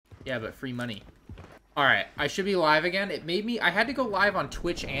Yeah, but free money. Alright, I should be live again. It made me... I had to go live on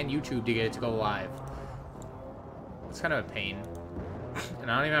Twitch and YouTube to get it to go live. It's kind of a pain.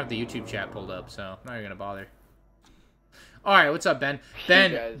 And I don't even have the YouTube chat pulled up, so I'm not even gonna bother. Alright, what's up, Ben?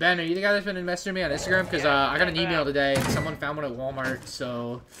 Ben, are you the guy that's been messaging me on Instagram? Because I got an email today, and someone found one at Walmart,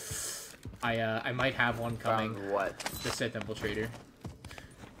 so... I might have one coming. Found what? The Sith Infiltrator.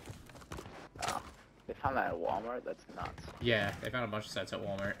 Oh. They found that at Walmart? That's nuts. Yeah, they found a bunch of sets at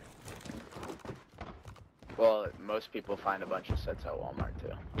Walmart. Well, most people find a bunch of sets at Walmart,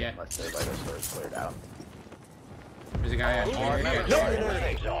 too. Yeah. Unless their Lego store is cleared out. There's a guy at Walmart. You're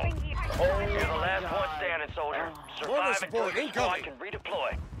the last one standing, soldier. Survive until your squad can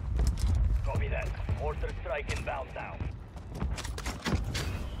redeploy. Copy that. Order strike inbound now.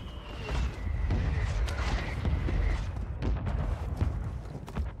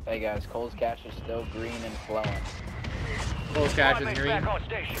 Hey guys, Cole's cache is still green and flowing. Cole's cache is green. Back on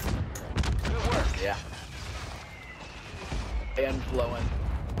station. Good work. Yeah. And flowing.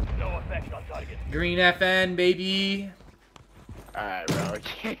 No effect on target. Green FN, baby. Alright, bro.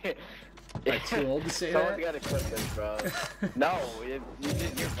 Am I too old to say Someone's that? gotta clip this, bro. No, you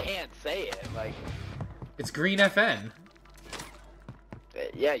can't say it. Like, It's green FN.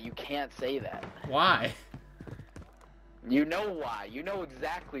 yeah, you can't say that. Why? You know why. You know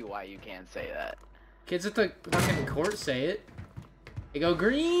exactly why you can't say that. Kids at the fucking court say it. They go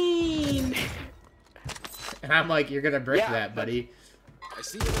green. And I'm like, you're gonna brick that, buddy. I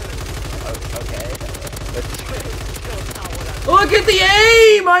see it. Okay. Look at the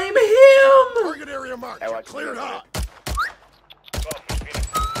aim! I'm him! Target area marked. Cleared hot.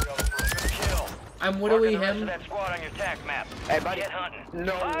 I'm literally him. That squad on your tac map. Hey, buddy. Get hunting.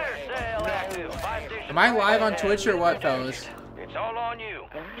 No Fire way. sale active. Am I live on Twitch or what, fellas? It's all on you.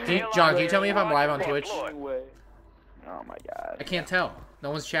 John, can you tell me if I'm live on Twitch? No way. Oh my god. I can't tell. No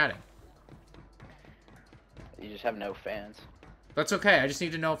one's chatting. You just have no fans. That's okay. I just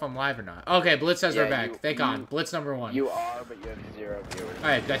need to know if I'm live or not. Okay, Blitz says we're back. you- Thank God. Blitz number 1. You are, but you have 0 viewers.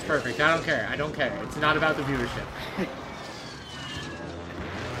 Alright, that's perfect. I don't care. I don't care. It's not about the viewership.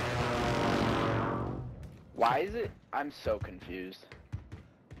 Why is it? I'm so confused.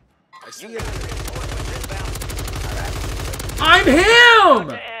 I see it. I'm him!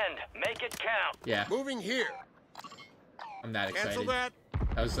 To end. Make it count. Yeah, Moving here. I'm that Cancel excited.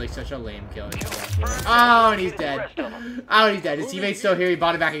 that. That was like such a lame kill. Oh, and he's dead. Oh, and he's dead. His teammate's still here. He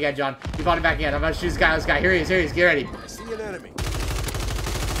bought it back again, John. He bought it back again. I'm about to shoot this guy. This guy. Here he is. Here he is. Get ready. I see an enemy.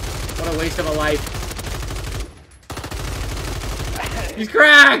 What a waste of a life. He's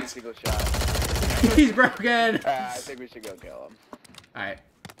cracked! Single shot. He's broken. I think we should go kill him. Alright.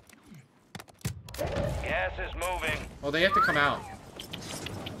 Gas is moving. Well, they have to come out.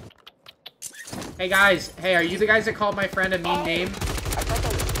 Hey, guys. Hey, are you the guys that called my friend a mean name? I thought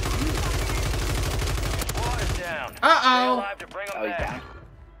that was Squad is down. Uh-oh. Stay alive to bring 'em Oh, he's back. down.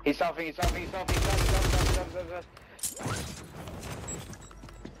 He's selfing, he's selfing, he's selfing, he's selfing.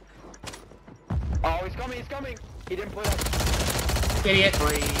 Oh, he's coming, he's coming. He didn't put up. Idiot.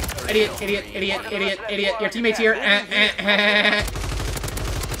 Idiot, idiot, idiot, idiot, idiot. Your teammate's here.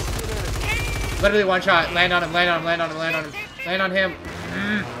 Literally one shot. Land on him, land on him, land on him, land on him. Land on him.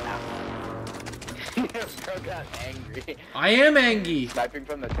 Bro got angry. I am angry. Sniping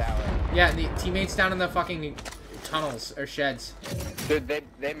from the tower. Yeah, the teammates down in the fucking tunnels or sheds. Dude,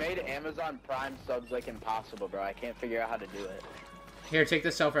 they made Amazon Prime subs like impossible, bro. I can't figure out how to do it. Here, take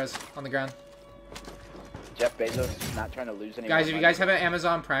this self-res on the ground. Jeff Bezos not trying to lose any Guys, more if you money. guys have an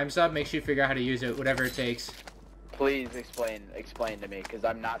Amazon Prime sub, make sure you figure out how to use it, whatever it takes. Please explain to me, because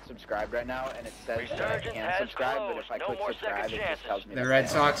I'm not subscribed right now, and it says that I Resurgence can has subscribe, but if I closed. No click more subscribe, second it just tells me The to Red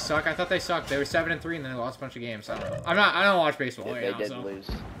fail. Sox suck. I thought they sucked. They were 7-3 and then they lost a bunch of games. So I don't watch baseball right They now. did So. lose.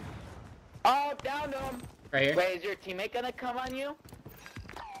 Oh, down him! Right here. Wait, is your teammate gonna come on you?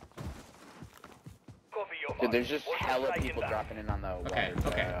 Copy your Dude, there's just mark. hella Order strike people inbound. dropping in on the Okay, water,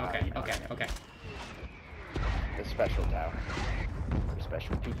 okay, okay, you know, okay, okay. the special tower. For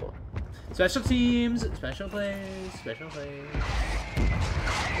special people. Special teams, special plays, special plays.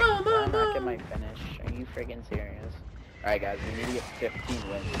 I'm not getting my finish. Are you friggin' serious? Alright guys, we need to get 15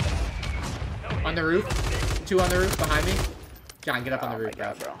 wins tonight. On the roof. 2 on the roof behind me. John, get up on the roof, my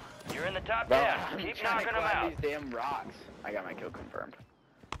God, bro. You're in the top Bro, 10. I'm Keep trying to knocking them climb out. these damn rocks. I got my kill confirmed.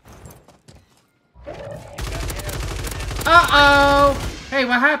 Uh-oh! Hey,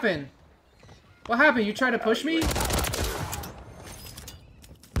 what happened? What happened? You tried to push me?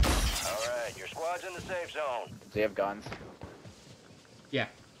 Alright, your squad's in the safe zone. Does he have guns? Yeah.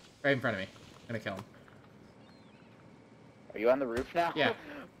 Right in front of me. I'm gonna kill him. Are you on the roof now? Yeah.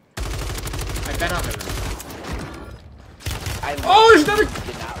 I've been on the roof. I Oh, there's another...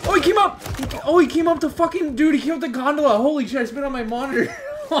 did not Oh, Oh, he came up to fucking... Dude, he came up the gondola. Holy shit, I spit on my monitor.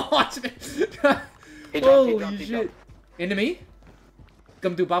 Watching it. Holy shit. Into me?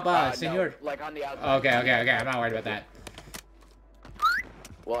 Come to Papa, senor. No, like on the outside. Okay. I'm not worried about that.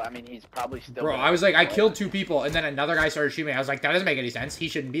 Well, I mean, he's probably still... Bro, I was like, I killed 2 people, and then another guy started shooting me. I was like, that doesn't make any sense. He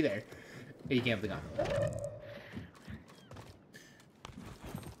shouldn't be there. He came up the gondola.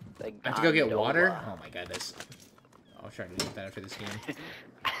 I have to go get water? Oh my goodness. I'll try to do that after this game.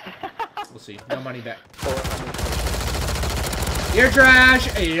 We'll see. No money back. You're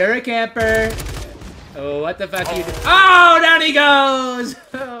trash! You're a camper! Oh, what the fuck you do? Oh, down he goes!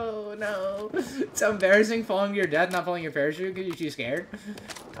 Oh, no. It's embarrassing falling to your death, not falling your parachute because you're too scared.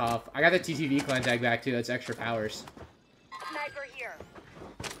 Tough. I got the TTV clan tag back, too. That's extra powers. Sniper here.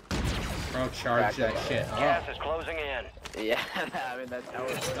 Bro, charge that shit. Gas is closing in. Yeah, I mean, that's how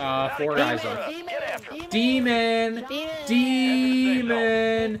it's... 4 guys though. Get after him. Demon!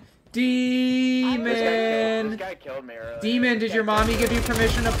 Demon! Demon! This guy killed me earlier. Demon, did your mommy give you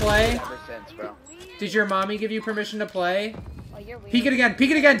permission to play? Ever since, bro. Did your mommy give you permission to play? Oh, you're weird. Peek it again!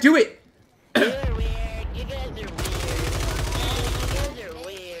 Peek it again! Do it! You're weird. You guys are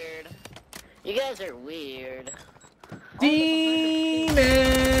weird. You guys are weird. Demon!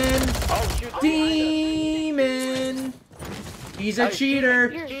 Oh, shoot. Demon! He's a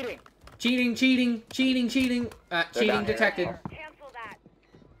cheater! You're cheating. Cheating! Cheating detected. Cancel that.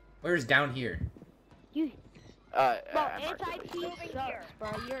 Where's down here? You. Bro, Anti-cheat sucks, bro.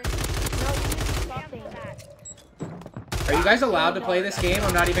 You're nothing. Are you guys allowed to play this game?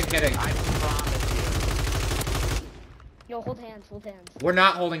 I'm not even kidding. I promise you. Yo, hold hands, hold hands. We're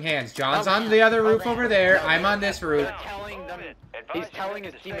not holding hands. John's on the other roof over there. I'm on this roof. He's telling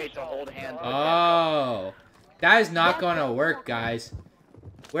his teammates to hold hands. Oh. That is not gonna work, guys.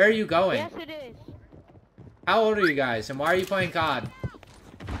 Where are you going? Yes, it is. How old are you guys? And why are you playing COD?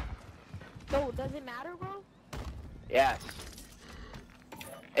 So, does it matter, bro? Yes.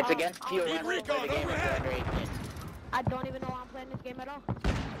 It's against TOS. Recon overhead. I don't even know I'm playing this game at all.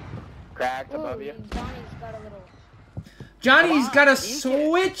 Cracked above you. Johnny's got a little... Johnny's got a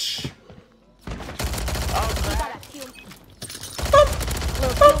switch! Oh, He crap. got a kill.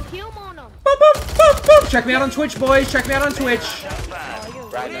 Little kill on him. Boop, boop, boop, boop. Check me out on Twitch, boys. Check me out on Twitch. Oh, you're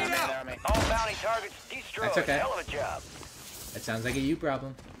Right weird. there, me. All bounty targets destroyed. That's okay. Hell of a job. That sounds like a you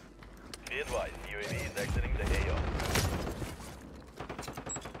problem. Be advised, UAV is exiting the AO.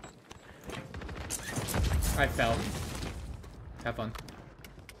 I fell. Have fun.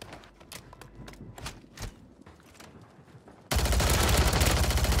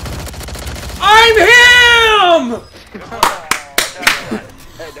 I'm him!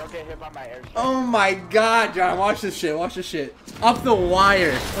 Hey, don't get hit by my airship. Oh my god, John. Watch this shit. Watch this shit. Up the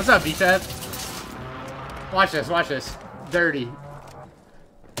wire. What's up, BTEP? Watch this. Watch this. Dirty.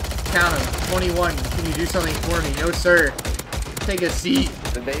 Count him. 21. Can you do something for me? No, sir. Take a seat.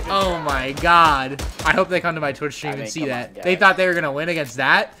 Oh my god. I hope they come to my Twitch stream and see that. They thought they were going to win against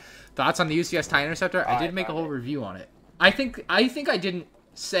that. Thoughts on the UCS TIE Interceptor? I did make a whole review on it. I think I didn't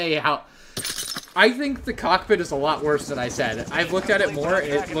say how... I think the cockpit is a lot worse than I said. I've looked at it more,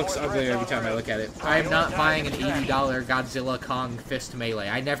 and it looks uglier every time I look at it. I am not buying an $80 Godzilla Kong fist melee.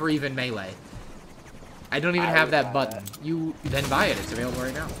 I never even melee. I don't even have that button. You then buy it. It's available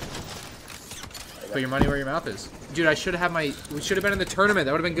right now. Put your money where your mouth is. Dude, I should have we should have been in the tournament.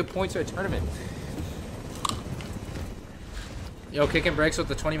 That would have been good points for a tournament. Yo, kicking breaks with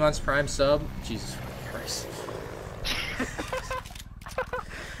the 20 months prime sub. Jesus Christ.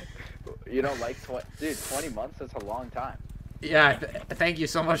 You don't like 20... Dude, 20 months? That's a long time. Yeah, thank you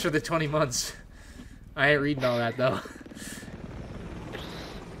so much for the 20 months. I ain't reading all that, though.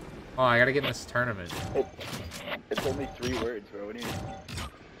 Oh, I gotta get in this tournament. It's only 3 words, bro. What do you mean?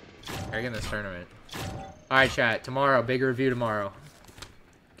 Gotta get in this tournament. Alright, chat. Tomorrow. Big review tomorrow.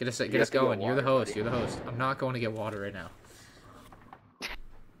 Get us going. You're the host. You're the host. I'm not going to get water right now.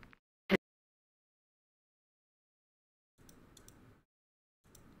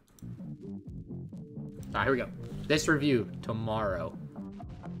 Alright, here we go. This review tomorrow.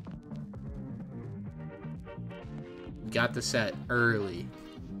 Got the set early.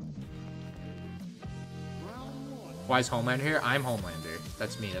 Why is Homelander here? I'm Homelander.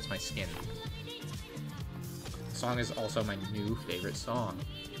 That's me. That's my skin. The song is also my new favorite song.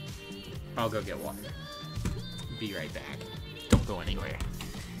 I'll go get water. Be right back. Don't go anywhere.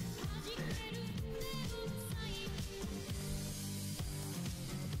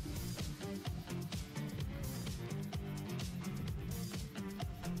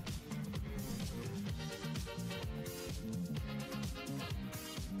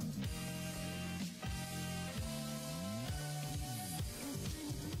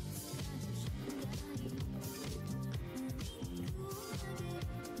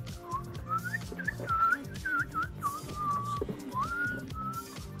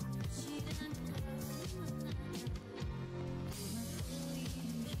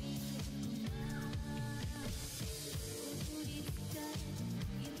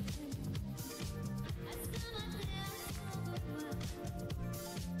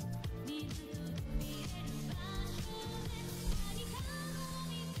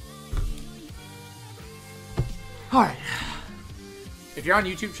 Alright. If you're on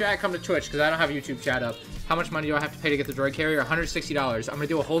YouTube chat, come to Twitch, because I don't have YouTube chat up. How much money do I have to pay to get the droid carrier? $160. I'm going to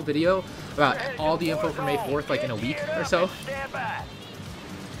do a whole video about all the info for May 4th, like in a week or so.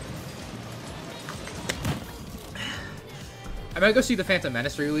 I might go see the Phantom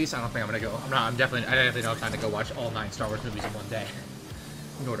Menace release. I don't think I'm going to go. I definitely don't have time to go watch all 9 Star Wars movies in one day.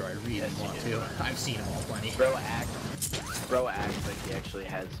 Nor do I really want to. I've seen them all plenty. Bro acts like he actually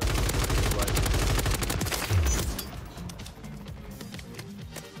had some.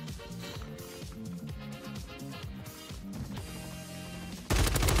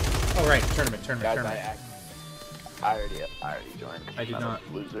 Oh right, tournament. Guys, I already joined. I did not.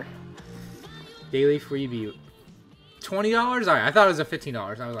 Loser. Daily freebie. $20? Alright, I thought it was a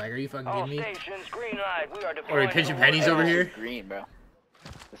 $15. I was like, are you fucking kidding me? Stations, green light. We are Or are we pitching pennies over here? Green, bro.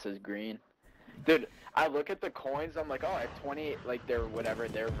 This is green. Dude, I look at the coins, I'm like, oh, I have 28, like their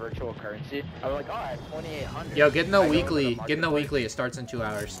virtual currency. I'm like, oh, I have 2,800. Yo, get in the weekly. Get in the weekly. It starts in 2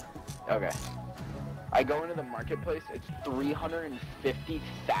 hours. Okay. I go into the marketplace, it's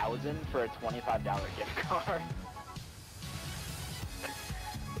 $350,000 for a $25 gift card.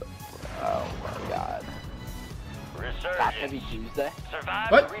 Oh my god. Resurgence. Top Heavy Tuesday?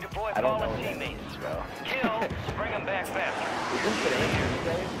 Survive What? and redeploy I don't know fallen what that teammates. means, bro. Kill to bring them back faster. Isn't today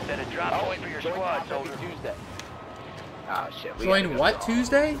Tuesday? Set a drop point for your join squad, Top Heavy soldier. Tuesday. Oh shit. We Join gotta go what to all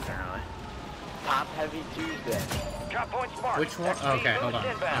Tuesday? apparently. Top Heavy Tuesday. Drop point marked. Which one? XP Okay, hold on.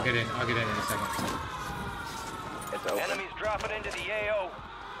 boost inbound. I'll get in in a second. It's open. Enemies dropping into the AO.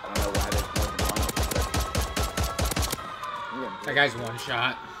 I don't know why there's more than one. That guy's one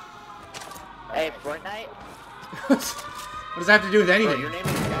shot. Hey, Fortnite? What does that have to do with Bro, anything? your name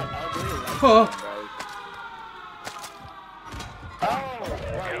is that ugly. Like, Oh.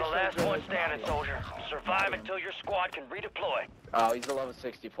 You're the last one standing, soldier. Survive until your squad can redeploy. Oh, he's a level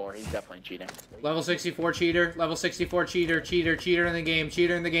 64. He's definitely cheating. Level 64 cheater. Level 64 cheater. Cheater in the game.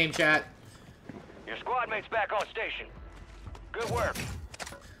 Cheater in the game, chat. Your squad mate's back on station. Good work.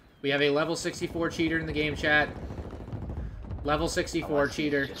 We have a level 64 cheater in the game, chat. Level 64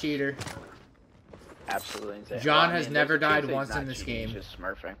 cheater. Absolutely insane. John Well, I has mean, never there's died kids that once he's in not this cheating, game. He's just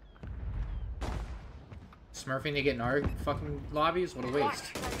smurfing. Smurfing to get in our fucking lobbies? What a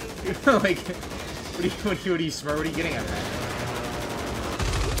waste. Like, what are you smurf? What are you getting out of that?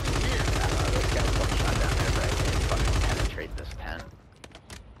 This guy's one shot down there, but I can't fucking penetrate this tent.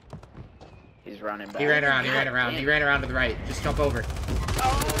 He's running back. He ran around to the right. Just jump over.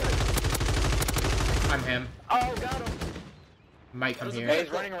 Oh! I'm him. Oh, got him. Might come Hey, here.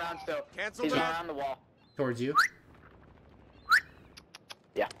 he's running around still. Cancel He's that. around the wall. Towards you.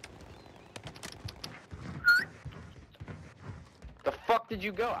 Yeah. The fuck did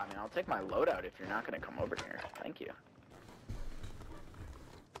you go? I mean, I'll take my loadout if you're not gonna come over here. Thank you.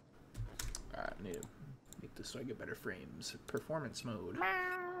 Alright, I need to make this so I get better frames. Performance mode.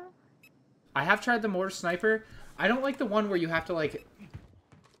 I have tried the mortar sniper. I don't like the one where you have to, like,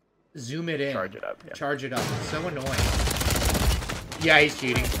 zoom it in. Charge it up, yeah. Charge it up. It's so annoying. Yeah, he's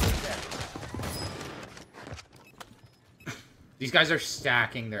cheating. These guys are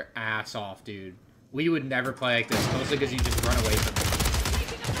stacking their ass off, dude. We would never play like this, mostly because you just run away from them.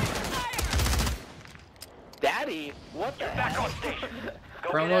 Daddy, what the Back hell? on station. Go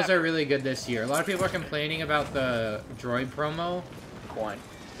get Promos after are really good this year. A lot of people are complaining about the droid promo. Coin.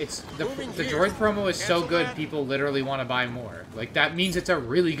 It's the droid promo is so good, people literally want to buy more. Like, that means it's a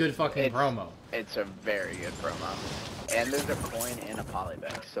really good fucking promo. It's a very good promo. And there's a coin in a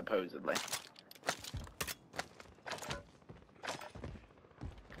polybag, supposedly.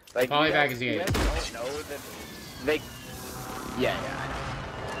 Like, Polybag is the you eight. guys don't know that they... Yeah,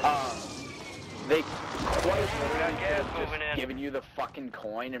 I know. They quite literally could have just given you the fucking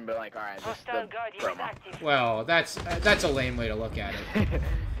coin and be like, alright, this is the promo. Well, that's a lame way to look at it.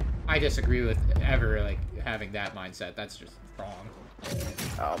 I disagree with ever, like, having that mindset. That's just wrong.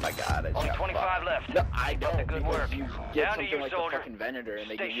 Oh my god, I Only got 25 fucked. left. No, I don't, Good because work. you get Down to something you, like soldier. the fucking Venator and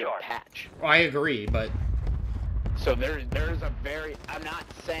they Stay give you sharp. a patch. Well, I agree, but... So there's a very... I'm not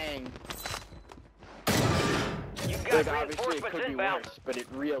saying... You've Like, got obviously it reinforcements could be inbound. worse, but it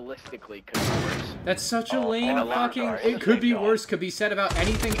realistically could be worse. That's such a lame and a lot fucking... are. It could be worse, could be said about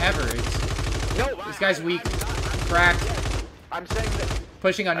anything ever. It's... No, This guy's weak. I'm Cracked. I'm saying that...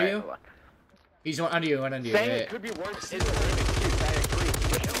 Pushing under Alright, you. hold on. He's under you, one under you. Saying Yeah, it yeah. could be worse isn't an excuse, I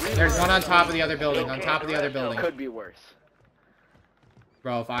agree. There's one on top of the other building, on top of the other building. Could be worse.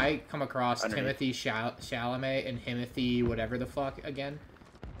 Bro, if I come across Underneath. Timothy Chalamet and Timothy whatever the fuck again.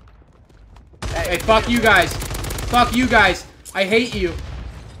 Hey, Hey, fuck you guys! Fuck you guys! I hate you!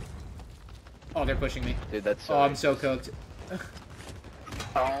 Oh, they're pushing me. Dude, that's so... Oh, I'm so cooked.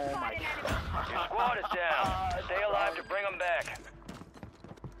 Oh my god. Squad is down. Stay alive to bring them back.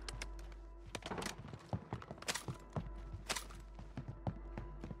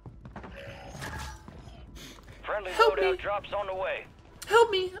 Friendly loadout drops on the way.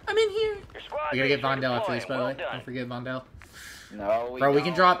 Help me! I'm in here! Your squad We gotta get mates are Vondel after this, by the way. deploying. Don't forget Vondel. No, Bro, we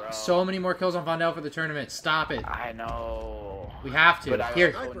can drop bro. so many more kills on Vondel for the tournament. Stop it. I know. We have to. But I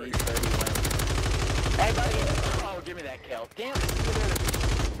Here. also need 30 wins. Hey, buddy. Oh, give me that kill. Damn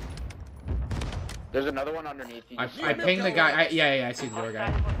it. There's another one underneath you. I pinged the guy. Yeah, I see the door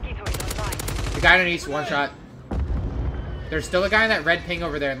guy. The guy underneath, one shot. There's still a guy in that red ping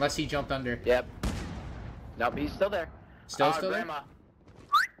over there, unless he jumped under. Yep. Nope, he's still there. Still Grandma. there?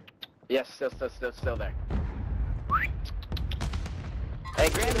 Yes, still there. Hey,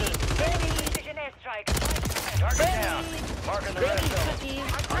 Granny! Precision airstrike. Target down. Marking the rest of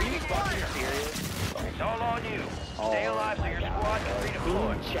them. Are you fucking serious? It's all on you. Stay alive so your squad can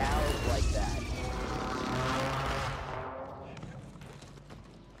redeploy. Who chows like that?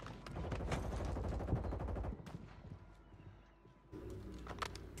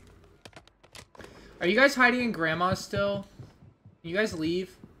 Are you guys hiding in Grandma's still? You guys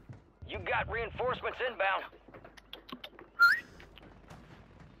leave? You got reinforcements inbound.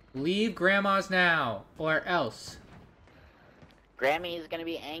 Leave Grandma's now, or else. Grammy's gonna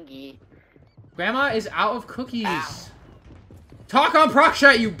be angry. Grandma is out of cookies. Ow. Talk on proc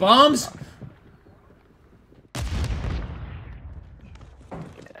chat, you bums! Give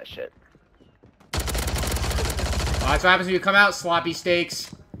me that shit. Oh, that's what happens when you come out, sloppy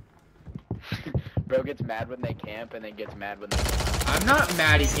steaks. Bro gets mad when they camp and then gets mad when they... I'm not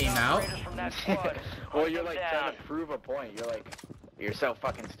mad he came out. Operators from that squad. Well, you're like Down. trying to prove a point. You're like, you're so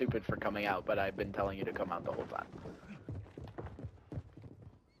fucking stupid for coming out, but I've been telling you to come out the whole time.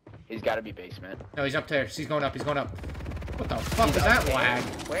 He's gotta be basement. No, he's up there. He's going up. He's going up. What the fuck He's is up that there. lag?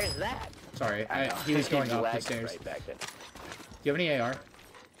 Where's that? Sorry, I know. he was going He up the lagged stairs. right back then. Do you have any AR?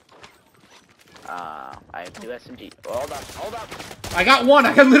 I have 2 SMG. Hold up. I got one.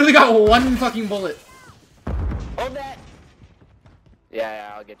 I literally got one fucking bullet. Hold that.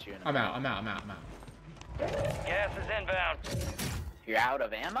 Yeah, I'll get you in. I'm out. Gas is inbound. You're out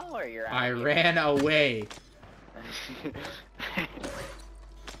of ammo or you're out I of ran away.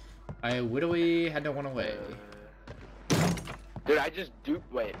 I literally had to run away. Dude, I just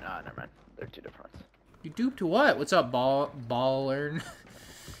duped. Wait, no, never mind. They're 2 different ones. You duped what? What's up, baller?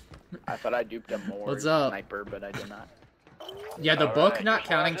 I thought I duped a more What's up? sniper, but I did not. Yeah, the book Alright, not your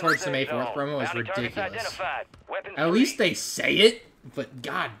counting squad's towards the in May safe 4th zone. promo is Bounty targets ridiculous. identified. Weapons At free. least they say it, but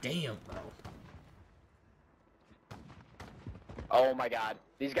god damn, bro. Oh my god.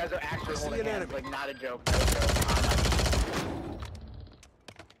 These guys are actually see holding an hands, enemy. like not a joke, no joke.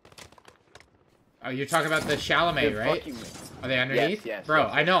 Oh, you're talking about the Chalamet, They're right? fucking me. Are they underneath? Yes, Bro,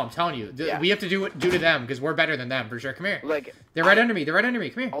 yes. I know, I'm telling you. Yeah. We have to do to them, because we're better than them, for sure. Come here. Like, They're right under me. They're right under me.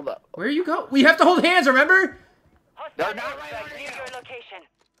 Come here. hold up. Where you go? We have to hold hands, remember? They're not right Suspect under near you. your location.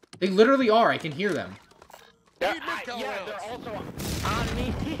 They literally are. I can hear them. Yeah, they're also on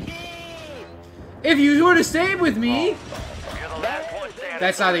me. If you were to stay with me... You're the last one standing.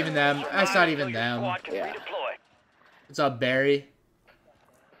 That's not even them. That's not So even your them. squad can Yeah. redeploy. What's up, Barry?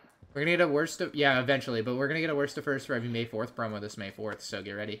 We're gonna get a worst of... Yeah, eventually, but we're gonna get a worst of first for every May 4th promo this May 4th, so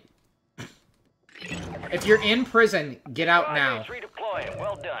get ready. If you're in prison, get out Squad now. mates redeploying.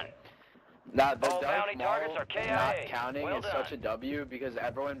 Well done. Nah, the All Darth bounty Maul targets are KIA. not counting Well is done. such a W because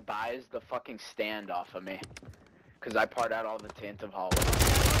everyone buys the fucking stand off of me. Because I part out all the Tantive Hall.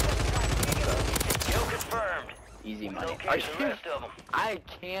 Kill confirmed. Easy money. Locate the rest of them. I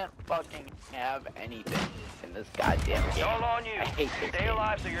can't fucking have anything in this goddamn It's game. all on you. I hate this Stay game.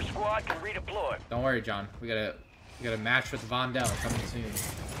 alive so your squad can redeploy. Don't worry, John. We got a match with Vondel coming soon.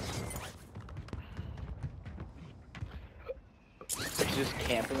 They're just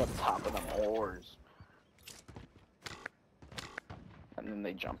camping up top of them whores. And then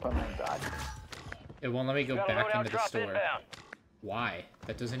they jump on me and die. It won't let me go Got a back loadout into the drop store. inbound. Why?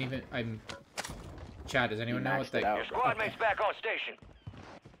 That doesn't even... Chad, does anyone You know what maxed it they... out. Your squad mate's back on station.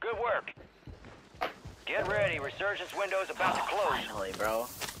 Good work. Get ready. Resurgence window's about to close. Finally, bro.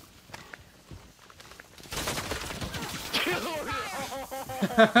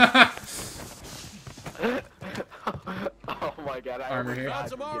 Oh my god, I Armor here. got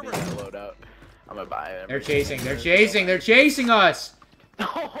some armor. Loadout. I'm gonna buy it. They're chasing. They're chasing. They're chasing us!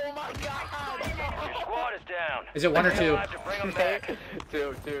 Oh my god! Your squad is down. Is it one or Stay two? alive to bring 'em back.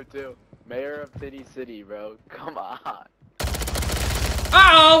 Two. Mayor of City, bro. Come on.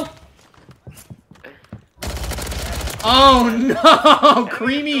 Uh-oh! Oh no!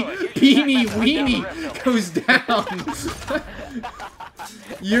 Creamy, beanie, weenie goes down.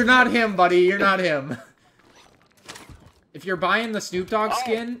 You're not him, buddy. You're not him. If you're buying the Snoop Dogg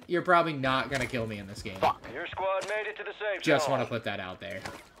skin, you're probably not gonna kill me in this game. Fuck. Your squad made it to the safe Just zone. want to put that out there.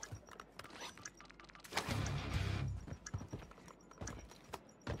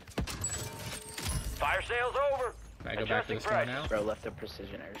 Fire sale's over. Can I go back to the store now? Bro left a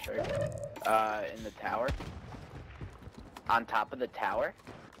precision airstrike. In the tower. On top of the tower.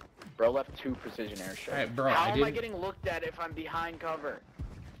 Bro left 2 precision airstrikes. Alright, bro, How I am I didn't... getting looked at if I'm behind cover?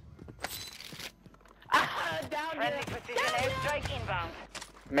 Ah, down Friendly there. precision airstrike inbound.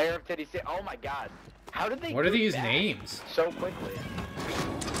 Mayor of Titty City. Oh my god. How did they What are get these back names? so quickly?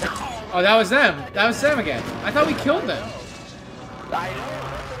 Oh, that was them. That was them again. I thought we killed them. I know,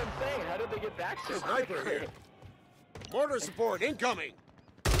 that's what I'm saying. How did they get back so Sniper quickly? here. Mortar support incoming.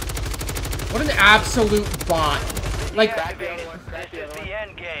 What an absolute bot. Like, Back the other one. Back This the is other one. the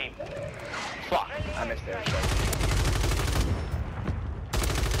end game. Fuck. I missed it.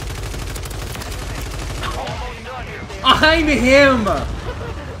 Almost done here. I'm him!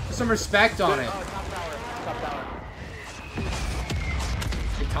 Put some respect on it. Top tower.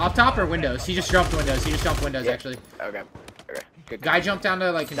 Top tower. Top or windows? He just jumped windows. He just jumped windows, Yeah. actually. Okay. Okay. Good. Guy jumped down to,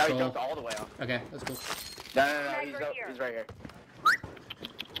 like, Now he control. jumped all the way off. Okay, that's cool. No. He's right here.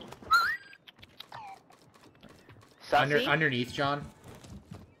 Sussy? Underneath, John.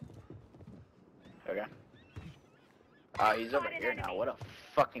 Okay. He's over here now. What a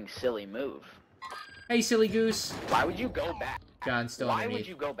fucking silly move. Hey, silly goose. Why would you go back? John's still Why underneath. would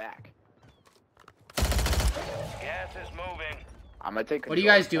you go back? Gas is moving. I'm gonna take What are you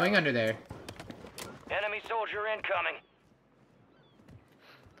guys doing under there? Enemy soldier incoming.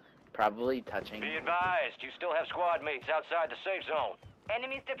 Probably touching. Be advised, you still have squad mates outside the safe zone.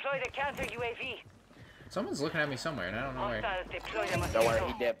 Enemies deploy the counter UAV. Someone's looking at me somewhere, and I don't know where. Hostiles deploy the Don't worry, mosquito.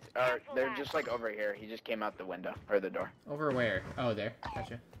 he dipped. Or they're just like over here. He just came out the window or the door. Over where? Oh, there.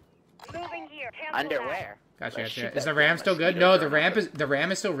 Gotcha. Moving here. Cancel Underwear. Gotcha, Let's shoot gotcha. Is that the RAM still good? mosquito No, the drone.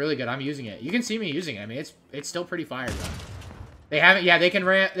 RAM is still really good. I'm using it. You can see me using it. I mean, it's still pretty fire, though. They haven't. Yeah, they can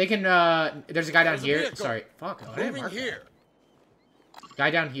there's a guy down There's a here. vehicle. Sorry. Fuck. I didn't Moving mark that. here. Guy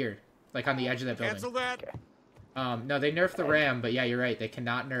down here, like on the edge of that building. Cancel that. No, they nerfed the RAM, but yeah, you're right. They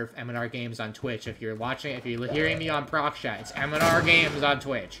cannot nerf M&R Games on Twitch. If you're watching, if you're hearing me on Proc Chat, it's M&R Games on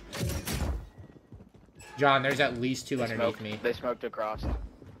Twitch. John, there's at least 2 underneath me. They smoked across.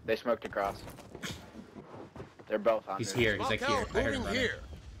 They smoked across. They're both on. He's here. He's like here. I heard him Moving running. here.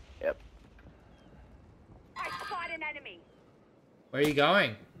 Yep. I spot an enemy. Where are you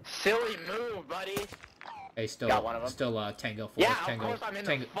going? Silly move, buddy. Hey, still, Got one of 'em. still, Tango 4, Yeah, Tango, of course I'm in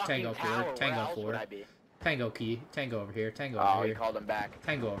Tango, the fucking Tango tower. 4, Where Tango else 4, would I be? Tango key, Tango over here, Tango Oh, over he here, called him back.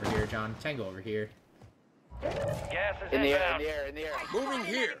 Tango over here, John, Tango over here. Gas is In the air, in inbound. the air, in the air. Moving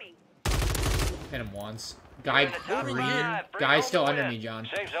here. Hit him once. Guy You're in the top green, five. Bring guy's home still the under win. me, John.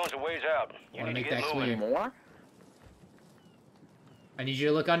 Safe zone's a ways out. You Wanna need make to get that moving. clear. More? I need you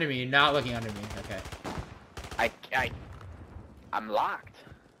to look under me. You're not looking under me. Okay. I'm locked.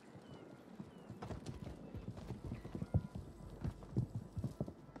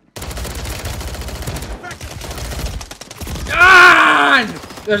 Ah!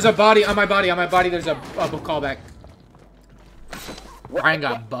 There's a body on my body. On my body, there's a callback. Ryan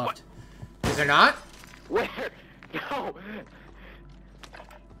got buffed. Is there not? Where? No.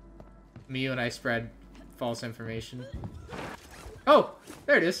 Me, you, and I spread false information. Oh,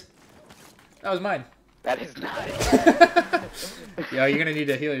 there it is. That was mine. That is not it. Yo, you're gonna need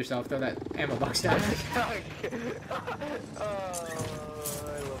to heal yourself. Throw that ammo box down. Oh,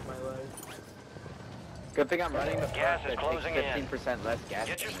 I love my life. Good thing I'm running the Gas first is that closing in. takes 15% less gas.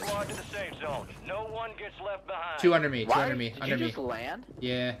 Get your squad to the safe zone. No one gets left behind. 2 under me. 2 Why? under me. Did Under you me. just land?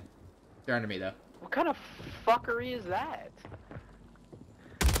 Yeah. They're under me though. What kind of fuckery is that?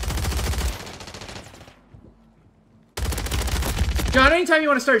 John, anytime you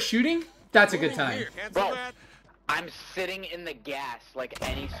want to start shooting, that's a good Moving time. here. Cancel Bro, that. I'm sitting in the gas like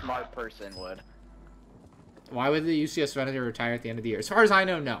any smart person would. Why would the UCS Venator retire at the end of the year? As far as I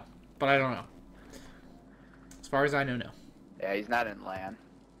know, no. But I don't know. As far as I know, no. Yeah, he's not in LAN.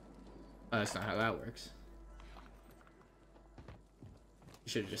 Oh, that's not how that works.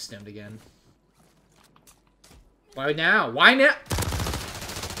 You should have just stemmed again. Why now? Why now?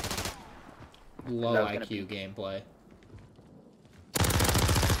 Low That was gonna IQ gameplay.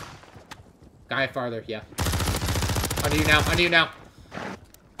 Guy farther, yeah. Under you now, under you now.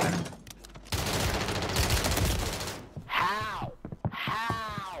 How?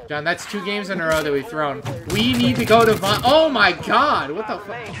 How? John, that's 2 games in a row that we've thrown. We need to go to Von... Oh my god! What the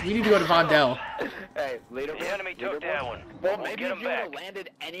fuck? We need to go to Vondel. Hey, leader. The enemy took that one. Well, We'll maybe get if 'em you would have back. landed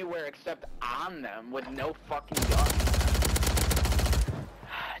anywhere except on them with no fucking gun.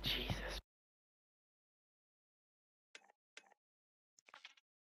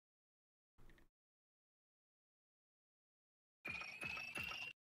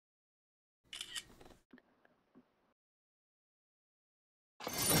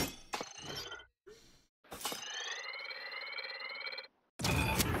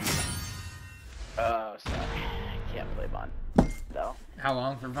 fun, though. How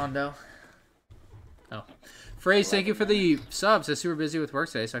long for Vondo? Oh. Phrase, thank you for the subs. I'm super busy with work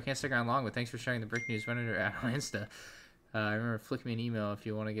today, so I can't stick around long, but thanks for sharing the break news when it on Insta. Remember, flick me an email if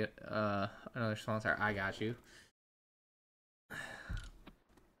you want to get another sponsor. I got you.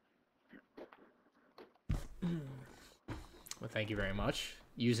 Well, thank you very much.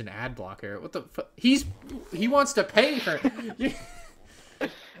 Use an ad blocker. What the fuck? He wants to pay for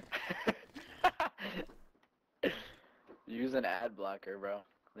Use an ad blocker, bro.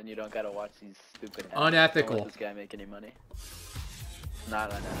 Then you don't gotta watch these stupid ads. Unethical. Don't let this guy make any money.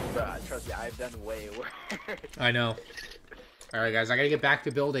 Not unethical. Bro, trust me, I've done way worse. I know. Alright, guys, I gotta get back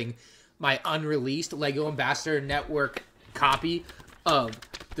to building my unreleased LEGO Ambassador Network copy of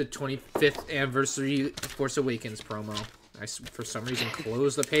the 25th anniversary Force Awakens promo. I, for some reason,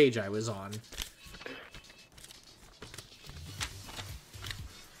 closed the page I was on.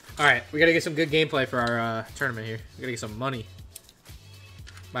 Alright, we gotta get some good gameplay for our tournament here. We gotta get some money.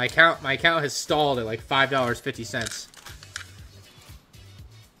 My account has stalled at like $5.50.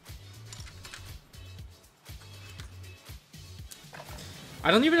 I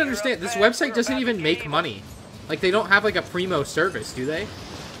don't even understand. This website doesn't even make money. Like, they don't have like a primo service, do they?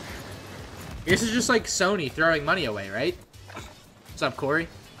 This is just like Sony throwing money away, right? What's up, Corey?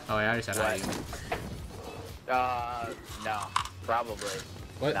 Oh, yeah, I already said hi. No, probably.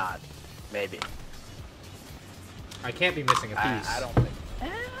 What? Not. Maybe. I can't be missing a piece. I don't think.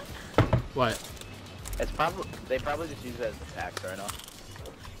 What? It's probably they probably just use it as a tax write-off.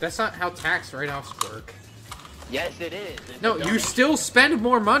 That's not how tax write-offs work. Yes, it is. No, you still spend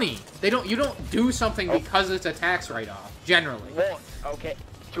more money. They don't. You don't do something because it's a tax write-off. Generally. Well, okay,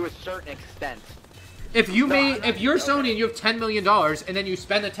 to a certain extent. If you if you're Sony and you have $10 million and then you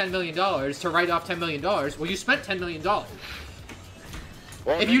spend the $10 million to write off $10 million, well, you spent $10 million. Well,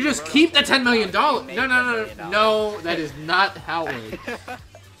 if you just keep the $10 million, no, that is not how it works.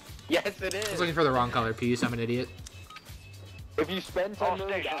 Yes, it is. I was looking for the wrong color piece. I'm an idiot. If you spend $10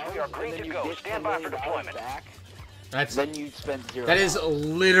 million, we are green to go. Stand by for deployment. Then you spend $0. That is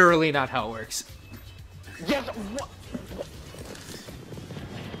literally not how it works. Yes. What?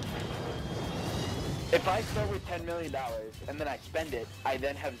 If I start with $10 million and then I spend it, I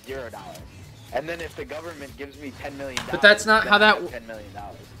then have $0. And then if the government gives me $10 million, but that's not how that. $10 million.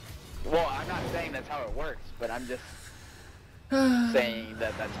 Well, I'm not saying that's how it works, but I'm just saying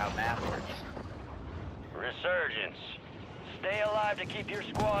that that's how math works. Resurgence. Stay alive to keep your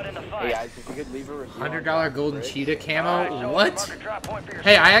squad in the fight. Hey guys, if you could leave a review. $100 golden cheetah camo. What?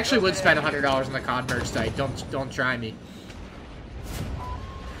 Hey, I actually would spend $100 on the COD merch site. Don't try me.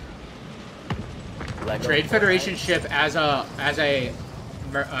 Trade Federation ship as a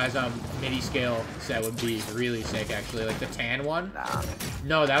mini scale set would be really sick, actually. Like the tan one. Nah.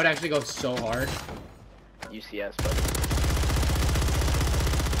 No, that would actually go so hard. UCS, buddy.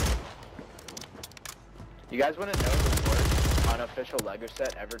 You guys want to know the worst unofficial LEGO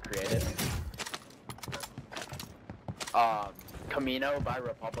set ever created? Camino by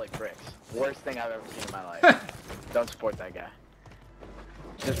Republic Bricks. Worst thing I've ever seen in my life. Don't support that guy.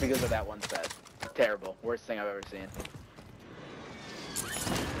 Just because of that one set. Terrible. Worst thing I've ever seen.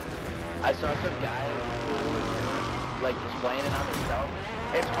 I saw some guy like displaying it on himself.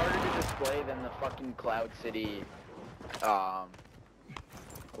 It's harder to display than the fucking Cloud City,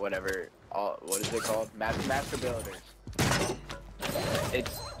 whatever. What is it called? Master Builders.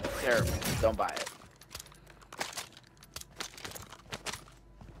 It's terrible. Don't buy it.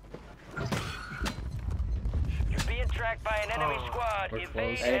 You're being tracked by an enemy squad.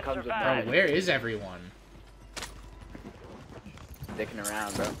 Evade and survive. Bro, where is everyone? Dicking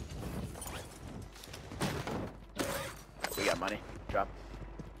around, bro. We got money. Drop.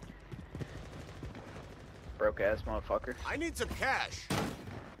 Broke ass motherfucker. I need some cash.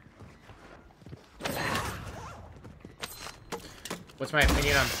 What's my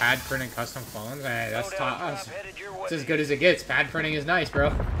opinion on pad printing custom clones? That's it's as good as it gets. Pad printing is nice,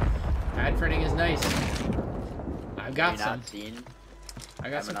 bro. Pad printing is nice. I've got some. I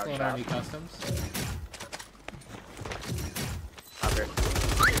got some Clone Army customs.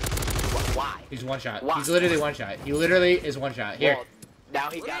 Why? He's one shot. Why? He's literally one shot. He literally is one shot. Here. Well, now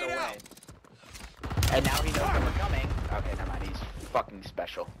he got away. And now he knows that we're coming. Okay, never mind. He's fucking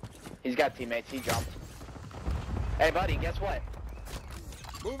special. He's got teammates. He jumped. Hey, buddy, guess what?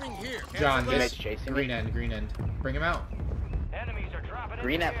 Moving here. John, this chasing green end, green end. Bring him out. Enemies are dropping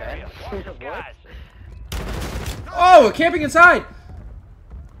green into the area. Watch the What? skies. Oh, camping inside!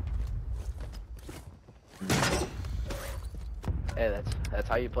 Hey, that's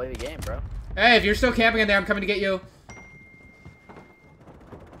how you play the game, bro. Hey, if you're still camping in there, I'm coming to get you.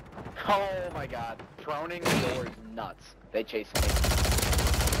 Oh my god. Proning the door is nuts. They chase me.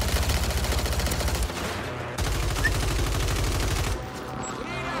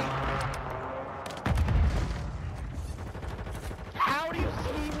 How do you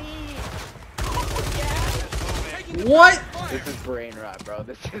see me? Oh, yeah. What? This is brain rot, bro.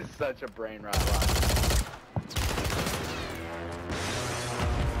 This is such a brain rot lot.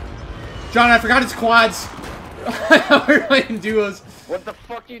 John, I forgot it's quads. We're playing duos. What the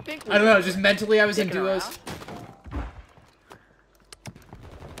fuck do you think? I don't know, just mentally I was in Sticking duos. around?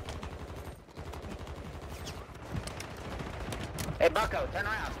 Hey, Bucko, turn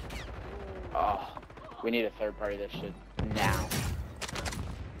around. Oh, we need a third party this shit now.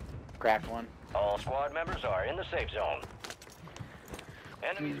 Cracked one. All squad members are in the safe zone.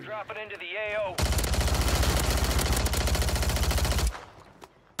 Enemies dropping into the AO.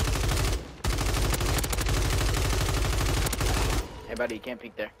 Hey, buddy, you can't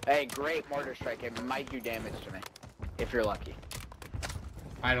peek there. Hey, great mortar strike. It might do damage to me. If you're lucky.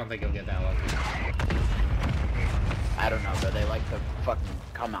 I don't think you'll get that lucky. I don't know, though. They like to fucking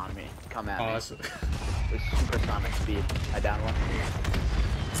come on me. Come at me. Awesome. With supersonic speed. I down one.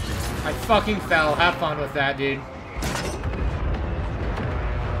 I fucking fell. Have fun with that, dude.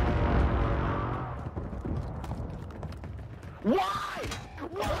 Why?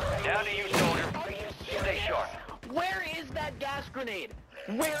 Why? Down to you, soldier. Are you Stay serious? sharp. Where is that gas grenade?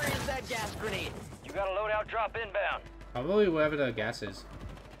 Where is that gas grenade? You got a loadout drop inbound. Probably whatever the gas is.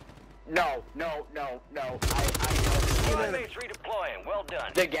 No, no, no, no. I know. Squadmates redeploying. Well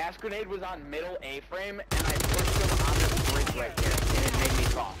done. The gas grenade was on middle A-frame, and I pushed him on this bridge right here, and it made me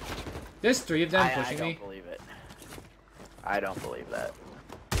fall. There's 3 of them I pushing don't me. believe it. I don't believe that.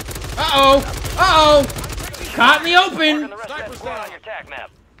 Uh-oh! Uh-oh! Caught in the Marking open! the rest of that squad on your tac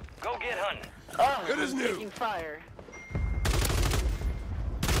map. Go get hunting. Oh, Good as I'm new. taking fire.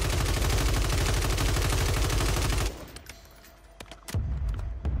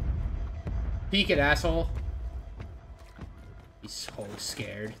 Peek it, asshole. He's so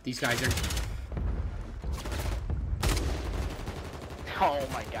scared. These guys are... Oh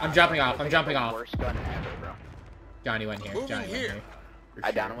my god. I'm jumping off, That's I'm jumping the off. Worst gun ever, bro. Johnny went here. Moving Johnny went here. here. For I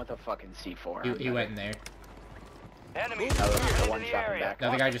sure. downed him with a fucking C4. He went in there. Enemies Oh, moving the into one the shot area. back.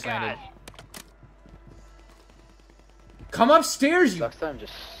 Another guy just Guys. landed. Come upstairs, you... Sucks that I'm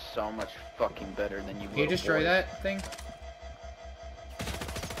just so much fucking better than you. Can you destroy that thing?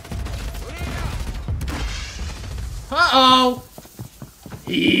 Uh-oh!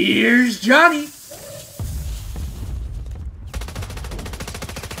 Here's Johnny!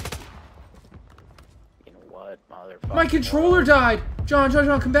 You know what, motherfucker? My controller died! John,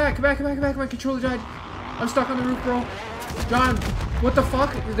 come back, come back, come back, come back. My controller died. I'm stuck on the roof, bro. John, what the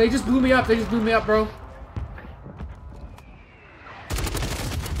fuck? They just blew me up. They just blew me up, bro.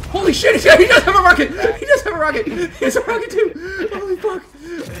 Holy shit, he does have a rocket! He does have a rocket! He has a rocket too! Holy fuck!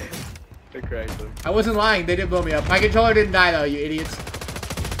 They cracked him. I wasn't lying, they did blow me up. My controller didn't die though, you idiots.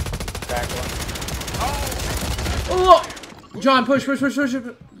 Crack one. Oh! John, push.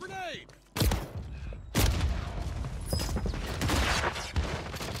 Grenade!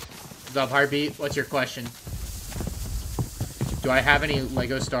 What's up, Heartbeat? What's your question? Do I have any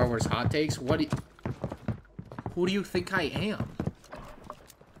Lego Star Wars hot takes? Who do you think I am?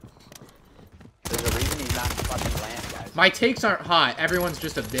 There's a reason he's not in fucking land, guys. My takes aren't hot. Everyone's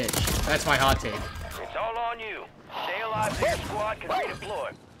just a bitch. That's my hot take. It's all on you. Stay alive so your squad can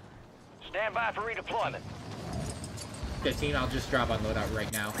redeploy. Stand by for redeployment. 15, I'll just drop on loadout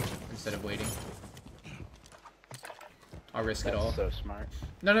right now instead of waiting. I'll risk it all. That's so smart.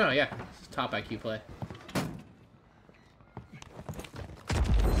 No, yeah. It's top IQ play.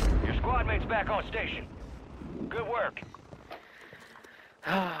 Your squad mate's back on station. Good work.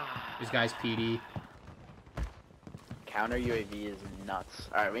 This guy's PD. Counter UAV is nuts.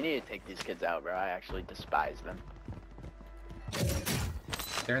 Alright, we need to take these kids out, bro. I actually despise them.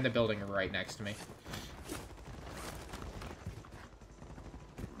 They're in the building right next to me.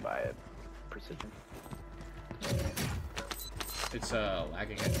 By precision. It's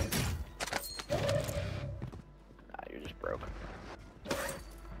lagging, I think. Nah, you're just broke.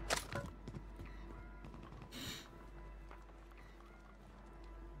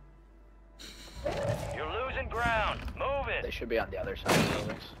 You're losing ground. Move it. They should be on the other side of the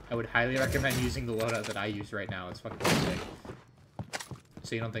buildings. I would highly recommend using the loadout that I use right now. It's fucking sick.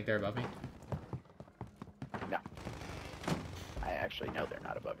 So you don't think they're above me? No. I actually know they're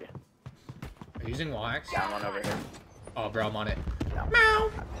not above you. Are you using wall axe? Down one over here. Oh, bro, I'm on it. No.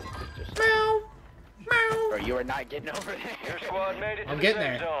 Meow! Just, Meow! Meow! bro, you are not getting over there. Your squad made it to I'm the getting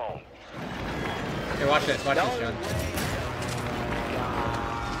safe there. zone. Here, watch this, John.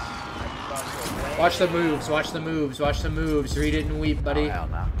 Watch the moves. Watch the moves. Watch the moves. Read it and weep, buddy. Oh, hell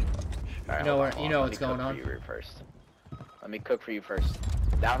no. Right, You know what's going on. Let me cook for you first.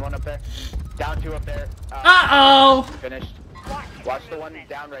 Down one up there. Down two up there. Uh-oh! Finished. Watch the one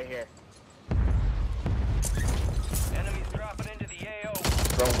down right here. Enemies dropping into the AO.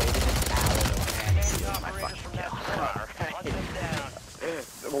 Bro, waited an hour. Operators from that squad. Hunt them down.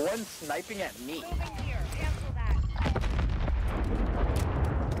 The one sniping at me. Moving here. Cancel that.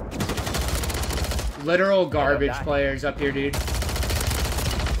 Literal garbage players up here, dude.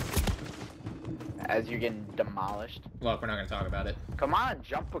 As you're getting demolished. Look, we're not gonna talk about it. Come on,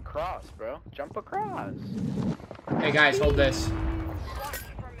 jump across, bro. Jump across. Hey guys, hold this.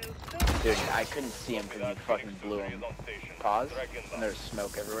 Dude, I couldn't see him because he fucking blew him. Pause. And there's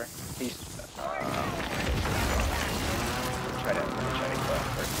smoke everywhere. He's try to kill him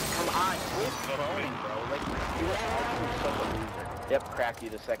first. Come on, quit throwing, bro. Like, you were such a loser. Yep, cracked you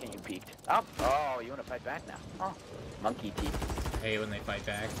the second you peeked. Oh, you wanna fight back now? Oh, monkey teeth. I hate when they fight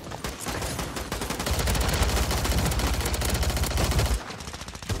back.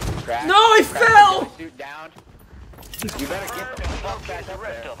 Crack, No, I fell! Suit down. You better get the fuck back up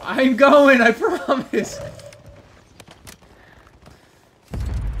there. I'm going, I promise.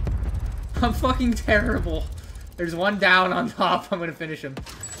 I'm fucking terrible. There's one down on top. I'm gonna finish him.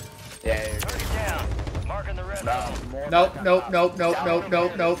 Yeah, you're Target down. Marking the red zone. Nope.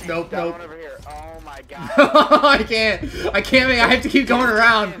 Down over here. Oh my god. I can't. I have to keep going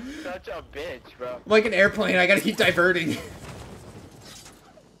around. Such a bitch, bro. Like an airplane, I gotta keep diverting.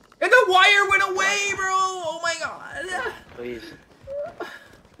 And the wire went away, bro! Oh my god. Please.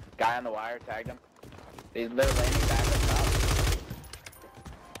 Guy on the wire, tagged him. They're landing back up top.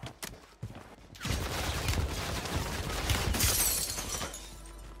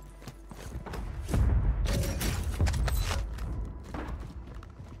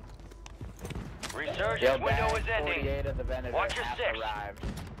 Resurgence window is ending. 48 of the Venator Watch your have six. arrived.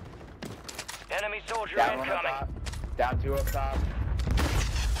 Enemy soldier Down one up incoming. top. Down two up top.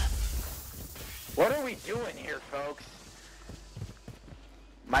 What are we doing here, folks?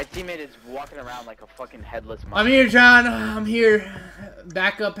 My teammate is walking around like a fucking headless monkey. I'm here, John. I'm here.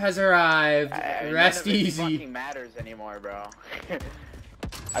 Backup has arrived. Rest none of it easy. fucking matters anymore, bro.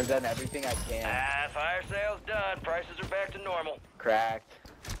 I've done everything I can. Fire sales done. Prices are back to normal. Cracked.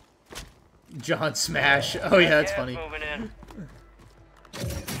 John Smash. Oh yeah, that's Gas funny. moving in.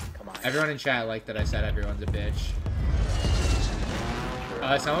 Come on. Everyone in chat liked that I said everyone's a bitch.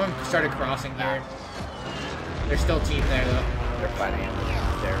 Some of them started crossing here. There's still team there though. They're fighting in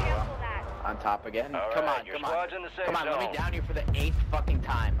the stairwell. On top again. All Come right, on, your come on. squad's in the safe Come on, let zone. me down you for the 8th fucking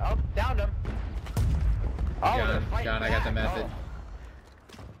time. Oh, downed him. Oh, they're fighting John, I got the back. method.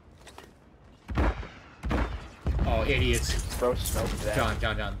 Oh, idiots. Bro, smoked that.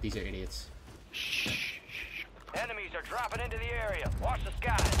 John, these are idiots. Shh. Enemies are dropping into the area. Watch the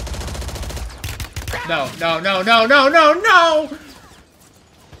skies. No.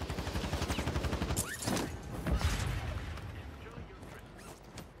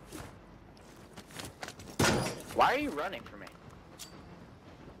 Why are you running from me?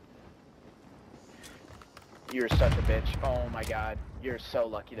 You're such a bitch. Oh my god. You're so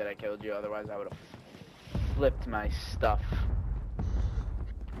lucky that I killed you, otherwise I would have flipped my stuff.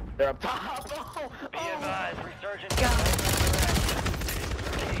 They're up top. Be advised, resurgence.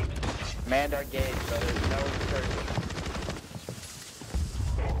 Manned our gauge, so there's no resurgence.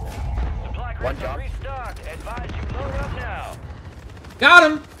 Supply One crates are job. restocked. Advise you load up now.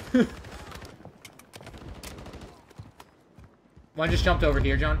 Got him! One just jumped over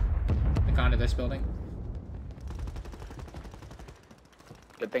here, John. Like onto this building.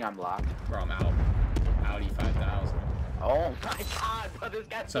 Good thing I'm locked. Bro, I'm out. Audi 5000. Oh my god, bro, this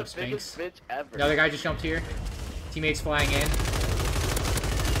guy's What's up, the biggest Sphinx? bitch ever. The other guy just jumped here. Teammates flying in.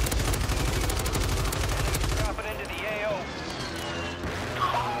 Dropping into the AO.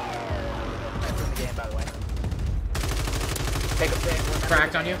 That's in the game, by the way. Take a pick. Remember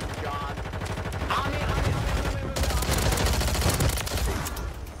Cracked the on you. name, John.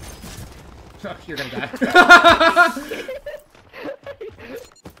 You're gonna die.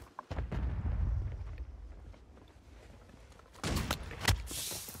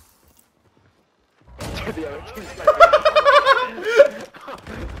 The other team's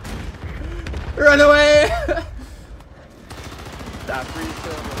Run away! Stop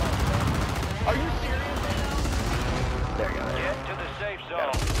refilling the light. Are you serious right now? There you go. Get to the safe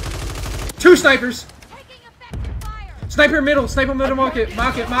zone. Two snipers! Taking effective fire. Sniper middle, market.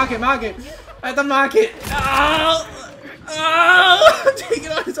 At the market. Oh! Oh! I'm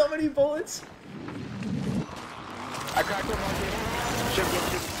taking on so many bullets. I cracked him off here. Should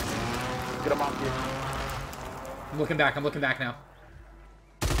get him off here. I'm looking back now.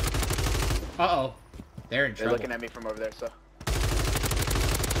 Uh-oh. They're in trouble. They're looking at me from over there, so.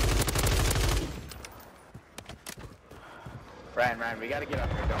 Ryan, we gotta get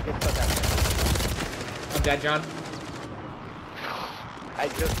up here. Don't get stuck out there. I'm dead, John. I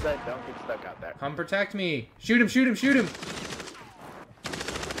just said don't get stuck out there. Come protect me. Shoot him, shoot him, shoot him.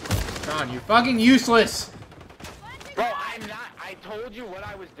 John, you're fucking useless. Bro, I'm not. I told you what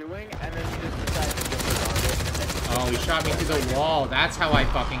I was doing, and then you just decided to get me on it. Oh, he shot me through the wall. That's how I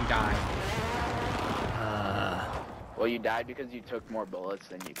fucking died. Well, you died because you took more bullets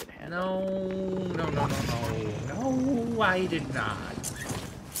than you could handle. No, I did not.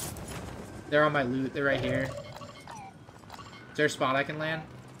 They're on my loot. They're right here. Is there a spot I can land?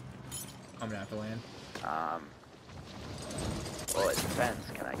 I'm gonna have to land. Well, it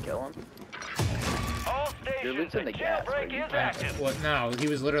depends. Can I kill him? All Your loot's stations, in the the gas. Where jailbreak you is at? active. Well, no, he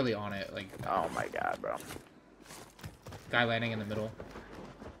was literally on it. Like, Oh my god, bro. guy landing in the middle.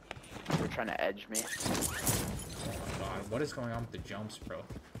 You're trying to edge me. Oh my god, what is going on with the jumps, bro?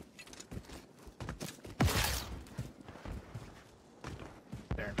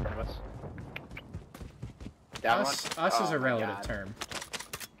 They're in front of us. Down Us one. is Oh a my relative God. term.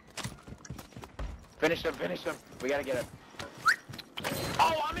 Finish them. We gotta get it.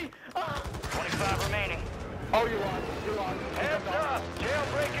 Oh, on me! Ah! 25 remaining. Oh, you're on. Heads up!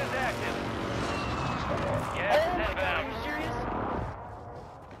 Jailbreak is active. Gas Oh is my god, are inbound. you serious?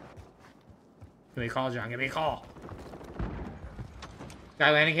 Give me a call, John. Give me a call.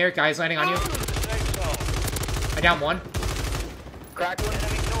 Guy landing here. Guy's landing on you. Safe zone. I down one. Crack one.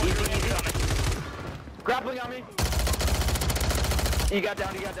 Enemy soldier Easy. incoming. Grappling on me. You got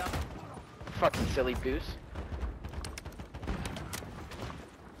down. Fucking silly goose.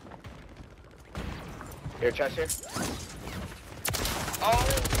 Here, chest here. Oh!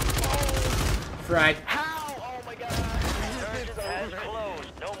 Fried. How? Oh my god! Resurgence has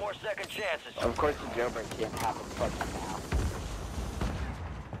closed. No more second chances. Of course the jailbreak can't happen fucking now.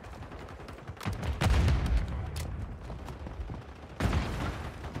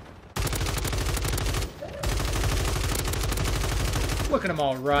 Look at them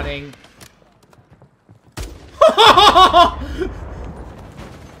all running.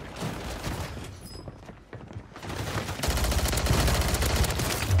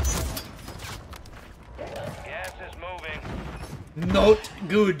 Gas is moving. Not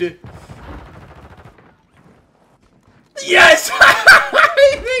good. Yes! I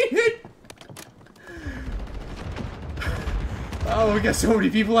made it! Oh, we got so many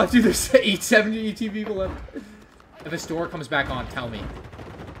people left. Dude, there's 872 people left. If this door comes back on, tell me.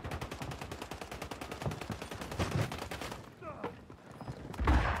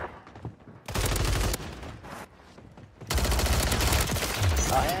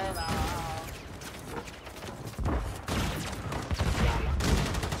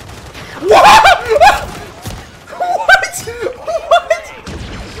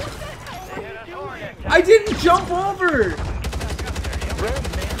 I didn't jump over!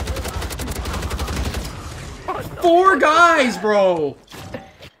 4 guys, bro!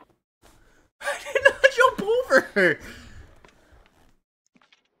 I did not jump over!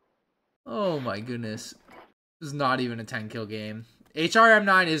 Oh my goodness. This is not even a 10-kill game.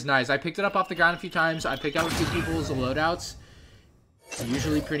 HRM9 is nice. I picked it up off the ground a few times. I picked out a few people's loadouts. It's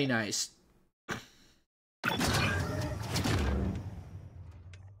usually pretty nice.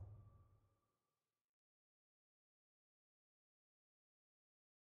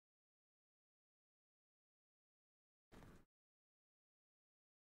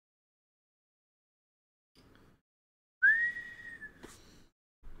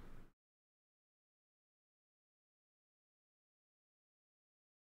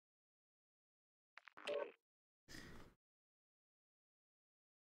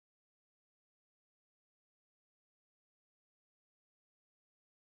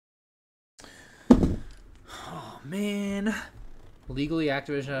 Oh, man. Legally,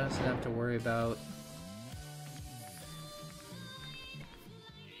 Activision doesn't have to worry about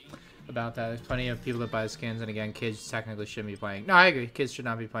that. There's plenty of people that buy skins, and again, kids technically shouldn't be playing. No, I agree. Kids should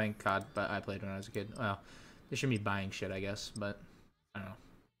not be playing COD, but I played when I was a kid. Well, they shouldn't be buying shit, I guess, but I don't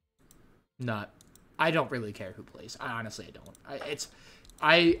know. I don't really care who plays. I honestly don't.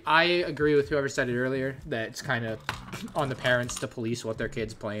 I agree with whoever said it earlier that it's kind of on the parents to police what their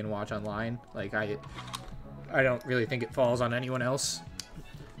kids play and watch online. Like I don't really think it falls on anyone else.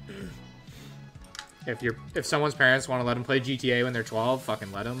 If someone's parents want to let them play GTA when they're 12,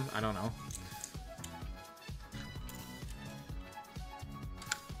 fucking let them. I don't know.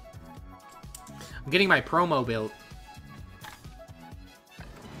 I'm getting my promo built.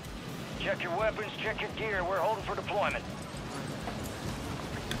 Check Mark your weapons, check your gear. We're holding for deployment.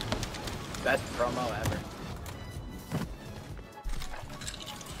 Best promo ever.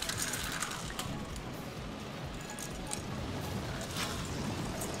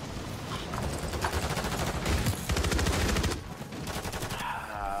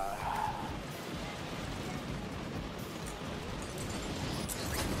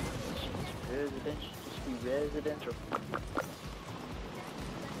 Residential.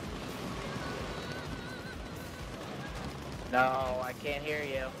 No, I can't hear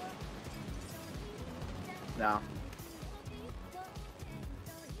you. No.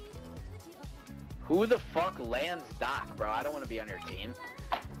 Who the fuck lands Doc, bro? I don't want to be on your team.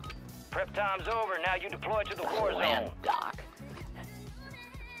 Prep time's over. Now you deploy to the war Land zone. Doc.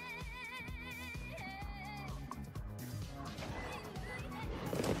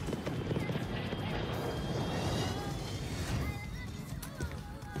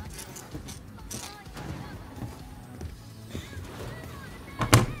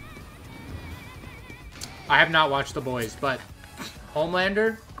 I have not watched The Boys, but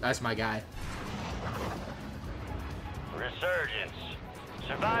Homelander, that's my guy. Resurgence.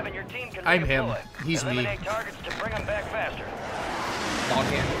 Survive and your team can I'm him. redeploy. He's me. Eliminate targets to bring them back faster. Log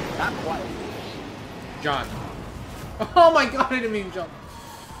hand. Not quite. John. Oh my god, I didn't mean to jump.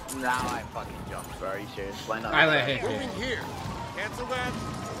 Now I fucking jumped, bro. Are you serious? Why not? I let hit. Moving here. Cancel that.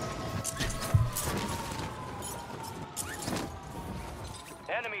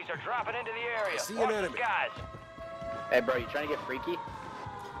 Enemies are dropping into the area. See an Watch the enemy. skies. Hey, bro, you trying to get freaky?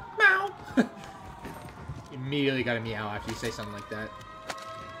 Meow. Immediately got a meow after you say something like that.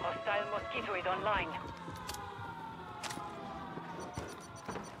 Hostile mosquito is online.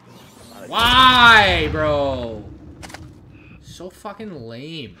 Why, bro? So fucking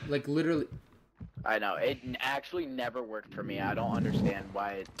lame. Like, literally. I know. It actually never worked for me. I don't understand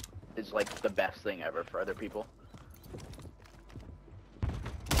why it is, like, the best thing ever for other people.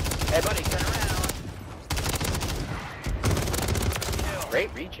 Hey, buddy, turn around.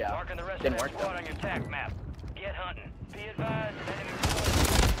 Great reach out. Marking the rest Didn't of work, that squad though. on your tac map. Get hunting. Be advised, enemy.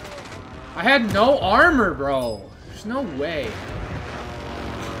 I had no armor, bro. There's no way.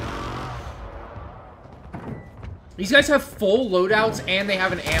 These guys have full loadouts and they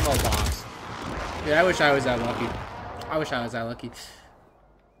have an ammo box. Dude, I wish I was that lucky. I wish I was that lucky.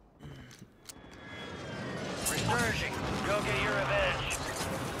 Resurging. Go get your revenge.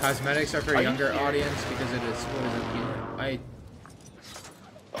 Cosmetics are for a younger audience because it is what is it?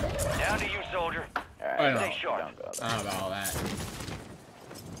 Down to you, soldier. I don't know. Stay sharp. Don't go I don't know about all that.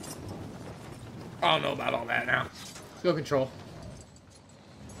 I don't know about all that now. Let's go control.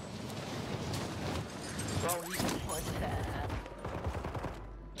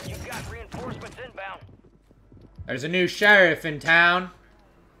 You've got reinforcements inbound. There's a new sheriff in town.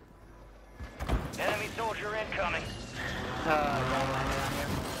 Enemy soldier incoming.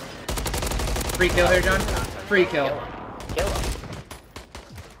 Free kill here, John. Free kill. Kill him.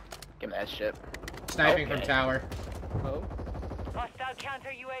 Give him that shit. Sniping from Okay. tower. Hostile counter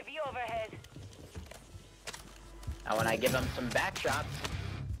UAV overhead. And when I give him some back shots,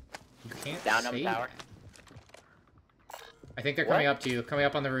 You can't down him save. tower. I think they're coming What? up to you. Coming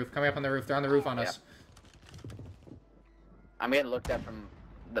up on the roof. Coming up on the roof. They're on the roof on us. I'm getting looked at from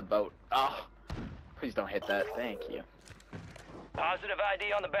the boat. Oh, please don't hit that. Thank you. Positive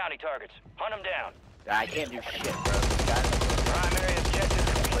ID on the bounty targets. Hunt them down. I can't do shit, bro. These guys- Primary objective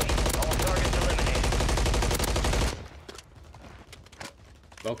complete. All targets eliminated.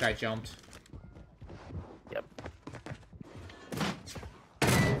 Boat guy jumped. Yep.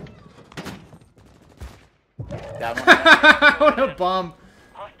 That one. What a bum.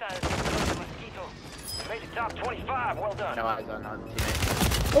 Hostile mosquito. You made the top 25. Well done. No eyes on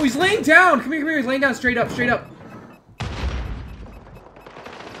teammate. Oh, he's laying down. Come here, come here. He's laying down straight up, straight up.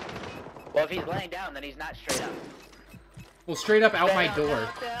 Well, if he's laying down, then he's not straight up. Well, straight up out my door.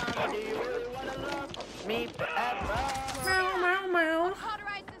 Do you really wanna love me forever? Meow, meow, meow.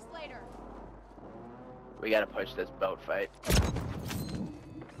 Cauterize this later. We gotta push this boat fight.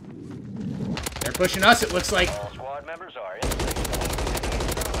 They're pushing us, it looks like. All squad members are in. Into the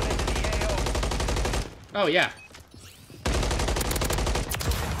AO. Oh, yeah.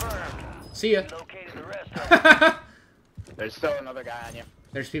 Confirmed. See ya. Located the rest of them. There's still another guy on you.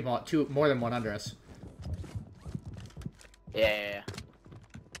 There's people, more than one under us. Yeah.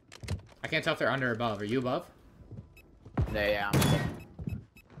 I can't tell if they're under or above. Are you above? Yeah.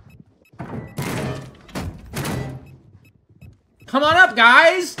 Come on up,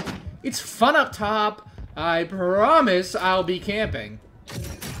 guys! It's fun up top. I promise I'll be camping.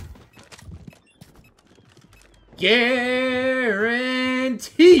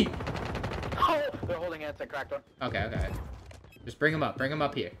 Guarantee. I cracked one. Okay, okay. Just bring him up. Bring him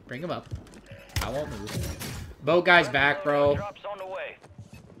up here. Bring him up. I won't move. Boat guy's back, bro. Drops on the way.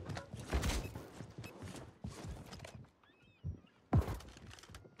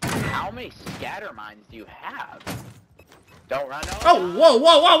 How many scatter mines do you have? Don't run over. Oh, whoa,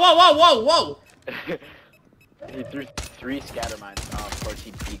 whoa, whoa, whoa, whoa, whoa, whoa! He threw 3 scatter mines. Oh, of course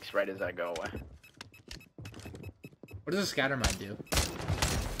he peeks right as I go away. What does a scatter mine do?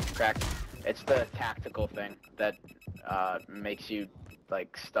 Cracked. It's the tactical thing that makes you,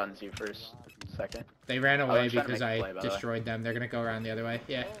 like, stuns you for a second. They ran I away was trying to because make a I play, by the way. destroyed them. They're gonna go around the other way.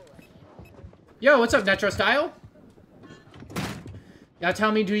 Yeah. Yo, what's up, Netro Style? Now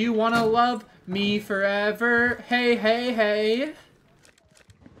tell me, do you wanna love me forever? Hey, hey, hey.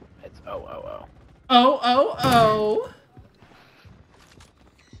 It's oh. Oh, oh, oh.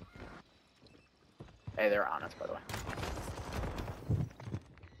 Hey, they're on us, by the way.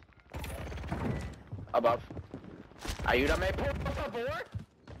 Above. Ayúdame, por favor.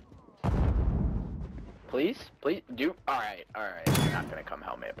 Please? Please? Alright. You're not gonna come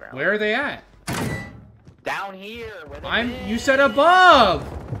help me, apparently. Where are they at? Down here, where they You said above!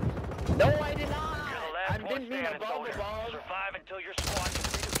 No, I did not! You're the I last one didn't mean standing, above, soldier. above. Survive until your squad can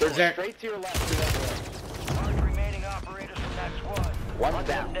redeploy. There's that. Straight to your left. Mark the remaining operators from that squad. One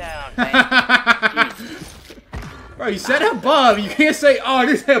Them down. down. Bro, you said above. You can't say, oh, I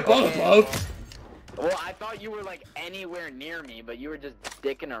didn't say above, above. Well, I thought you were, like, anywhere near me, but you were just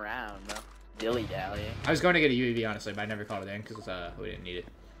dicking around, bro. Dilly-dallying. I was going to get a UAV, honestly, but I never called it in because we didn't need it.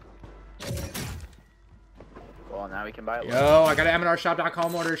 Well, now we can buy it. Yo, I got an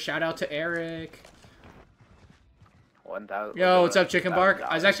MandRshop.com order. Shout out to Eric. 1,000. Yo, what's up, Chicken Bark?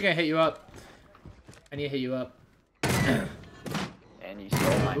 I was $1,000. actually going to hit you up. I need to hit you up. And you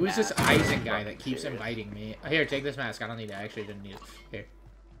stole my Who is this mask. Eisen guy that keeps Serious. inviting me? Here, take this mask. I don't need it. I actually didn't need it. Here.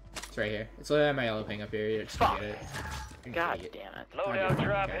 It's right here. It's literally my yellow ping up here. You just Fuck. get it. You can God take it. damn it. Loadout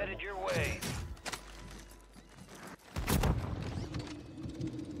drop headed your way.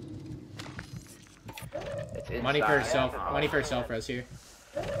 It's Money for inside. self-res here.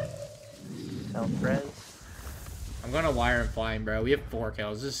 Self-res. I'm gonna wire and flying, bro. We have 4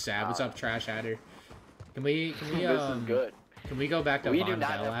 kills. This is sad. What's up, Trash Adder? Can we This is good. Can we go back to We do Von not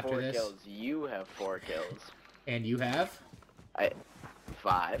Bell have after 4 this? kills. You have 4 kills. And you have?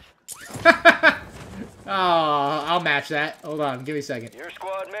 5. Oh, I'll match that. Hold on, give me a second. Your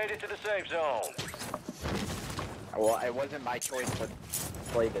squad made it to the safe zone. Well, it wasn't my choice to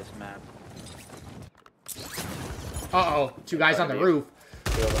play this map. Uh-oh, 2 guys on the roof.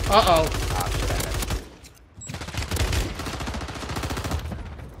 Ah, Uh-oh. shit, I missed.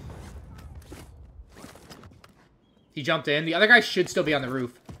 He jumped in. The other guy should still be on the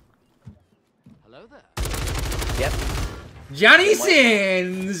roof. Hello there. Yep. Johnny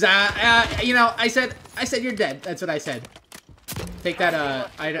Sins! You know, I said you're dead. That's what I said. Take that,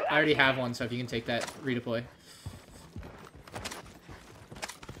 I already have one, so if you can take that, redeploy.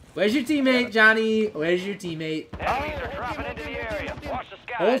 Where's your teammate, Johnny? Where's your teammate? Enemies are dropping into the area. Watch the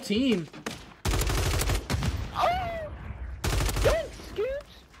sky. Whole team. Oh! Don't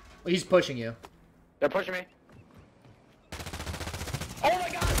scoops! He's pushing you. They're pushing me. Oh my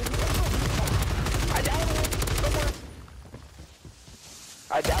god! I downed one somewhere.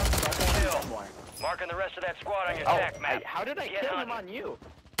 I downed Kill. somewhere. Marking the rest of that squad on your Oh, attack map. how did I Get kill him hunting. on you?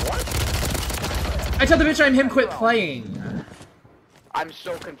 What? I told the bitch I'm him quit playing. I'm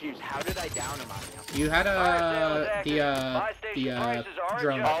so confused. How did I down him on you? You had Buy station prices are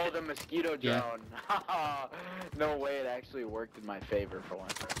drone. adjusted. Oh, the mosquito Yeah. drone. No way, it actually worked in my favor for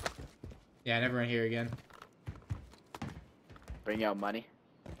once. Yeah, I never run here again. Bring out money.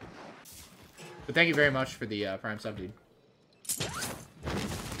 But thank you very much for the Prime sub, dude.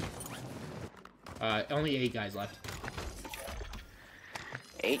 Only 8 guys left.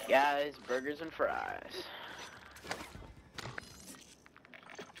 8 guys, burgers and fries.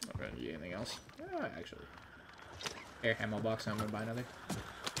 Not gonna do anything else. Actually. Here, ammo box. I'm gonna buy another.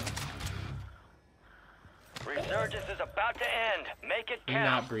 Resurgence is about to end. Make it Can you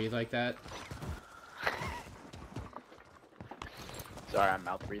count. not breathe like that? Sorry, I'm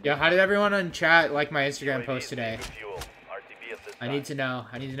mouth breathing. Yo, how did everyone on chat like my Instagram UAV post is today? leaving fuel. RTB at this I time. need to know.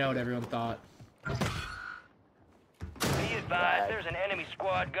 I need to know what everyone thought. Be advised, there's an enemy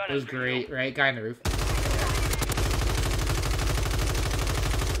squad gunning It was for great, you. right? Guy on the roof.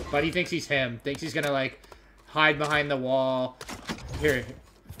 But he thinks he's him. Thinks he's gonna, like, hide behind the wall. Here.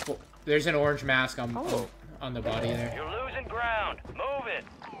 There's an orange mask on the body there. You're losing ground. Move it.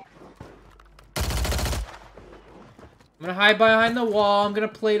 I'm gonna hide behind the wall. I'm gonna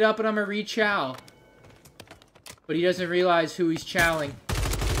plate up and I'm gonna re-chow. But he doesn't realize who he's chowing.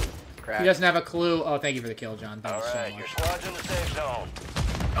 He doesn't have a clue. Oh, thank you for the kill, John. Thank you so Alright, your much. squad's in the safe zone.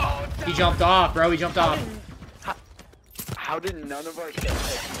 He jumped off, bro. He jumped off. How did none of our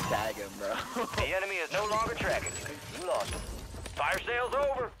kids tag him, bro? The enemy is no longer tracking you. You lost him. Fire sale's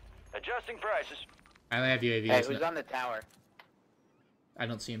over. Adjusting prices. I only have UAV. Hey, who's on the tower? I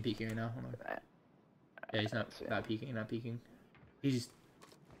don't see him peeking right now. Hold on. Yeah, he's not peeking. Not peeking. He's.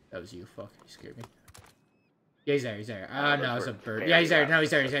 That was you. Fuck. You scared me. Yeah, he's there. He's there. No, it's a bird. Yeah, he's there. No, he's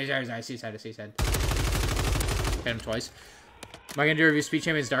there. He's there. He's there. He's there. I see his head. I see his head. Hit him twice. Am I gonna do a review Speed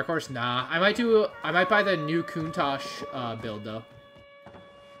Champions Dark Horse? Nah. I might buy the new Kuntosh build though.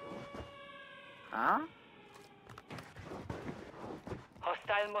 Huh?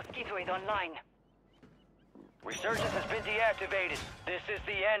 Hostile mosquitoid online. Resurgence has been deactivated. This is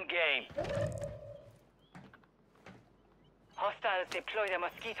the end game. Hostiles deploy the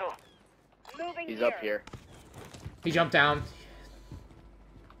mosquito. Moving He's up here. He jumped down.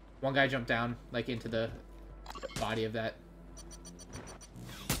 One guy jumped down, like into the body of that.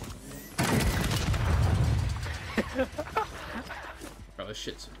 Bro, this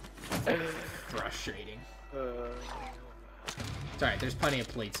shit's frustrating. It's alright, there's plenty of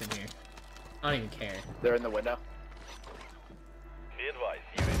plates in here. I don't even care. They're in the window. Be advised,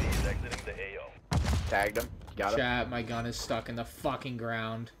 UAV is exiting the AO. Tagged him. Got him. Chat, my gun is stuck in the fucking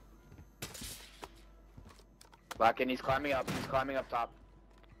ground. Lock in. He's climbing up. He's climbing up top.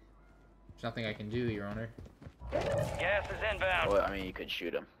 There's nothing I can do, Your Honor. Gas is inbound. Well, I mean, you could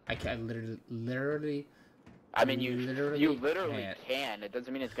shoot him. I literally. I mean, you literally can't. can. It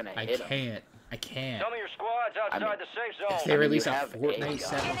doesn't mean it's gonna I hit him. can't. I can't. Some of your squad's outside the safe zone. If they release a have Fortnite a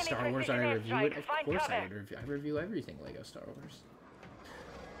set gun. of Star Wars and I review it, of Find course cover. I would review. I review everything Lego Star Wars.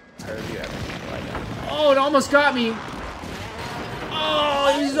 I review everything like that. Oh, it almost got me.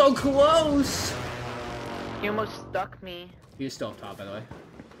 Oh, he's so close. He almost stuck me. He's still up top, by the way.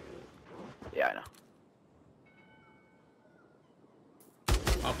 Yeah, I know.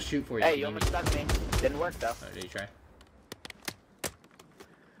 I'll shoot for you. Hey, if you need almost me. stuck me. Didn't work though. Oh, did you try?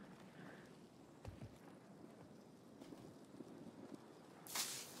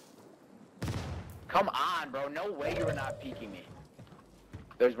 Come on, bro. No way you were not peeking me.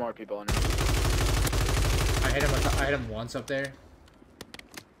 There's more people in there. I hit him once up there.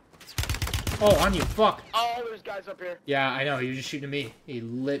 Oh, on you, fuck. Oh, there's guys up here. Yeah, I know. He was just shooting at me. He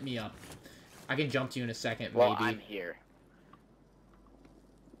lit me up. I can jump to you in a second, Well, maybe. I'm here.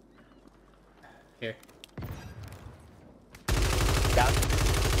 Here. Down.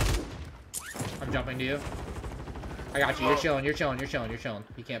 I'm jumping to you. I got you. You're chilling. You're chilling. You're chilling. You're chilling.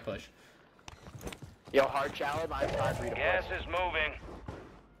 You can't push. Yo, hard challenge. I'm 5 redeploy. Gas is moving.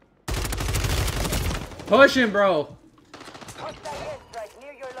 Push him, bro. Hostile airstrike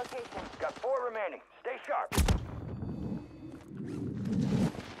near your location. Got 4 remaining. Stay sharp.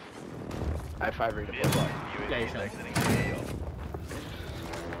 I have 5 Be redeploy. advised, Yeah, UAV you're is chilling. exiting the AO.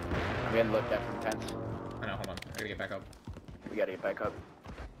 I'm getting looked at from tents. I know. Hold on. I gotta get back up. We gotta get back up.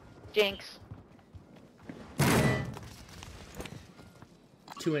 Jinx.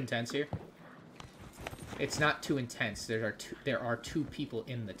 Too intense here. It's not too intense. There are two people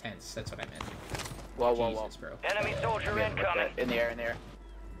in the tents. That's what I meant. Whoa, whoa, Jesus, whoa. bro. Enemy soldier I'm getting looked incoming. at. In the air, in the air.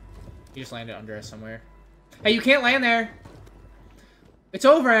 You just landed under us somewhere. Hey, you can't land there. It's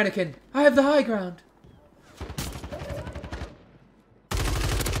over, Anakin. I have the high ground.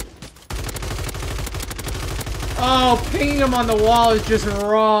 Oh, pinging him on the wall is just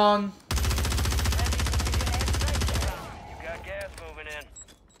wrong. You got gas moving in.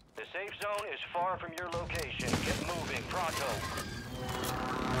 The safe zone is far from your location. Get moving, pronto.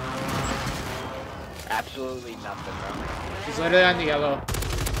 Absolutely nothing, bro. He's literally on the yellow.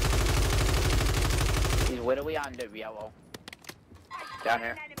 He's literally on the yellow. Down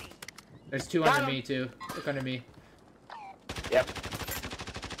here. There's two Got under him. me, too. Look under me. Yep.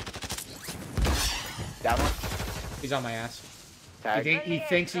 Down one. He's on my ass. Tag. He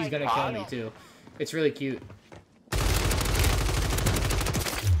thinks he's gonna kill me, too. It's really cute.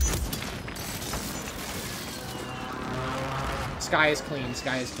 Sky is clean.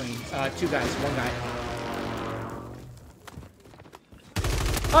 Sky is clean. Two guys. One guy.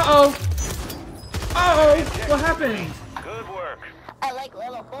 Uh-oh! Uh-oh! What happened? Good work. I like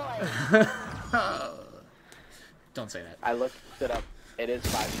little boys. Don't say that. I looked it up. It is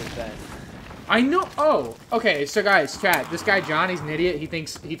 5%. I know. Oh, okay. So guys, chat. This guy John, he's an idiot.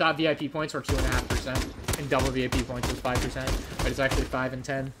 He thought VIP points were 2.5% and double VIP points was 5%, but it's actually 5 and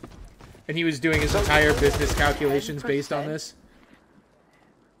 10. And he was doing his entire business calculations based on this.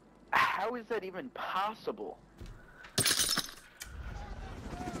 How is that even possible?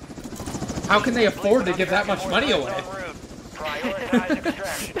 How can they afford to give that much money away? Prioritize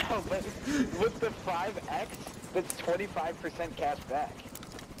extraction. No, but with the 5X, that's 25% cash back.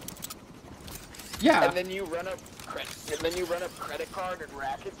 Yeah. And then you run up credit card and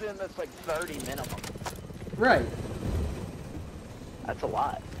rackets in. That's like 30 minimum. Right. That's a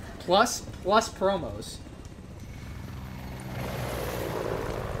lot. Plus promos.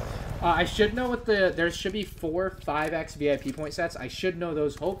 I should know what there should be 4 5x VIP point sets. I should know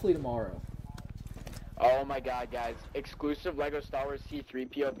those hopefully tomorrow. Oh my god, guys. Exclusive LEGO Star Wars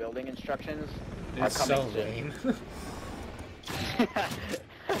C-3PO building instructions are It's coming so soon. lame.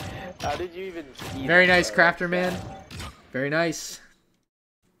 How did you even see Very that, nice, bro? Crafter Man. Very nice.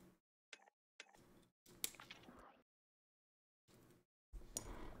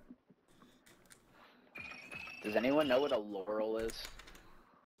 Does anyone know what a laurel is?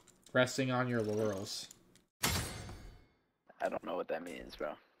 Resting on your laurels. I don't know what that means, bro.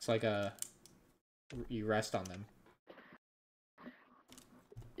 It's like you rest on them.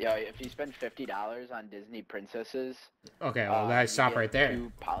 Yo, if you spend $50 on Disney princesses, Okay, well, I you stop get right there.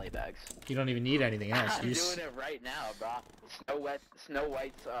 2 poly bags. You don't even need anything else. I'm You doing it right now, bro. Snow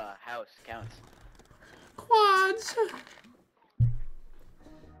White's house counts. Quads.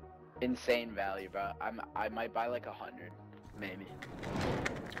 Insane value, bro. I might buy like 100, maybe.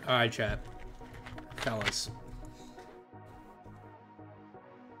 All right, chat, fellas.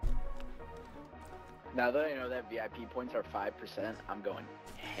 Now that I know that VIP points are 5%, I'm going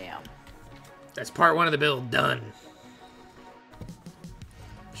ham. That's part 1 of the build done.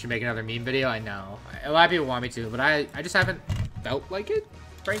 Should make another meme video. I know a lot of people want me to, but I just haven't felt like it,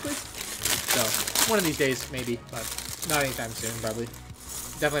 frankly. So one of these days, maybe, but not anytime soon, probably.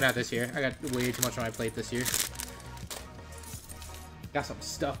 Definitely not this year. I got way too much on my plate this year. Got some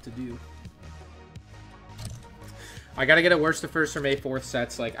stuff to do. I gotta get a worst to first or May 4th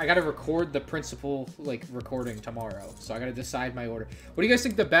sets. Like, I gotta record the principal, like, recording tomorrow. So I gotta decide my order. What do you guys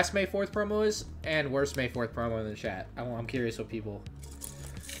think the best May 4th promo is? And worst May 4th promo in the chat. I'm curious what people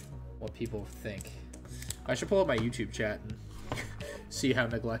think. I should pull up my YouTube chat and see how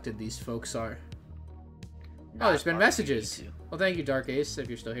neglected these folks are. Oh, there's been messages. Well, thank you, Dark Ace, if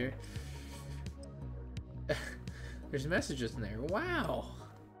you're still here. There's messages in there. Wow.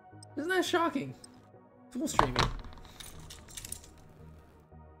 Isn't that shocking? Full streaming.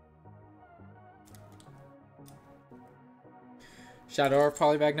 Shadow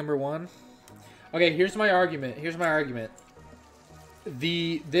polybag number 1. Okay, here's my argument.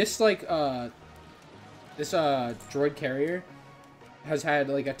 This droid carrier has had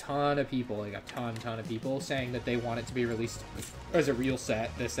like a ton of people, like a ton of people saying that they want it to be released as a real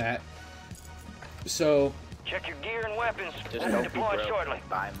set, that. So Check your gear and weapons. Just We'll don't be be deploying broke. shortly.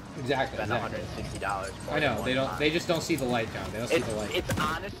 Spend exactly. $160. I know they just don't see the light down. They don't see the light. It's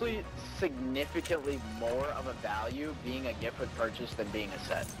honestly significantly more of a value being a gift with purchase than being a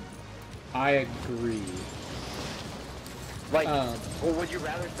set. I agree. Like, well, would you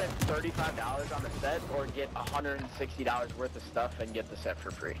rather spend $35 on the set or get $160 worth of stuff and get the set for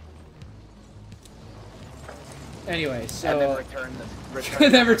free? Anyway, so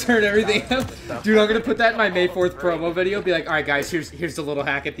And then return everything else. Dude, I'm gonna put that in my May 4th promo video. Be like, all right, guys, here's the little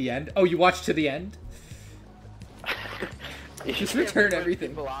hack at the end. Oh, you watched to the end? Just return everything.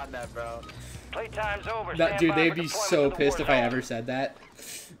 People on that, bro. Playtime's over. That, Stand dude, by they'd for be deployment so to the pissed if I Warzone. ever said that.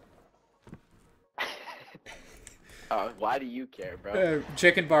 Why do you care, bro?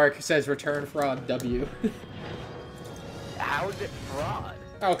 Chicken Bark says return fraud W. How is it fraud?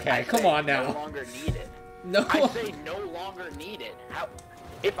 Okay, I come say on now. No longer need it. No. I say no longer need it. How?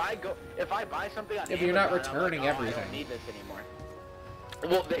 If I buy something on If Amazon, you're not I'm like, returning oh, I everything. don't need this anymore.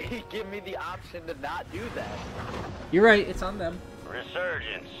 Well, they give me the option to not do that. You're right, it's on them.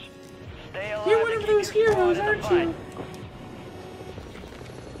 Resurgence. Stay alive. You're one and of keep those your squad heroes, in the aren't fight. you?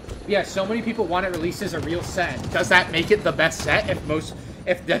 Yeah, so many people want it released as a real set. Does that make it the best set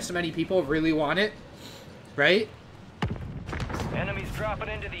if this many people really want it? Right? Enemies dropping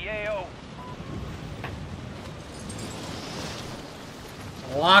into the AO.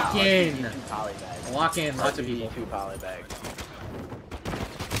 Lock in. Two poly bags. Lock in, lots of people. 2 poly bags.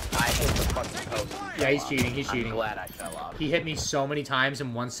 I hit the fucking post. Yeah, he's cheating, he's cheating. I'm glad I fell off. He hit me so many times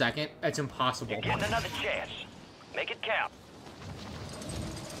in 1 second. It's impossible. You're getting another chance. Make it count.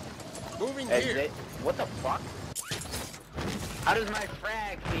 Moving Hey, here. what the fuck? How does my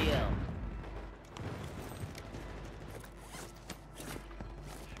frag feel?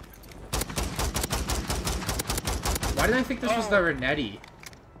 Why did I think this was the Renetti?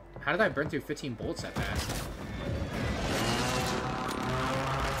 How did I burn through 15 bullets that fast?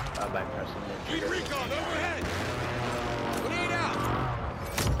 By pressing the Keep trigger. recon overhead. Grenade out.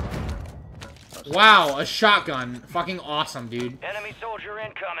 sense. Wow, a shotgun. Fucking awesome, dude. Enemy soldier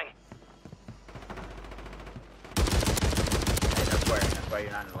incoming. Hey, that's why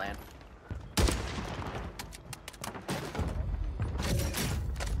you're not in land.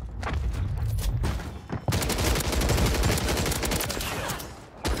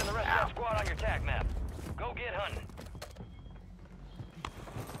 Marking the rest of that squad on your tac map. Go get hunting.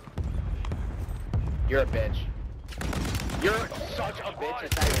 You're a bitch. You're such a bitch,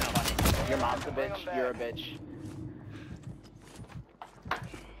 it's not even funny. Your mom's a bitch, you're a bitch.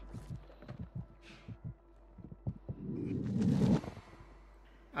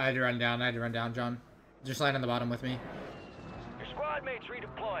 I had to run down, John. Just land on the bottom with me. Your squad mates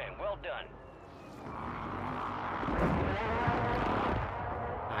redeploying. Well done.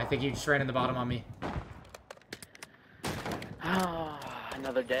 I think you just ran in the bottom on me.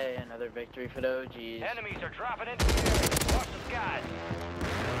 Another day, another victory for the OGs. Enemies are dropping into the area. Watch the skies.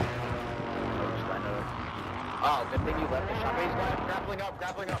 Oh, good thing you left the shot. He's grappling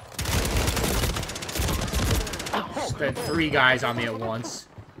up. Spent 3 guys on me at once.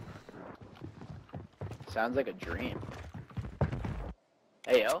 Sounds like a dream.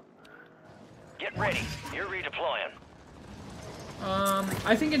 Hey, yo. Get ready. You're redeploying.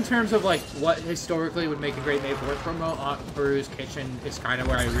 I think in terms of, like, what historically would make a great May 4th promo, Aunt Brew's Kitchen is kind of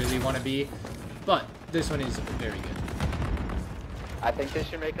where I really want to be. But this one is very good. I think they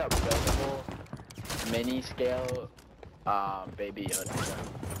should make a buildable, mini-scale, Baby Yoda.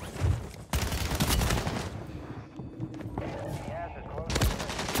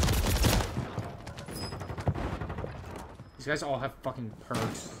 These guys all have fucking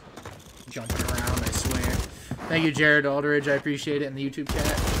perks. Jumping around, I swear. Thank you, Jared Aldridge. I appreciate it in the YouTube chat.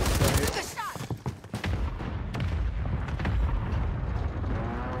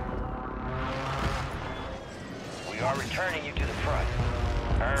 We are returning you to the front.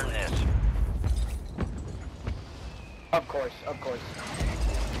 Earn this. Of course.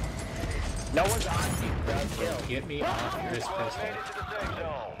 No one's on you, bro. Kill. Get me off this pistol. Made it to the safe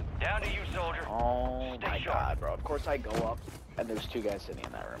zone. Down to you, soldier. Oh Stay my sharp. god, bro. Of course I go up, and there's 2 guys sitting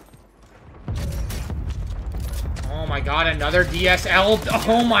in that room. Oh my god, another DSL.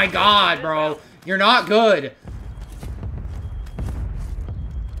 Oh my god, bro. You're not good.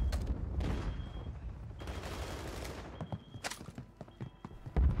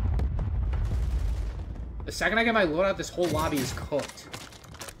 The second I get my loadout, this whole lobby is cooked.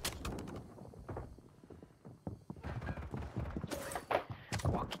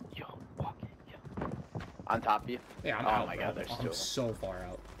 Walking, yo. On top of you? Yeah, I'm oh out, my bro. god, there's 2 I'm of them. so far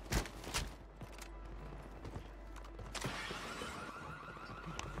out.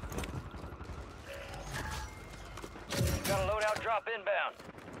 Got a loadout drop inbound.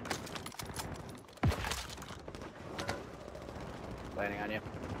 Landing on you.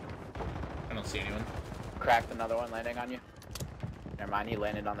 I don't see anyone. Cracked another one landing on you. Never mind, he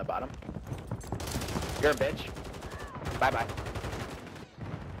landed on the bottom. You're a bitch. Bye-bye.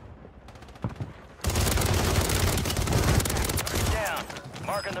 Down.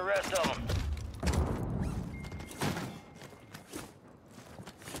 Marking the rest of them.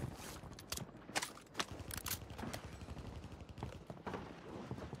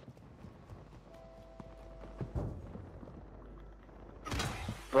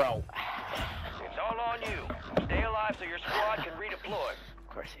 Bro. It's all on you. Stay alive so your squad can redeploy. Of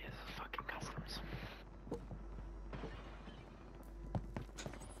course he is. Fucking customs.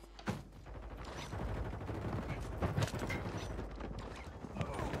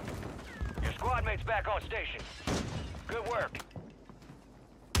 Your squad mate's back on station. Good work.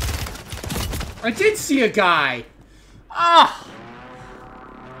 I did see a guy. Ah!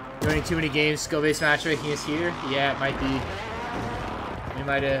 Doing too many games. Skill-based matchmaking is here. Yeah, it might be. We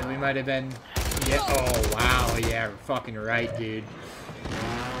might have been. Yeah. Oh wow. Yeah, we're fucking right, dude. He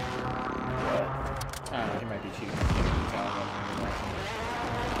might be cheating.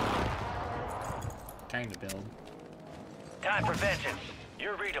 Trying to build. Time for vengeance.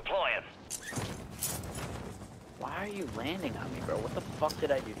 You're redeploying. Why are you landing on me, bro? What the fuck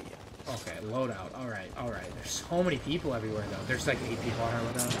did I do to you? Okay, loadout. Alright. There's so many people everywhere, though. There's like 8 people on our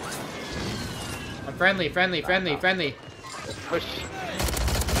loadout. I'm friendly. Push.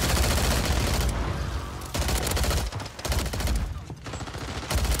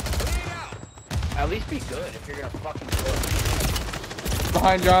 At least be good if you're gonna fucking kill.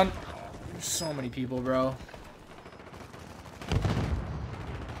 Behind John. There's so many people, bro.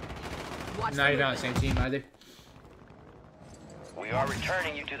 Not even on the same team either. We are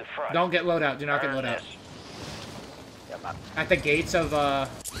returning you to the front. Don't get loadout. Do not get Earn loadout. this. Yeah, I'm not. At the gates of, at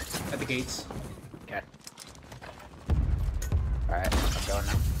the gates. Okay. Alright, I'm going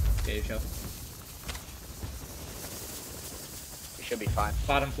now. Okay, show. should be fine.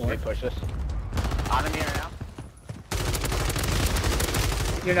 Bottom floor. Let me push this. On him here now.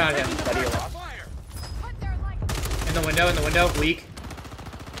 You're not him. Buddy, you're lost. In the window, weak.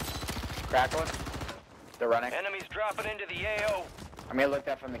 Crack one. They're running. Enemies dropping into the AO. I'm gonna look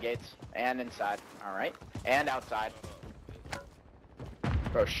that from the gates and inside. All right, and outside.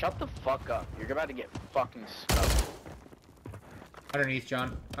 Bro, shut the fuck up. You're about to get fucking smoked. Underneath,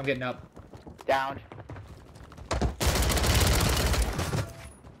 John. I'm getting up. Down.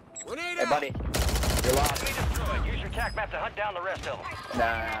 Hey, buddy. You're lost. Enemy destroyed. Use your tac map to hunt down the rest of them.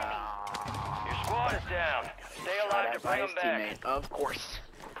 Nah. Your squad is down. Stay alive to bring them back. Teammate. Of course.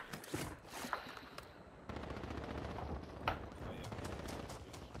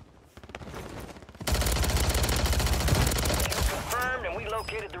 Confirmed, and we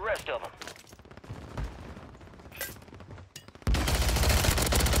located the rest of them.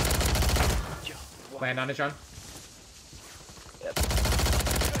 Land on it, John. Yep. Good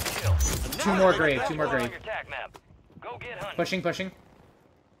kill. Two more grave, That's two more one on grave. your tac map. Go get hunting. Pushing.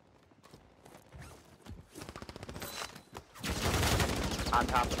 On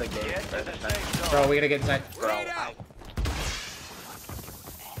top of the gate. Get to the safe zone. Bro, we gotta get inside. Bro. You're the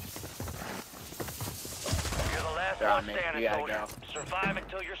last They're one on me. standing, You gotta soldier. go. Survive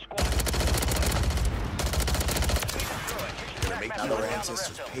until your squad. Be destroyed. Use your tac map to Another hunt down the ancestors rest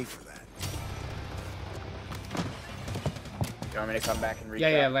of them. pay for that. You want me to come back and reach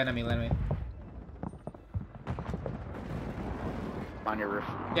Yeah, out? land on me. I'm on your roof.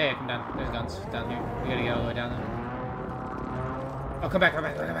 Yeah, come down. There's guns down here. We gotta get all the way down there. Oh, come back.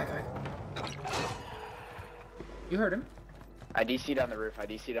 You heard him. I DC'd on the roof.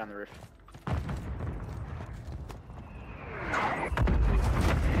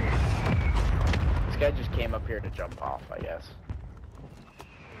 This guy just came up here to jump off, I guess.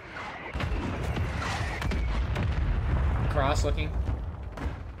 Cross looking.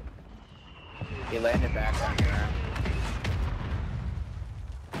 He landed back on here.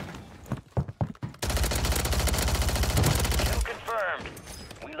 Kill confirmed.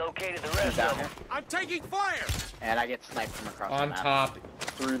 We located the He's rest down of here. them. I'm taking fire! And I get sniped from across On the map. top.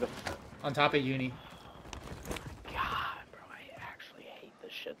 Through the... On top of uni. God, bro, I actually hate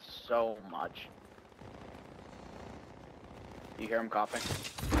this shit so much. You hear him coughing?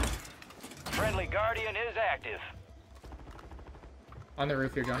 Friendly Guardian is active. On the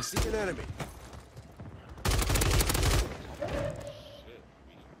roof here, John. I see an enemy.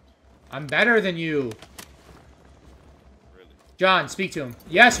 I'm better than you. John, speak to him.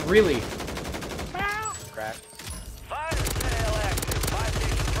 Yes, really. Crack. Fire sale active. 5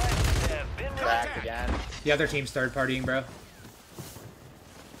 station prices have been Cracked again. The other team's third partying, bro.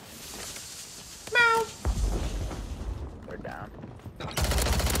 They're down.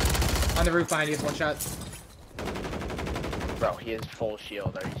 On the roof behind you, one shot. Bro, he is full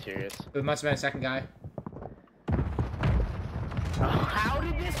shield. Are you serious? It must have been a second guy. Oh, how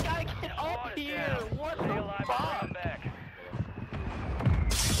did this guy get up Squad is here? down. What Stay the alive to bring fuck? them back.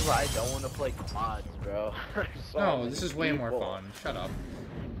 I don't want to play mods, bro. So No, many this is way more people. fun. Shut up.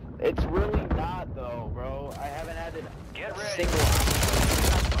 It's really not, though, bro. I haven't had Get a ready. single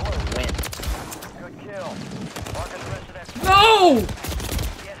win. Good kill. Marking the rest of that. No!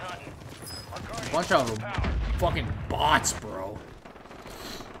 Get hunting. Our Guardian Bunch of is them. powered. Fucking bots, bro.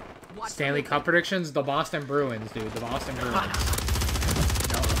 Stanley Cup predictions? The Boston Bruins, dude. The Boston Bruins.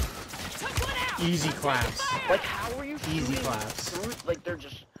 No. Easy claps. Like, how are you Easy shooting claps. through? Like, they're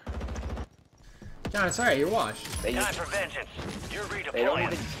just... John, it's alright. You're washed. They, Time just, for vengeance. You're they don't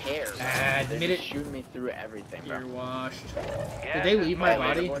redeploying. even care. Bro. Admit They're it. just shooting me through everything, You're bro. washed. Gas Did they is leave my moving.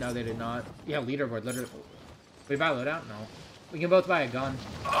 body? leaderboard? No, they did not. Yeah, leaderboard. Literally. We buy a loadout? No. We can both buy a gun.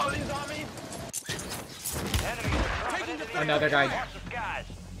 Oh, he's on me! Enemies are dropping into the Another guy. Watch the skies.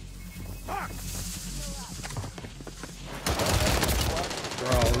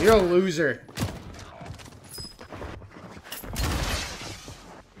 Bro, you're a loser.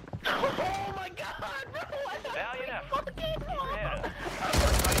 Oh my god, bro! Valiant effort. Keep your head up.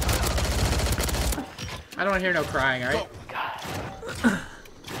 I don't want to hear no crying, alright? I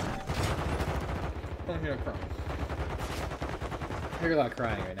don't want to hear no crying. I hear a lot of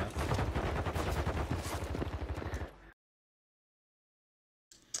crying right now.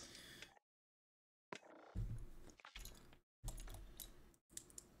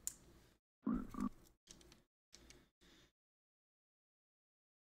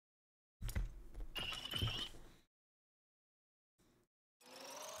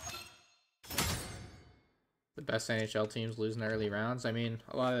 The best NHL teams losing early rounds. I mean,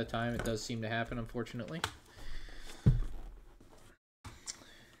 a lot of the time it does seem to happen, unfortunately.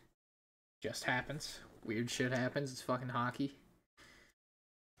 Just happens. Weird shit happens. It's fucking hockey.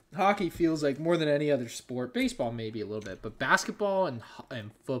 Hockey feels like more than any other sport. Baseball maybe a little bit, but basketball and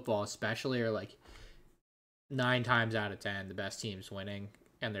football especially are like 9 times out of 10 the best team's winning,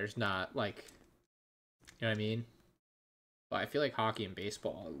 and there's not like, you know what I mean? But I feel like hockey and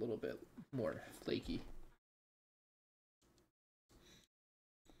baseball are a little bit more flaky.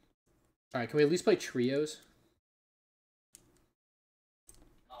 All right, can we at least play trios?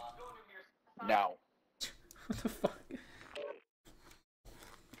 No. What the fuck?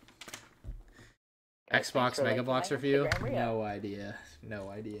 Xbox Mega Bloks review? No idea. No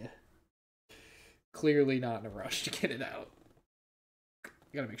idea. Clearly not in a rush to get it out. I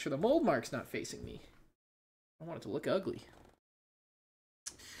gotta make sure the mold mark's not facing me. I want it to look ugly.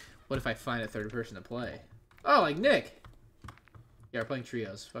 What if I find a third person to play? Oh, like Nick! Yeah, we're playing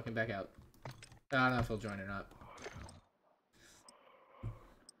trios. Fucking back out. I don't know if he'll join or not.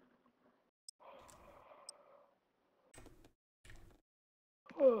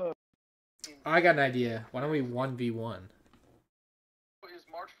 I got an idea. Why don't we 1v1? Is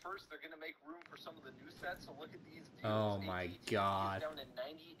March 1st, they're gonna make room for some of the new sets, so look at these deals. Oh my god. Is down to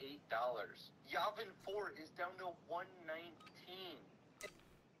 $98. Yavin 4 is down to $119.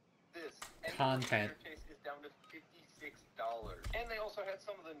 This Content. interface is down to $56. And they also had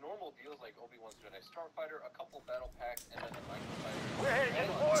some of the normal deals like Obi-Wan's Jedi Starfighter, a couple battle packs, and then a microfighter. We're headed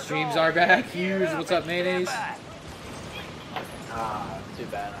to Warzone. Streams are back. Huge. What's up, mayonnaise? Too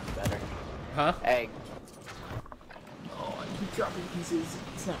bad. I'm better. Huh? Egg. Oh, I keep dropping pieces.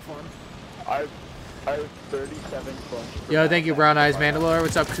 It's not fun. Our 37 clone. Yo, thank you, Brown Eyes Mandalore.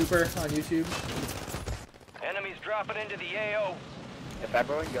 What's up, Cooper, on YouTube? Enemies dropping into the AO. If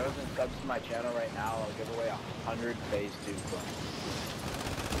everyone goes and subs to my channel right now, I'll give away 100 phase 2 clones.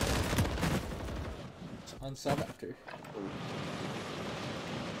 It's on sub after.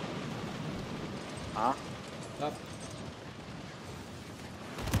 Huh? Nothing.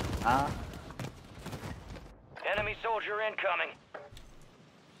 Huh? Enemy soldier incoming.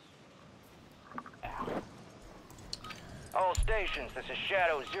 All stations, this is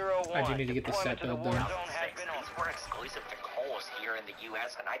Shadow 01. I do need to get the set build done. These were exclusive to Kohl's here in the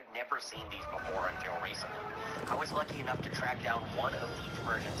U.S., and I'd never seen these before until recently. I was lucky enough to track down one of each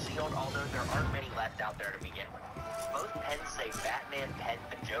version sealed, although there aren't many left out there to begin with. Both pens say Batman Pen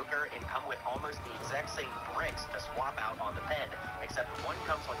the Joker and come with almost the exact same bricks to swap out on the pen, except one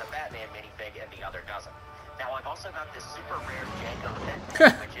comes with a Batman minifig and the other doesn't. Now, I've also got this super rare Django pen,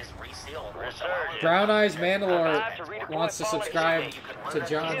 which is resealed. Brown Eyes Mandalore wants to subscribe to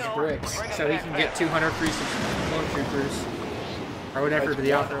John's Bricks so he can get 200 free clone troopers. Or whatever for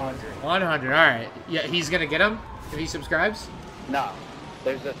the offer. 100, alright. Yeah, he's gonna get them if he subscribes? No.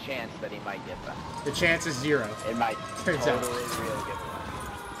 There's a chance that he might get them. The chance is 0. It might Turns totally out. really get them.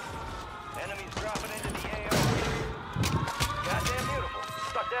 Enemies dropping into the AO. Goddamn beautiful.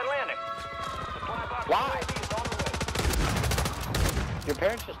 Stuck that landing. Supply box Why? is on the way. Your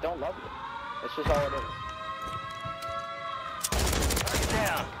parents just don't love you. That's just all it is. Target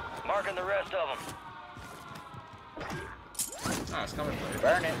down. Marking the rest of them. Oh, it's coming for you.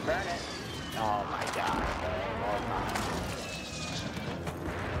 Burn it, burn it. Oh my god.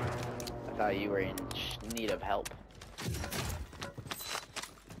 I thought you were in need of help.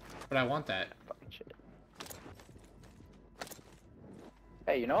 But I want that. Fucking shit.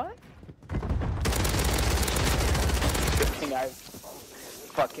 Hey, you know what? Good thing I have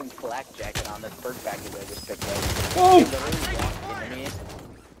fucking flak jacket on this perk package I just picked up. Whoa!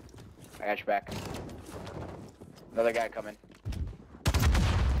 I got your back. Another guy coming.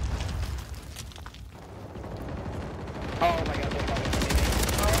 Oh my god, they're coming.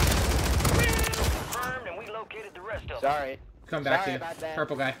 Confirmed, and we located the rest of them. Sorry. Come back Sorry to you. about that.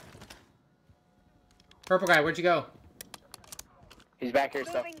 Purple guy. Purple guy, where'd you go? He's back here,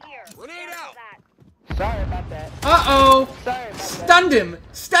 so. Moving here. Sorry about that. Uh-oh! Sorry about that. Stunned him!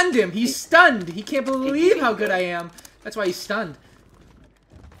 Stunned him! He's stunned! He can't believe how good I am. That's why he's stunned.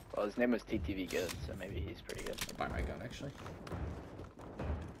 Well, his name was TTV Good, so maybe he's pretty good. I'll buy my gun, actually.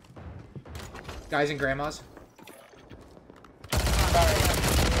 Guys and grandmas.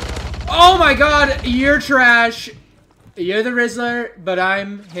 Oh my god! You're trash! You're the Rizzler, but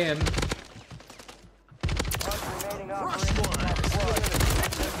I'm him.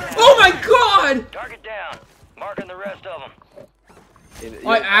 Oh my god! Target down. Marking the rest of them.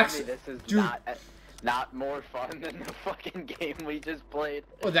 This is not more fun than the fucking game we just played.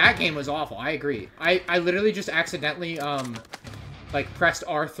 Well, that game was awful. I agree. I literally just accidentally like pressed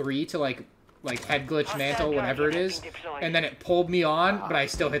R3 to like head glitch mantle, whatever it is, and then it pulled me on, but I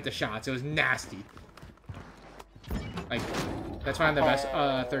still hit the shots. It was nasty. Like, that's why I'm the best.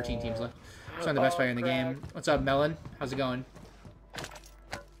 13 teams left. That's why I'm the best player in the game. What's up, Melon? How's it going?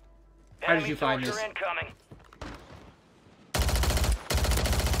 How did you find this?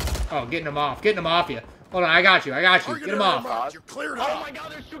 Oh, getting him off. Getting him off you. Hold on, I got you. I got you. Get him off. You're cleared Oh out. my god,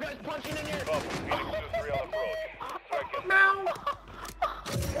 there's 2 guys punching in here. Got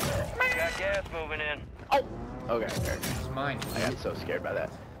gas moving in. Oh. Okay, okay. It's mine. I got so scared by that.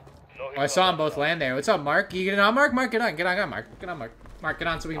 Oh, I saw them both land there. What's up, Mark? You getting on, Mark? Mark, get on. Get on, get on, Mark. Get on, Mark. Mark, get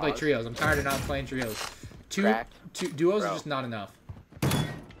on so we can play trios. I'm tired of not playing trios. Two duos is just not enough.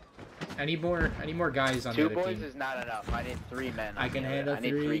 I need more guys on the 2 other boys team. is not enough. I need 3 men. I can handle 3.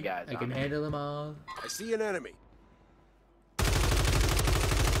 I need 3 guys. I can handle them all. I see an enemy.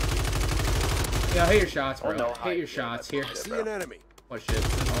 Yeah, hit your shots, bro. Oh, no, hit your shots here. I see an enemy. What shit?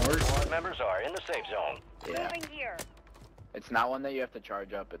 Horse? Squad members are in the safe zone. Yeah. Moving here. It's not one that you have to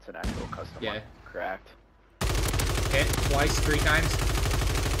charge up. It's an actual custom Yeah. one. Correct. Hit twice, 3 times.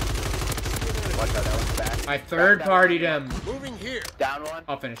 Watch out, that one's back. I third-partied him. Moving here. Down one.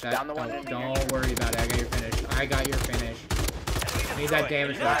 I'll finish that. Down the one. Don't worry about it. I got your finish. I got your finish. Need that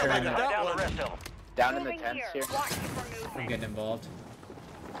damage record. Down the rest of them. Down in the Moving tents here. Watch for movement. I'm getting involved.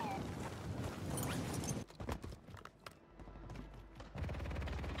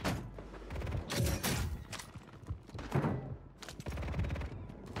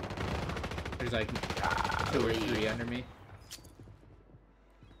 There's like 2 or 3 under me.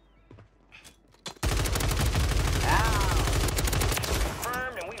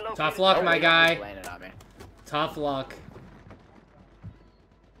 Confirmed, and we located Tough luck, my guy. Landed on me. Tough luck.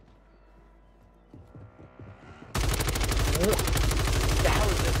 The hell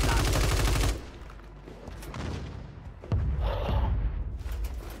is this nonsense?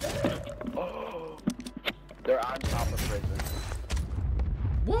 Oh. They're on top of prison.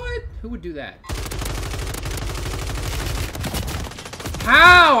 What? Who would do that?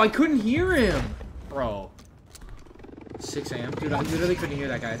 How? I couldn't hear him. Bro. 6 a.m. Dude, I literally couldn't hear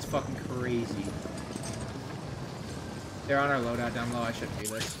that guy. It's fucking crazy. They're on our loadout down low. I shouldn't do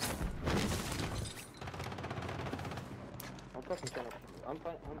this. I'm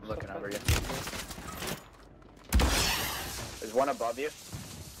looking over you. There's one above you.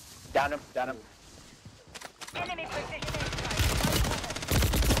 Down him, down him. Enemy position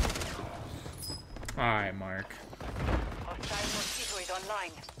Alright, Mark. Hostile mosquito is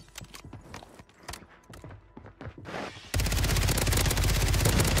online.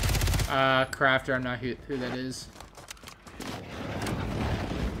 Crafter, I'm not who that is.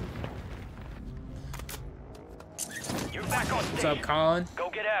 You're back on What's up, Colin? Go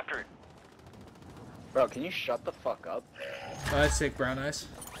get after it. Bro, can you shut the fuck up? Oh, that's sick, brown eyes.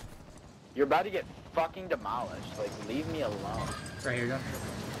 You're about to get fucking demolished. Like, leave me alone. Right here, John.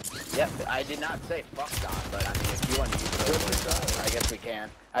 Yep, I did not say fuck Don, but I mean, if you want to use those words, I guess we can.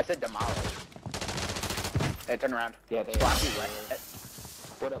 I said demolished. Hey, turn around. Yeah, they are.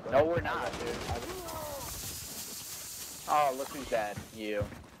 What up, bro? No, we're not, dude. Oh, look who's dead. You.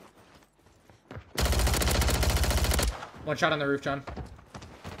 One shot on the roof, John.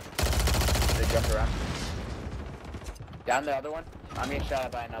 They jumped around. Down the other one. I'm getting shot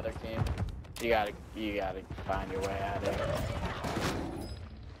at by another team. You gotta find your way out of there.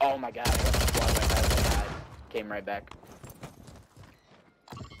 Oh my god, I got the squad right out of the guy. Came right back.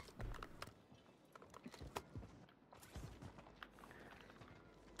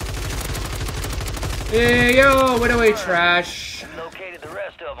 Hey, yo, what away, trash. Located the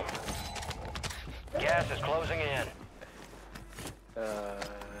rest of them. Gas is closing in.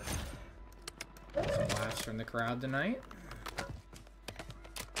 Some laughs from the crowd tonight.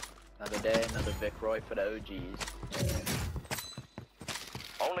 Another day, another Vic Roy for the OGs.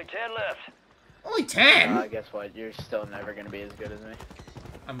 Only 10 left. Only 10? Guess what? You're still never gonna be as good as me.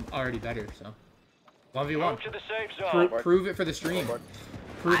 I'm already better, so. 1v1. Move to the safe zone. Prove it for the stream.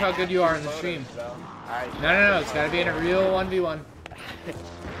 Prove how good you are in the stream. Alright. No, it's gotta be in a real 1v1.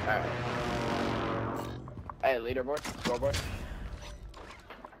 Alright. Hey, leaderboard, scoreboard.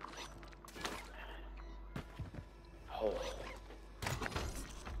 Oh.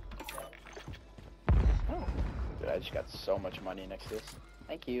 Dude, I just got so much money next to this.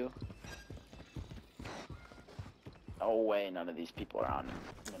 Thank you. No way none of these people are on.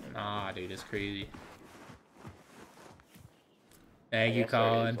 Nah, dude, it's crazy. Thank I you, guess there is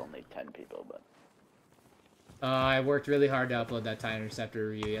Colin. only 10 people, but I worked really hard to upload that Tie Interceptor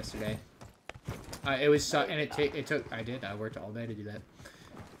review yesterday. It was and it took. I worked all day to do that.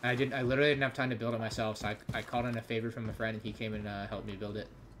 I literally didn't have time to build it myself, so I called in a favor from a friend, and he came and helped me build it.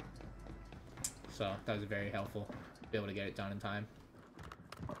 So that was very helpful to be able to get it done in time.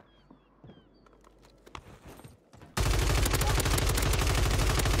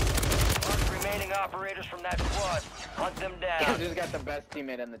 One remaining operators from that squad. Hunt them down. He's got the best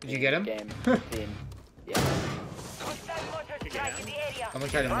teammate in the team. Did you get him? Game. Team. Yeah. Hostile mortar strike in the area. Someone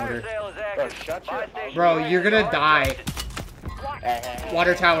tried to Fire mortar. sale is Bro, active. shut your... Buy station Bro, prices you're gonna are die. adjusted.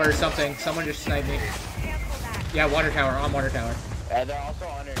 Water tower or something. Someone just sniped me. Yeah, water tower. On water tower. They're also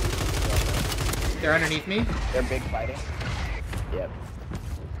underneath. They're underneath me. They're big fighting. Yep.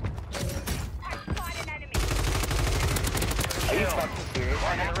 Are you fucking serious?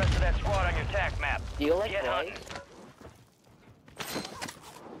 Marking the rest of that squad on your tac map. Do you like Get boys? hunting.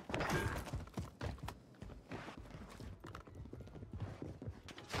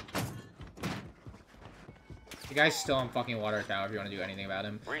 The guy's still on fucking water tower if you want to do anything about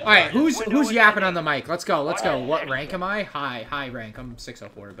him. Alright, who's yapping on the mic? Let's go, let's go. What rank am I? High rank. I'm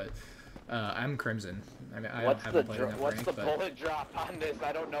 604, but I'm Crimson. I mean, I haven't played enough What's rank, the but bullet drop on this?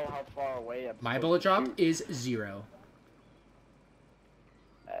 I don't know how far away I'm my supposed bullet to drop shoot. is 0.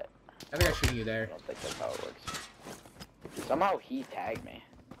 I think I'm shooting you I there. don't think that's how it works. Somehow he tagged me.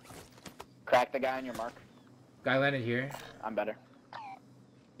 Crack the guy on your mark. Guy landed here. I'm better.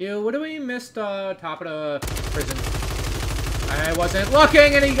 Ew, what do we missed top of the prison? I wasn't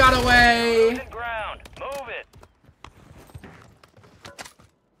looking and he got away! Losing ground. Move it.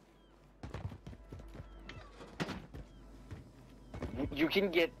 You can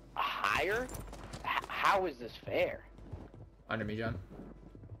get higher? How is this fair? Under me, John.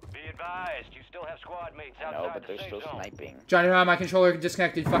 Be advised, you still have squad mates outside No, but the they're safe still zone. sniping. Johnny, my controller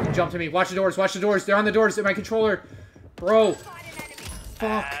disconnected. Fucking jump to me. Watch the doors, watch the doors. They're on the doors. My controller. Bro.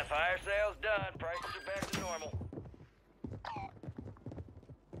 Fuck. Fire sale's done. Prices are back to normal.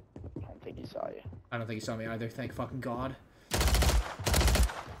 I don't think he saw you. I don't think he saw me either. Thank fucking God.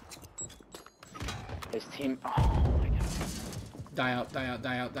 His team. Oh my God. Die out, die out,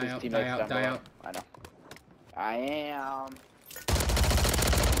 die out, die His out, teammates die out, down die below. out. I know. I am.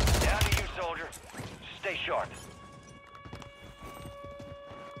 Down to you, soldier. Stay sharp.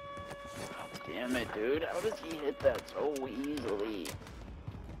 Damn it, dude. How does he hit that so easily?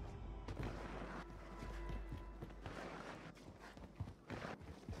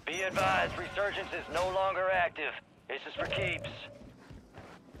 Be advised, Resurgence is no longer active. This is for keeps.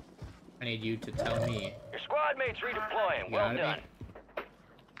 I need you to tell me. Your squad mates redeploying. You Well got it, done.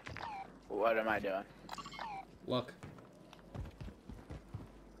 What am I doing? Look.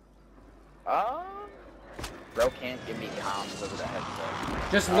 Bro can't give me comms over the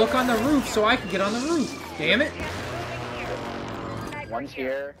headset. Just look on the roof so I can get on the roof. Damn it. One's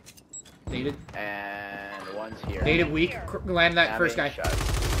here, Dated. and one's here. Dated weak. Land that I'm first being guy. shot.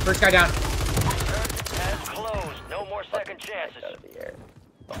 First guy down. Resurgence has closed. No more second chances. Out of the air.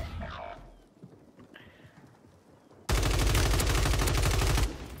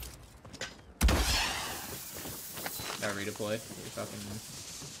 Now redeploy. You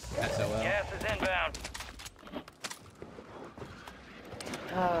fucking SOL. Gas is inbound.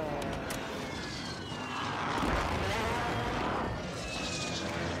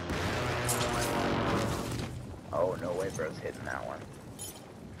 Oh, no way bro's hitting that one.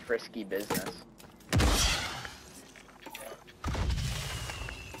 Frisky business.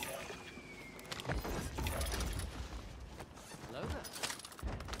 Hello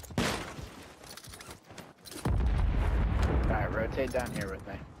there. Alright, rotate down here with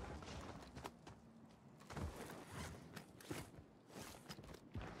me.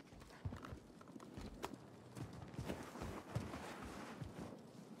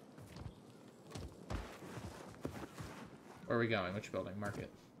 Where are we going? Which building? Market.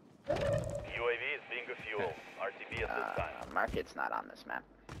 UAV is being a fuel. RTB at this time. Market's not on this map.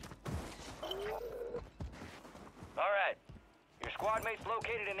 Alright. Your squad mate's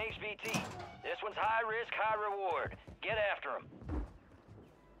located in HVT. This one's high risk, high reward. Get after him.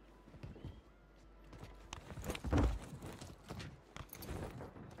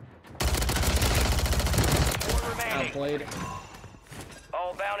 Four remaining. Outplayed.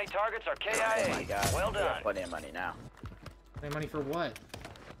 All bounty targets are KIA. Oh my God. Well We got done. plenty of money now. Pay money for what?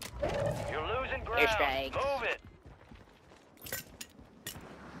 You're losing ground. Airstrikes. Move it.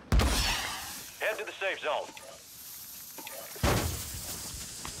 Head to the safe zone.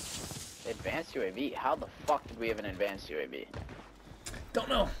 Advanced UAV? How the fuck did we have an advanced UAV? Don't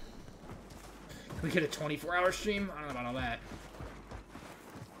know. Can we get a 24-hour stream? I don't know about all that.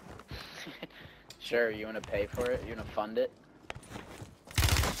 Sure, you wanna pay for it? You wanna fund it?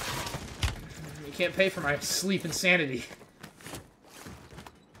 You can't pay for my sleep insanity.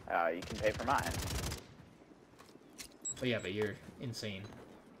 You can pay for mine. But yeah, but you're insane.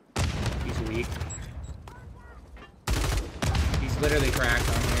 He's weak. He's literally cracked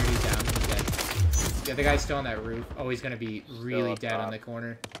on here. He's down. He's dead. Yeah, the guy's still on that roof. Oh, he's gonna be really up dead on top. the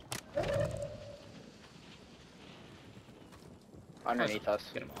corner. Underneath us.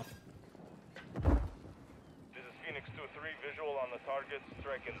 Get him off. This is Phoenix 2-3, visual on the target,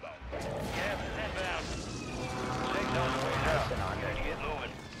 strike inbound. Gas is inbound. Safe zone's cleared out. Time to get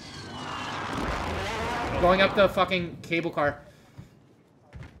moving. Going up the fucking cable car.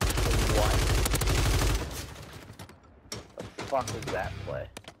 What? The fuck is that play?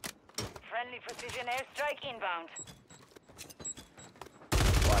 Friendly precision airstrike inbound.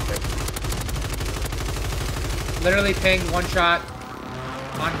 Watch it. Literally ping, one shot.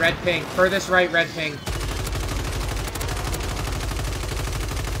 On red ping. Furthest right, red ping.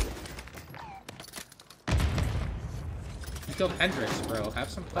 You killed Hendrix, bro. Have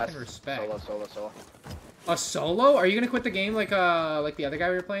some fucking respect. Solo. A solo? Are you gonna quit the game like the other guy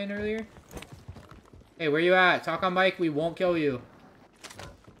we were playing earlier? Hey, where you at? Talk on mic. We won't kill you.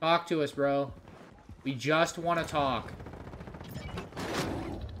 Talk to us, bro. We just want to talk.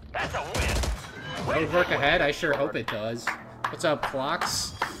 That's a win. Road work ahead? I sure hope it does. What's up,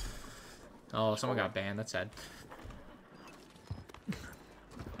 Clocks? Oh, someone got banned. That's sad.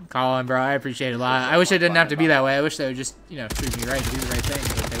 Colin, bro, I appreciate it a lot. I wish it didn't have to be that way. I wish they would just, you know, treat me right and do the right thing,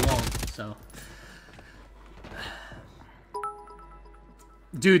 but they won't, so.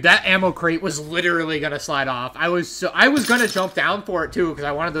 Dude, that ammo crate was literally gonna slide off. I was gonna jump down for it too, because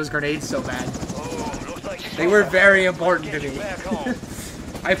I wanted those grenades so bad. Oh, looks like They were very important to get you me. back home.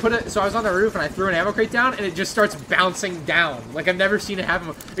 I put it, so I was on the roof and I threw an ammo crate down and it just starts bouncing down. Like I've never seen it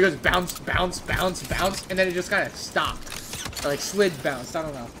happen. It goes bounce, bounce, bounce, bounce, and then it just kind of stopped. Or like slid bounced, I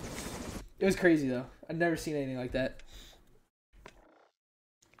don't know. It was crazy though. I've never seen anything like that.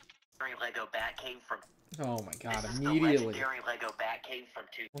 Lego bat came from. Oh my god, This is immediately. The legendary Lego bat came from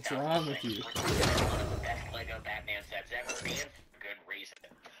 2006. What's wrong with you? One of the best Lego Batman sets ever made for good reason.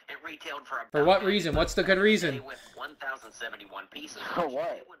 It retailed for For what reason? What's the good reason? With 1,071 pieces. For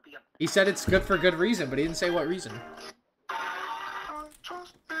what? It would be a He said it's good for good reason, but he didn't say what reason. I'm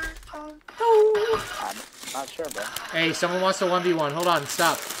not sure, bro. Hey, someone wants to 1v1. Hold on,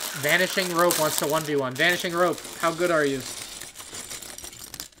 stop. Vanishing Rope wants to 1v1. Vanishing Rope, how good are you?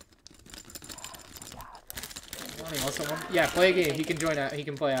 He wants to yeah, play a game. He can join out. He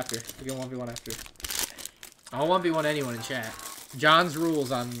can play after. We can 1v1 after. I'll 1v1 anyone in chat. John's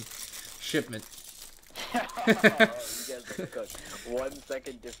rules on shipment. Oh, you guys are cooked. 1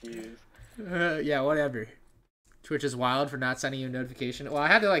 second diffuse. Yeah, whatever. Twitch is wild for not sending you a notification. Well, I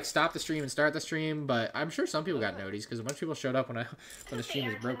had to like stop the stream and start the stream, but I'm sure some people got noties because a bunch of people showed up when the stream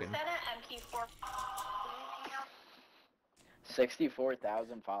was broken.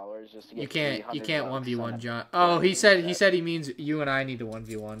 64,000 followers just to get. You can't 1v1 John. Oh, he said he means you and I need to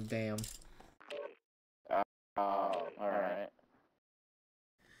 1v1. Damn. Oh, all right.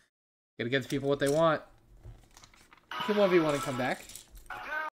 Gotta give the people what they want. You can 1v1 and come back.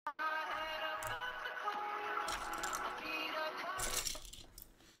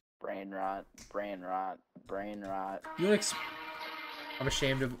 Brain rot, brain rot, brain rot. I'm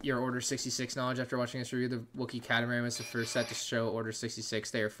ashamed of your Order 66 knowledge after watching this review. The Wookiee Catamaran was the first set to show Order 66.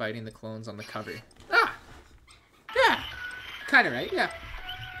 They are fighting the clones on the cover. Ah! Yeah! Kinda right, yeah.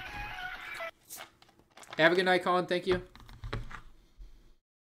 Have a good night, Colin. Thank you.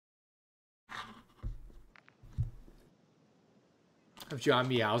 If John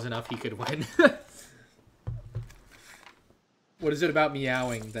meows enough, he could win. What is it about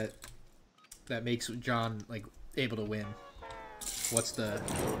meowing that makes John, like, able to win? What's the...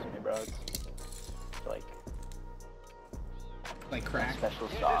 Bro, it's like crack? Special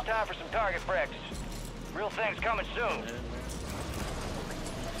Use sauce. this time for some target practice. Real things coming soon.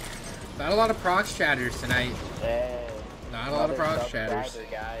 Not a lot of procs chatters tonight. Hey, Not a lot of procs chatters.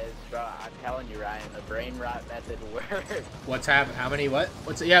 Guys, bro, I'm telling you, Ryan, the brain rot method works. What's happening? How many? What?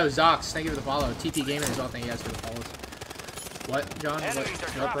 What's it? Yeah, it was Zox. Thank you for the follow. TP Gaming as well. Thank you guys for the follows. What, John?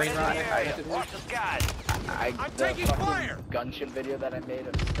 What brain rot method works? Watch the skies. I'm taking fire! Gunship video that I made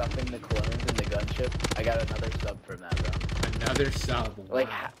of stuffing the clones in the gunship. I got another sub from that, bro. Another sub. Wow. Like,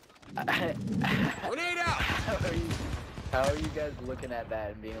 Grenade out! how are you guys looking at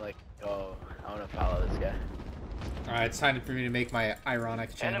that and being like, oh, I want to follow this guy? Alright, it's time for me to make my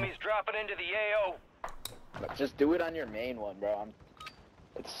ironic channel. Enemies dropping into the AO. Just do it on your main one, bro.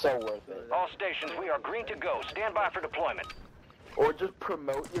 It's so worth it. All stations, we are green to go. Stand by for deployment. Or just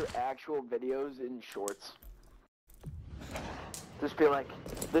promote your actual videos in shorts. Just be like,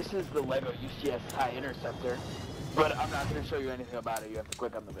 this is the LEGO UCS High Interceptor, but I'm not going to show you anything about it. You have to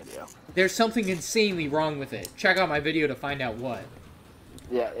click on the video. There's something insanely wrong with it. Check out my video to find out what.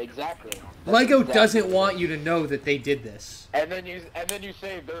 Yeah, exactly. LEGO doesn't want you to know that they did this. And then you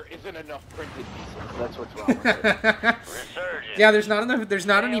say there isn't enough printed pieces. That's what's wrong with it. Resurgence. Yeah, there's not enough. There's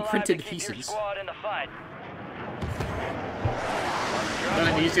not any Stay alive printed to keep your pieces. squad in the fight.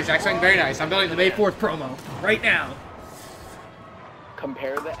 Building the UCS X-Wing, very nice. I'm building the May 4th promo right now.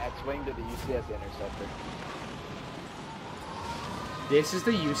 Compare the X-Wing to the UCS Interceptor. This is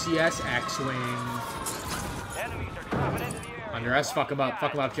the UCS X-Wing. Enemies are dropping into the area. Under us, fuck him up,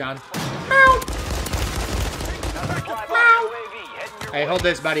 John. Another flyby UAV heading your Hey, way. hold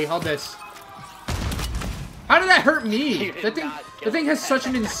this, buddy, hold this. How did that hurt me? The thing has such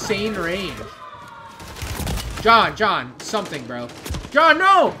an insane range. John, something, bro. John,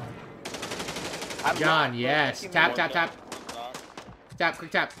 no! John, yes. Tap. Tap,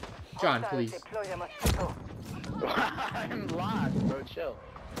 quick tap. John, please. I'm lost, bro. Chill.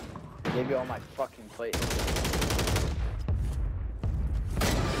 I gave you all my fucking plates.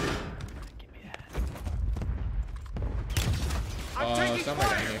 Give me that. Oh, somewhere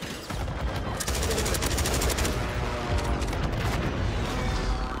down here.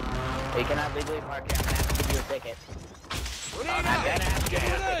 You cannot legally park here. I'm gonna have to give you a ticket. I'm gonna have to give you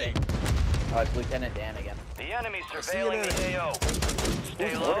a ticket. Oh, it's Lieutenant Dan again. The enemy's surveilling the AO.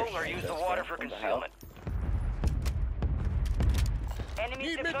 Stay low or use the water for concealment.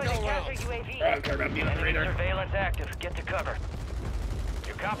 Enemies deploying counter UAV. Enemy surveillance active. Get to cover.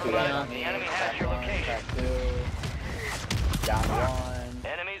 You're compromised. The enemy has your location. Down one.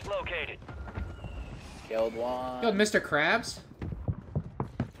 Enemies located. Killed one. Yo, Mr. Krabs?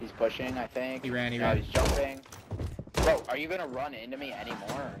 He's pushing, I think. He ran. He's jumping. Bro, are you gonna run into me anymore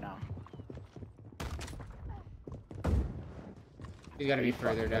or no? He's gotta be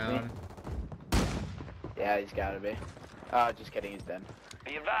further down. Yeah, he's gotta be. Just kidding, he's dead.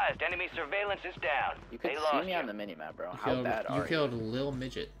 Be advised, enemy surveillance is down. You could They see lost me you. on the minimap, bro. How bad are You killed Lil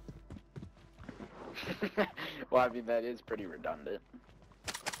Midget. Well, I mean, that is pretty redundant.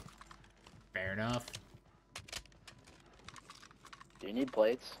 Fair enough. Do you need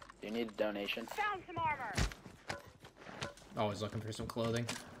plates? Do you need a donation? Found some armor. Always looking for some clothing.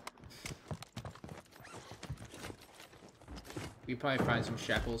 We probably find some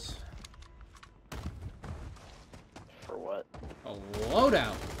shackles. For what? A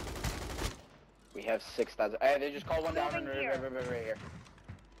loadout. We have 6,000. Hey, they just called one down right here.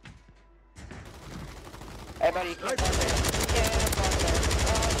 Hey, buddy, you can't park there.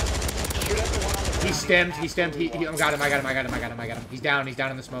 Shoot at the one on the ground. He stemmed. I got him. He's down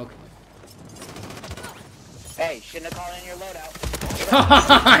in the smoke. Hey, shouldn't have called in your loadout.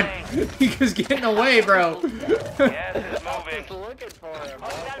 God! He was getting away, bro. Gas is moving. Looking for him.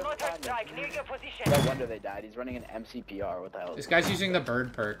 Hostile motor strike near your position. No wonder they died. He's running an MCPR. What the hell? This guy's using the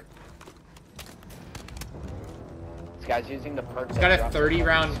bird perk. This guy's using the perk. He's got a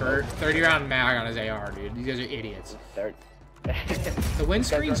 30-round mag on his AR, dude. These guys are idiots. The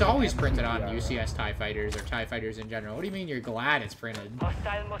windscreen's always printed on UCS TIE fighters or TIE fighters in general. What do you mean you're glad it's printed?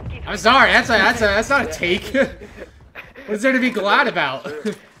 Hostile mosquito. I'm sorry. That's not a take. What's there to be glad about?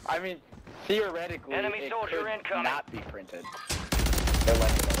 I mean, theoretically, Enemy it soldier could incoming. not be printed. They're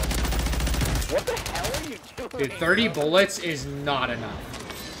like, what the hell are you doing? Dude, 30 bullets is not enough.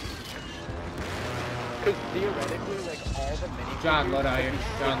 Because theoretically, like, all the mini. John, load out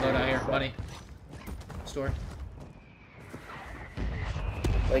here. Money. Store.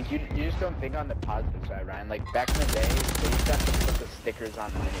 Like, you just don't think on the positive side, Ryan. Like, back in the day, they used to have to put the stickers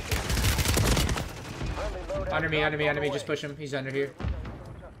on the minifigures. Under me. Just push him. He's under here.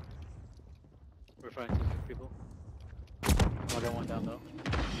 We're finding some people. I got one down, though.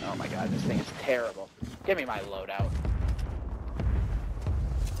 Oh my god, this thing is terrible. Give me my loadout.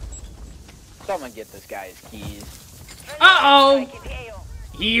 Someone get this guy's keys. Uh-oh!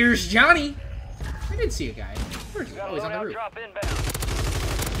 Here's Johnny. I did see a guy. Where's he? Oh, he's on the roof. Drop inbound.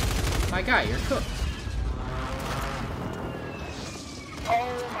 My guy, you're cooked. Oh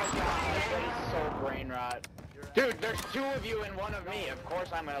my god, that is so brain rot. Dude, there's 2 of you and 1 of me. Of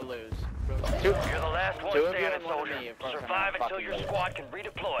course I'm gonna lose. You're the last one 2 of you standing, and 1 of soldier. me. Of course I'm Survive gonna until fucking your lose. squad can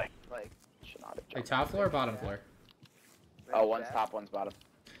redeploy. Like, should not have Wait, jumped. top floor or bottom floor? Oh, one's top, one's bottom.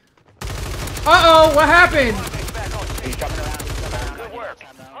 Uh-oh, what happened? He's coming around, Good work.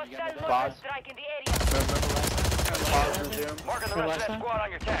 Hostile motor Pause. strike in the area. Pause, resume. Marking the rest of that squad on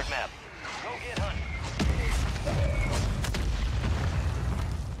your tac map. Go get hunting.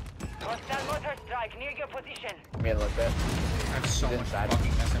 Hostile motor strike near your position. Give me a little bit. I have so He's much inside.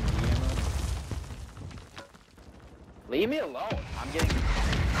 fucking SMG ammo. Leave me alone. I'm getting...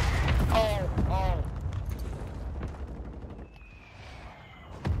 Oh.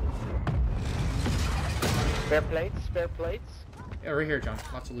 Spare plates. Over here, John.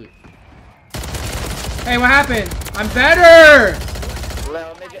 Lots of loot. Hey, what happened? I'm better!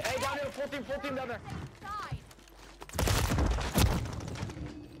 Little midget. Hey, down here, full team down there.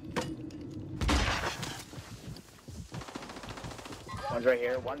 One's right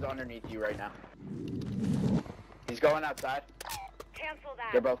here. One's underneath you right now. He's going outside. Cancel that.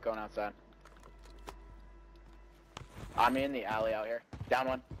 They're both going outside. I'm in the alley out here. Down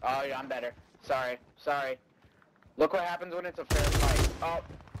one. Oh, yeah, I'm better. Sorry. Sorry. Look what happens when it's a fair fight. Oh.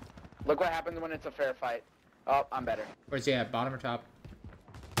 Look what happens when it's a fair fight. Oh, I'm better. Where's he at? Bottom or top?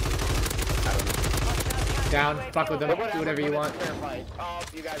 Down. Fuck with them. Do whatever you want. Oh,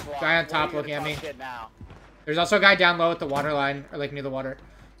 you guys lost. Guy on top looking at me. Now? There's also a guy down low at the water line, or like near the water.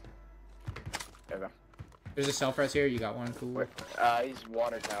 There we go. There's a self-res here. You got one. Cool. He's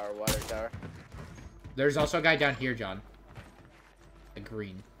water tower, water tower. There's also a guy down here, John. A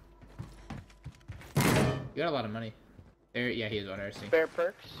green. You got a lot of money. There, yeah, he is on RC. Spare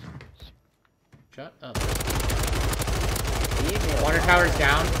perks. Shut up. Water tower's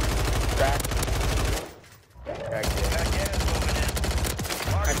down. Crack.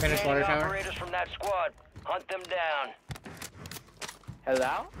 I finished water tower. Operators from that squad. Hunt them down.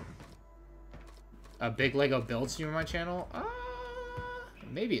 Hello? A big Lego build stream on my channel?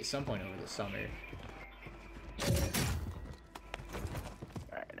 Maybe at some point over the summer.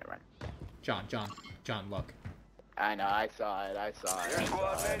 Alright, never mind. John, look. I know, I saw it. Your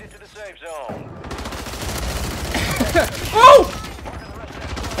squad made it to the safe zone. Oh!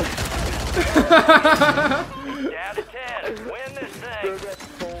 Down to 10. Win this thing.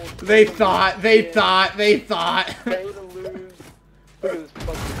 They thought.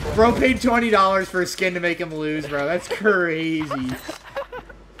 Bro paid $20 for a skin to make him lose, bro. That's crazy.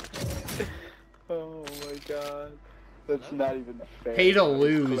 Oh my god. That's not even fair. Pay to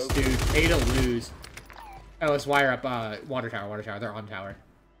lose, dude. Pay to lose. Oh, let's wire up water tower. They're on tower.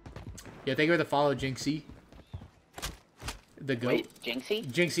 Yeah, thank you for the follow, Jinxie. The goat. Wait, Jinxie?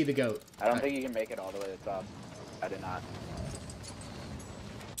 Jinxie the goat. I don't think you can make it all the way to the top. I did not.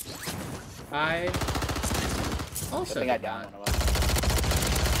 I also I think I did downed not. one of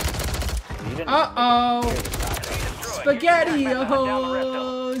them. Uh-oh!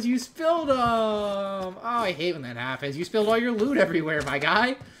 SpaghettiOs! You spilled them! Oh, I hate when that happens. You spilled all your loot everywhere, my guy.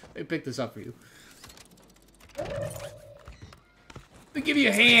 Let me pick this up for you. Let me give you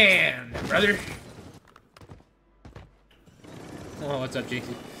a hand, brother. Oh, what's up,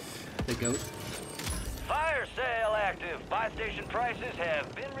 Jinxie? The goat. Fire sale active. Buy station prices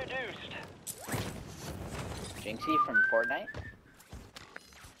have been reduced. Jinxie from Fortnite?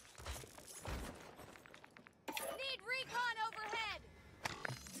 Need recon overhead.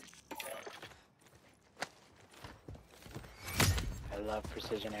 I love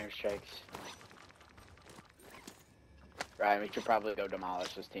precision airstrikes. Right, we should probably go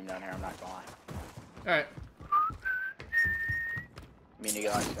demolish this team down here, I'm not gonna lie. Alright. Me and you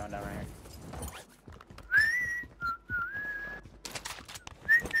guys going down right here.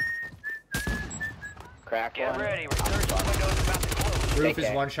 Crack Get one. ready. Resurgence window's about to close. Roof is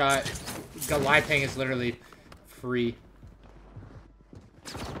KK. one shot. The live ping is literally free.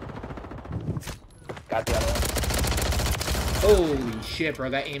 Got the other one. Holy shit, bro.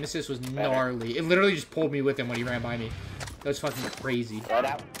 That aim assist was gnarly. It literally just pulled me with him when he ran by me. That was fucking crazy. Right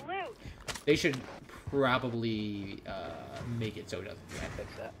out. They should probably make it so it doesn't. I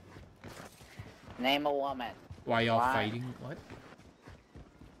fix that. Name a woman. Why y'all fighting? What?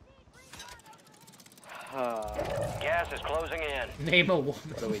 Gas is closing in. Name a woman.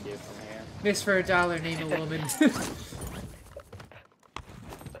 What do we do from here? Miss for $1, name a woman.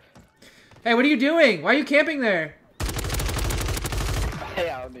 Hey, what are you doing? Why are you camping there? Hey,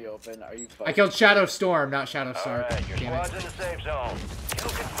 out in the open. Are you fucking... I killed Shadow Storm, not Shadow Storm. Alright, your Damn it. squad's in the safe zone.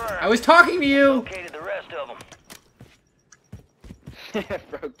 Kill confirmed. I was talking to you! Located the rest of them.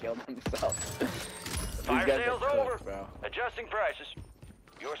 Bro killed himself. Fire These guys sale's are cooked, over. bro. Adjusting prices.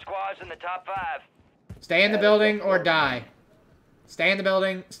 Your squad's in the top 5. Stay in the building or die. Stay in the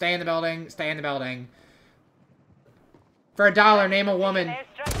building, stay in the building, stay in the building. For $1, name a woman.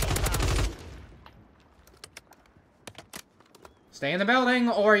 Stay in the building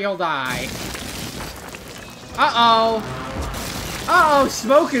or you'll die. Uh-oh. Uh-oh,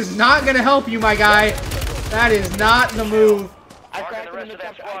 smoke is not gonna help you, my guy. That is not the move. Marking the rest of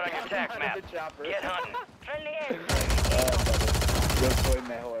that squad on your attack map. Get hunting.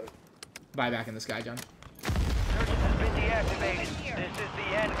 Buy back in the sky, John. Resurgence has been deactivated. This is the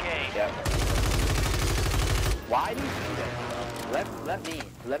end game. Yep. Why do you do that?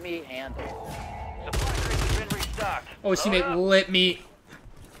 Let me handle. Supply crates have been restocked. Oh, his teammate lit me.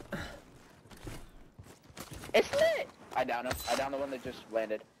 It's lit! I downed him. I downed the one that just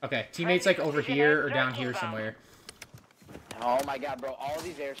landed. Okay, teammate's like over here or down here somewhere. Oh my god, bro. All of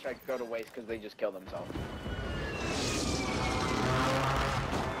these airstrikes go to waste because they just kill themselves.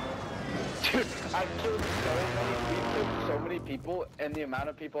 Dude, I've killed so many people there's so many people, and the amount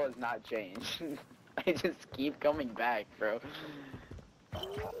of people has not changed. I just keep coming back, bro.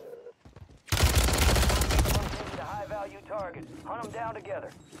 High-value targets. Hunt them down together.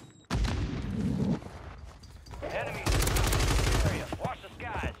 Enemies area. Watch the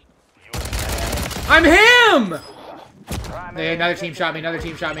skies. I'm him! Hey, another team shot me. Another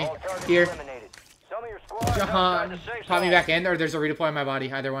team shot me. Here. John, pop me back in, or there's a redeploy on my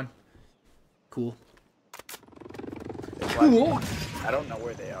body. Either one. Cool. Cool. I don't know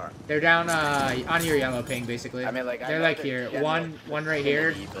where they are. They're down on your yellow ping, basically. I mean, like, they're like here. One right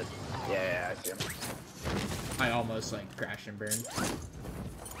here. But yeah, I see them. I almost like crashed and burned.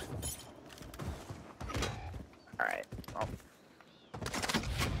 All right. Well,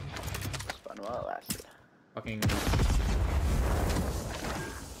 it's fun while it lasted. Fucking.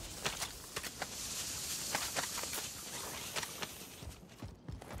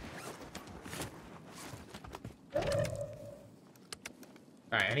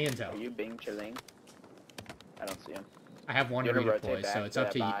 Alright, any intel? Are you being chilling? I don't see him. I have one redeploy, so it's up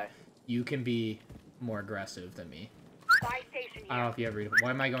to you. You can be more aggressive than me. I don't know if you have redeploy. What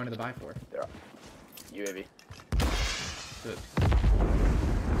am I going to the buy for? They're UAV. Good.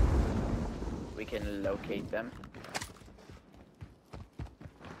 We can locate them.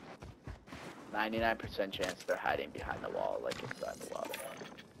 99% chance they're hiding behind the wall, like inside the wall.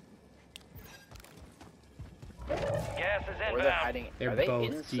 Gas is Or they're hiding. They're Are they both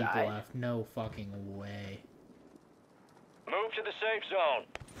inside? deep left. No fucking way. Move to the safe zone.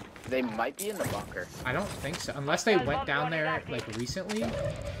 They might be in the bunker. I don't think so. Unless they went down there, like, recently.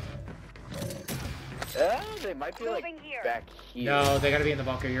 They might be, like, back here. No, they gotta be in the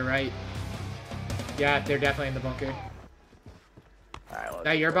bunker. You're right. Yeah, they're definitely in the bunker. Alright,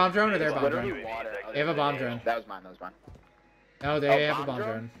 that your bomb drone or their bomb drone? They have a bomb drone. That was mine, that was mine. No, they have a bomb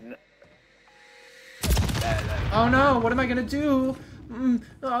drone. No. Oh no, what am I gonna do?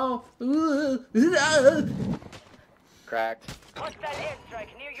 Oh. Cracked.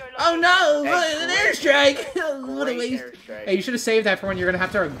 Oh no, an airstrike! What a waste. Hey, you should have saved that for when you're gonna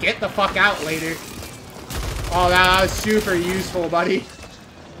have to get the fuck out later. Oh, that was super useful, buddy.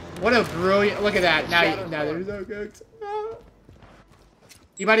 What a brilliant, look at that. Now there's no goods.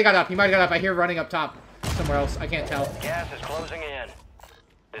 He might have got up, I hear running up top. Somewhere else, I can't tell. Gas is closing in.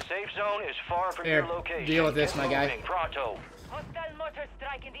 The safe zone is far from your location. Deal with this, my guy. Pronto. Hostile motor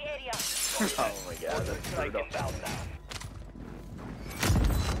strike in the area. Oh my god, that's brutal.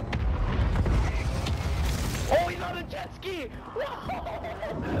 Oh, he's on a jet ski!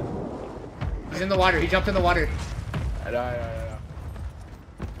 He's in the water, he jumped in the water. I know.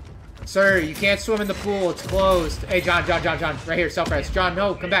 Sir, you can't swim in the pool, it's closed. Hey, John, right here, self-res. John,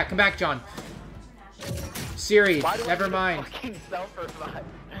 no, come back, John. Siri, never mind.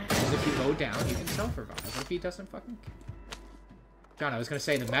 Because if you go down, you can self-revive. What if he doesn't fucking... John, I was gonna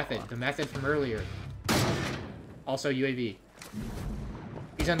say the method from earlier. Also UAV.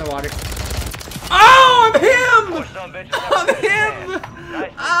 He's in the water. Oh, I'm him! I'm him!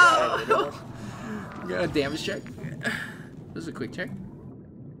 Oh! Got a damage check. This is a quick check.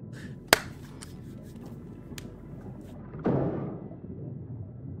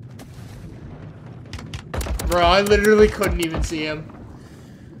 Bro, I literally couldn't even see him.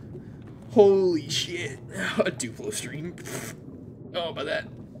 Holy shit. A Duplo stream. Oh, by that.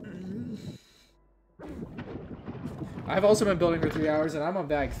 I've also been building for 3 hours, and I'm on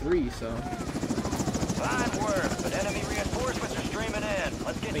bag 3, so... Fine work, but enemy reinforcements are streaming in.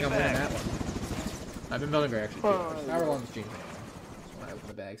 Let's get you back. Winning that one. I've been building for actually 2 hours. Hour long stream. That's when I open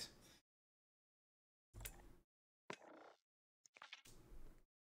the bags.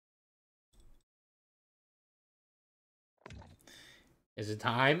 Is it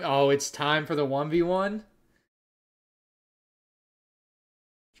time? Oh, it's time for the 1v1?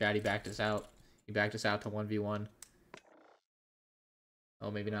 Chad, he backed us out. He backed us out to 1v1.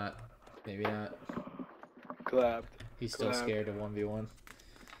 Oh, maybe not. Maybe not. Clapped. He's still scared of 1v1.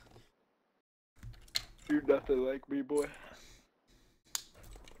 You're nothing like me, boy.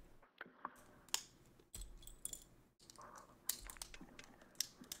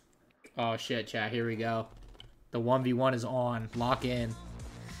 Oh shit, chat, here we go. The 1v1 is on. Lock in.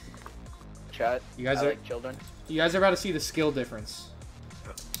 Chat, you guys I are like children. You guys are about to see the skill difference.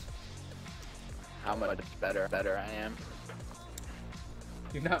 How much better I am.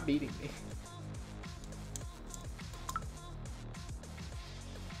 You're not beating me.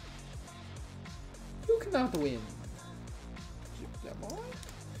 You cannot win.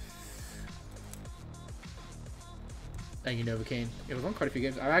 Thank you, Novocaine. Yeah, we've won quite a few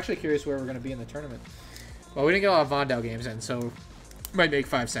games. I'm actually curious where we're going to be in the tournament. Well, we didn't get a lot of Vondel games in, so might make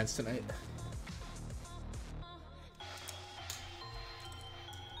 5 cents tonight.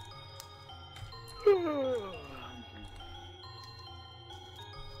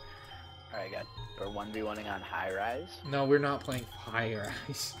 1v1ing on high rise? No, we're not playing high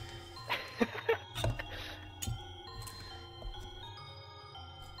rise.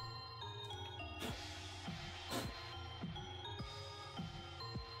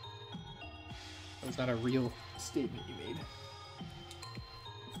 That was not a real statement you made.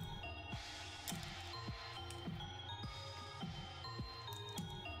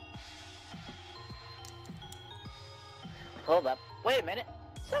 Hold up. Wait a minute.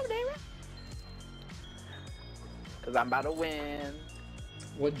 Someday, right? Because I'm about to win.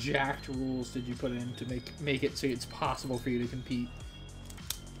 What jacked rules did you put in to make it so it's possible for you to compete?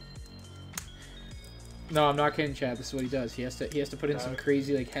 No, I'm not kidding, Chad. This is what he does. He has to put in some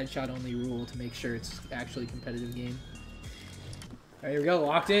crazy like headshot only rule to make sure it's actually a competitive game. All right, here we go.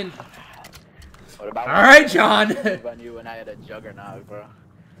 Locked in. What about? All right, John. On you when I had a juggernaut, bro.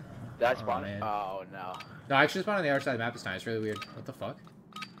 Did I spawn? Oh no. No, I actually spawned on the other side of the map this time. It's really weird. What the fuck?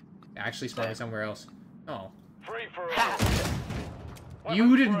 Actually spawning somewhere else. Oh. Free for all.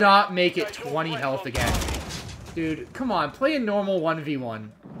 You did not make it 20 health again. Dude, come on. Play a normal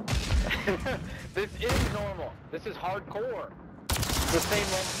 1v1. This is normal. This is hardcore. It's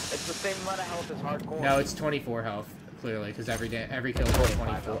the same amount of health as hardcore. No, it's 24 health, clearly, because every kill is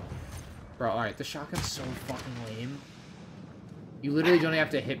 24. Bro, alright, the shotgun's so fucking lame. You literally don't have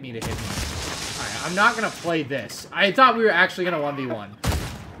to hit me to hit me. Alright, I'm not gonna play this. I thought we were actually gonna 1v1.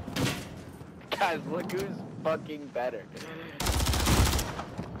 Guys, look who's fucking better.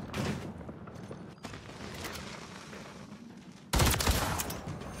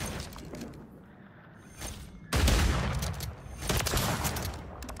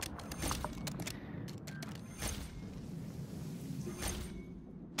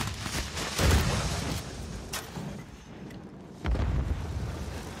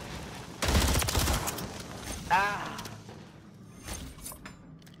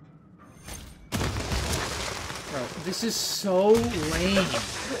 Bro, this is so lame.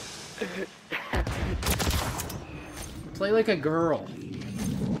 Play like a girl.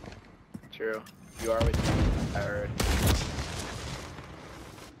 True. You are with me. I heard.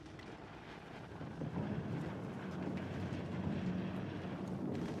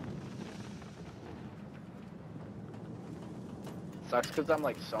 Sucks because I'm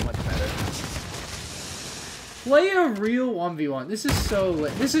like so much better. Play a real 1v1. This is so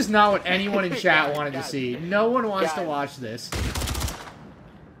lit. This is not what anyone in chat wanted to see. No one wants to watch this.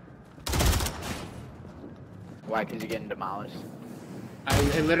 Why? Because you're getting demolished?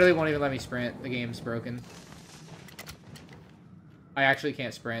 It literally won't even let me sprint. The game's broken. I actually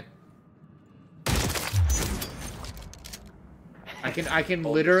can't sprint. I can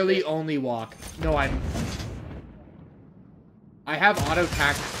literally only walk. No, I have auto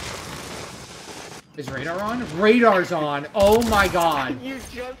tack. Is radar on? Radar's on. Oh my god. You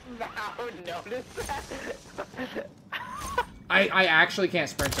just now noticed that? I actually can't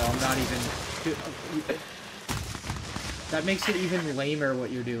sprint though. I'm not even. That makes it even lamer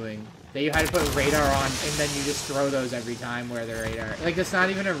what you're doing. That you had to put radar on and then you just throw those every time where the radar. Like that's not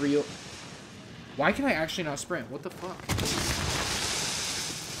even a real. Why can I actually not sprint? What the fuck?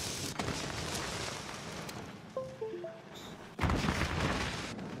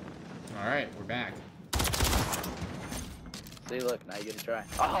 Alright, we're back. See, look, now you get to try.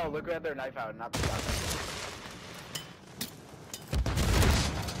 Oh, look at their knife out, not the shotgun.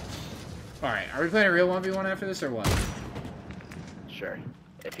 Alright, are we playing a real 1v1 after this or what? Sure,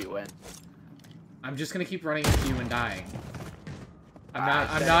 if you win. I'm just gonna keep running into you and dying. I'm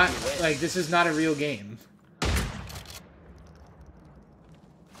not, like, this is not a real game.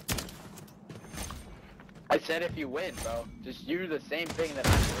 I said if you win, bro. Just do the same thing that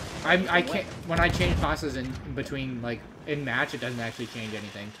I'm doing. I can't, when I change classes in between, like, in match, it doesn't actually change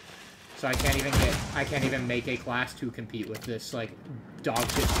anything. So I can't even make a class to compete with this, like, dog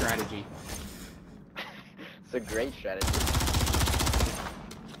shit strategy. It's a great strategy.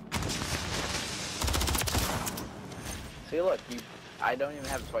 See, look, I don't even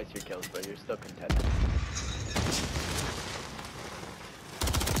have twice your kills, but you're still contented.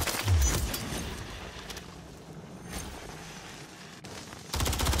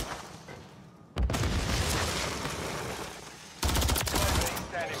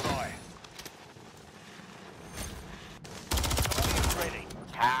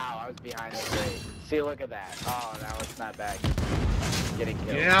 Behind the crate. See, look at that. Oh, now it's not back. Getting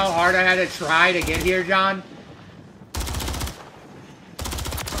killed. You know how hard I had to try to get here, John?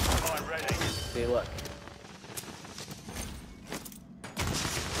 See, look.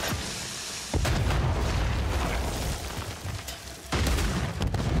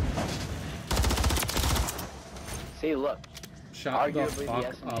 See, look. Shut Arguably, the fuck the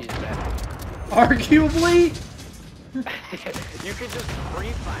SMG is better. Arguably? You could just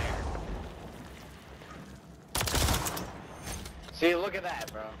free fire. See, look at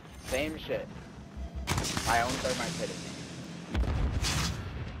that, bro. Same shit. My own thermite pitted me.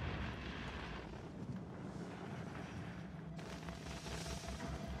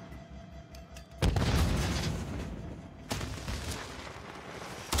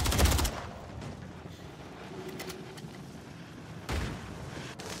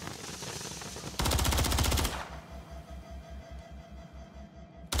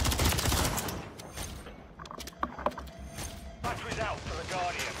 Batteries out for the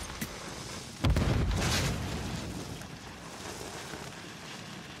Guardian.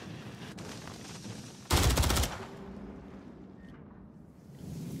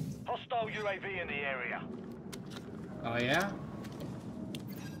 Hostile UAV in the area. Oh yeah?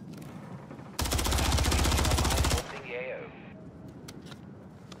 Reporting the AO.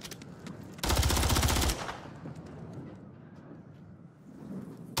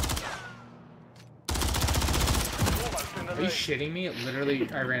 Almost in the Are you lead. shitting me? It literally,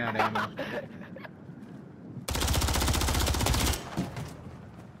 I ran out of ammo.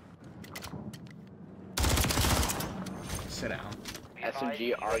 Sit down.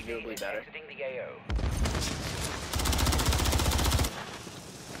 SMG arguably better. Exiting the AO.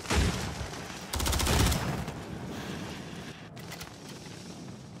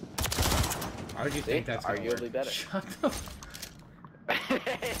 Why would you think that's gonna arguably work? better. Shut the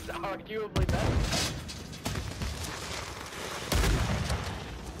It's arguably better.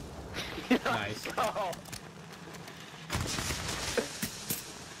 Nice. Oh.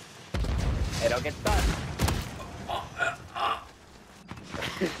 Hey, don't get stuck.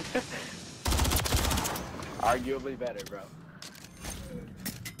 Arguably better, bro.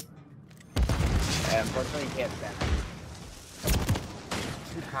 And unfortunately, you can't stand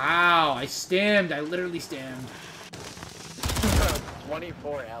How? I stemmed. I literally stemmed. it.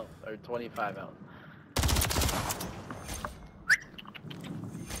 24 health, or 25 health.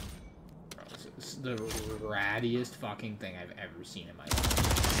 This is the rattiest fucking thing I've ever seen in my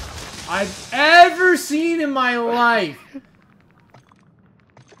life. I've ever seen in my life!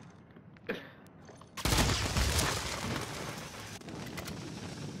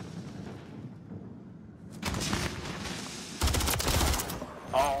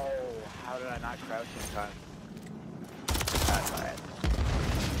 Oh, how did I not crouch in time? That's alright.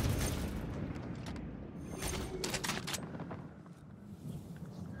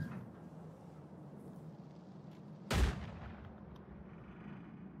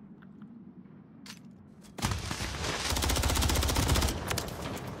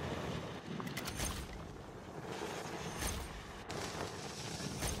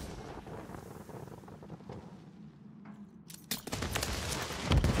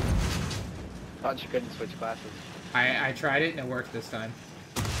 Thought you couldn't switch classes. I tried it and it worked this time.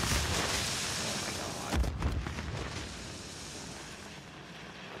 Oh my god.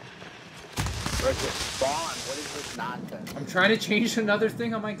 Where's the spawn? What is this nonsense? I'm trying to change another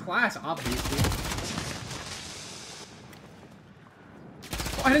thing on my class, obviously.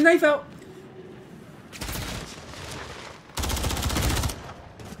 Oh, I had a knife out!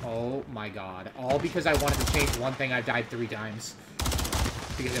 Oh my god. All because I wanted to change one thing I've died 3 times.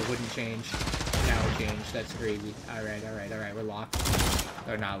 Because it wouldn't change. Now it changed. That's crazy. Alright, alright, alright. We're locked.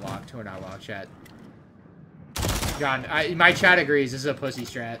 We're not locked. We're not locked, chat. John, my chat agrees. This is a pussy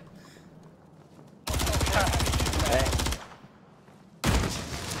strat.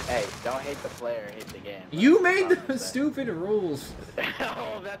 Hey, don't hate the player, hate the game. You made the stupid rules.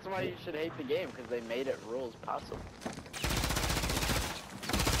 Oh, that's why you should hate the game, because they made it rules possible.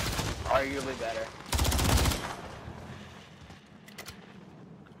 Arguably better.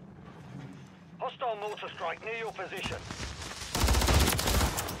 Hostile mortar strike near your position.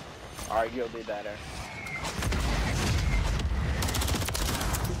 Arguably better.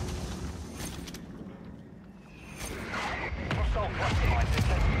 Hostile cluster mine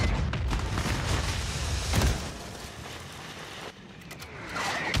detected.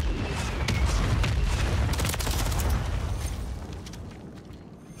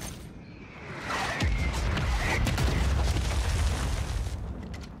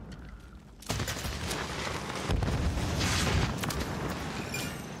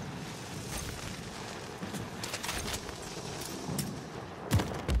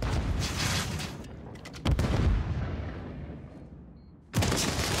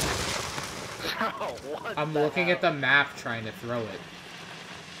 I'm looking at the map trying to throw it.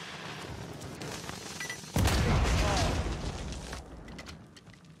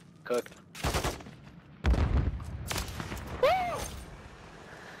 Cooked.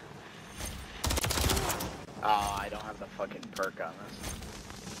 perk on this.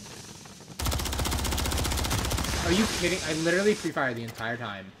 Are you kidding? I literally pre-fired the entire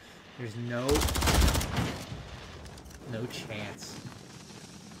time. There's no chance.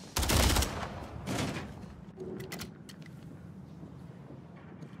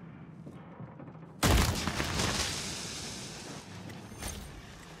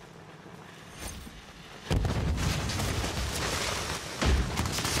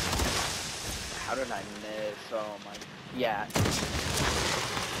 How did I miss? Oh my... Yeah.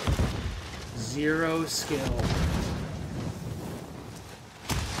 Zero skill.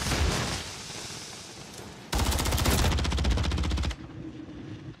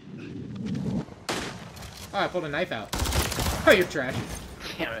 Oh, I pulled a knife out. Oh, you're trash.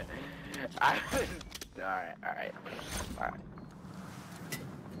 Damn it. Alright.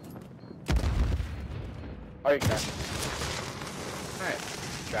 Oh, you're trash. Alright.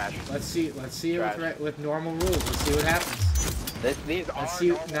 Trash. Let's see it with normal rules. Let's see what happens. These are Let's see.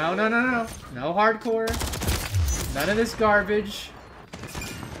 No. No hardcore. None of this garbage.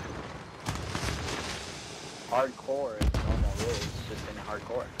 Hardcore is normal rules, just in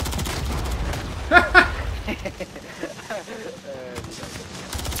hardcore.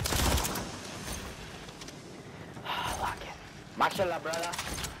 Lock it. Mashallah, brother.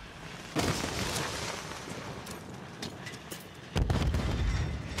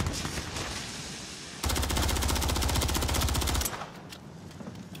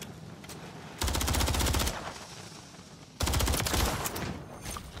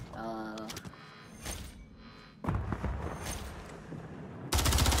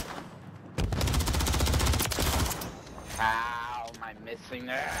 How am I missing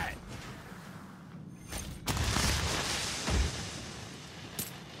that?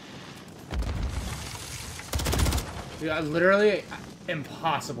 Yeah, literally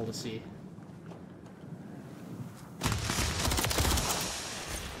impossible to see.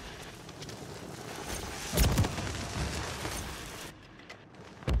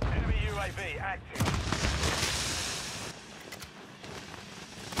 Enemy UAV active.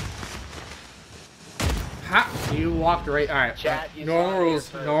 Ha! You walked right. All right. Chat, you normal saw it rules.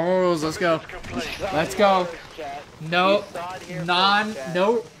 here first. Normal rules. Let's go. Complete. Let's go. No. Non. Chat.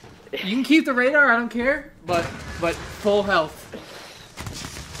 No. You can keep the radar. I don't care. But full health.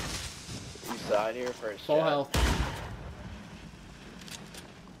 You saw it here first. Full chat. health.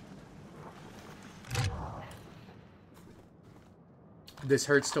 This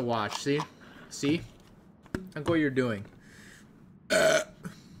hurts to watch. See? See? Look what you're doing. My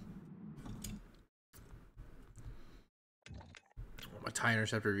tie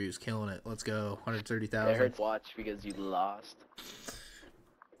interceptor review is killing it. Let's go. It 130,000. hurts to watch because you lost.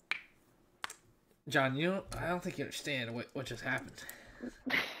 John, I don't think you understand what just happened.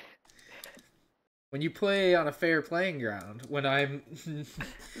 When you play on a fair playing ground, when I'm...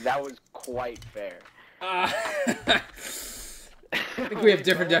 That was quite fair. I think we have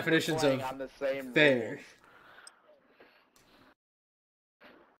different definitions of on the same fair. rules.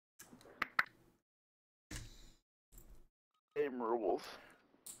 Same rules.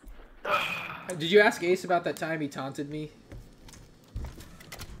 Did you ask Ace about that time he taunted me?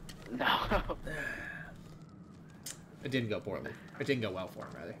 No. It didn't go poorly. It didn't go well for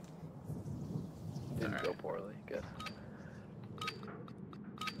him, rather. Didn't go poorly. Good.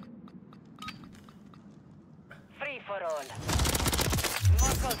 Free for all.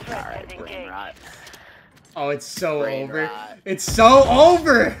 Muscle threat Alright, and brain engage. rot. Oh, it's so Brain over. rot. It's so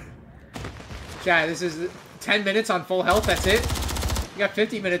over! Chat, this is 10 minutes on full health, that's it? You got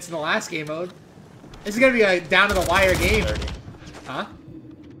 50 minutes in the last game mode. This is gonna be a down-to-the-wire game. 30. Huh?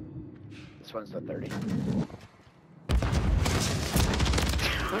 This one's the 30.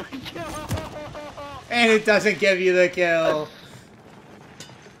 And it doesn't give you the kill.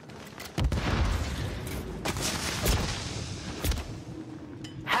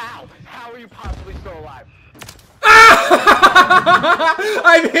 How? How are you possibly still alive?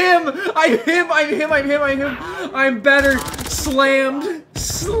 I'm him! I'm better. Slammed.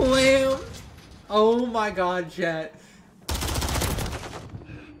 Oh my god, chat.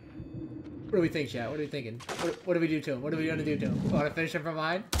 What do we think, chat? What are we thinking? What do we do to him? What are we gonna do to him? Want to finish him from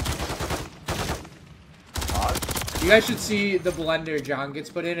behind? You guys should see the blender John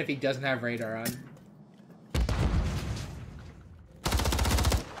gets put in if he doesn't have radar on.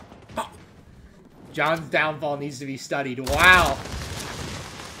 Oh. John's downfall needs to be studied. Wow.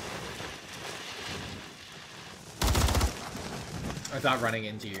 I thought running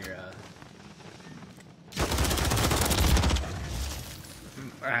into your,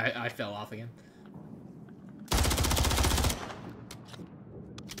 I fell off again.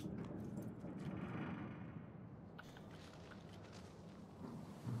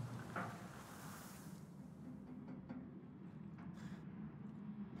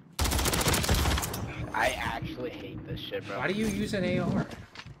 I actually hate this shit, bro. Why do you use an AR?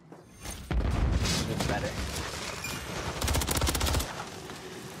 It's better.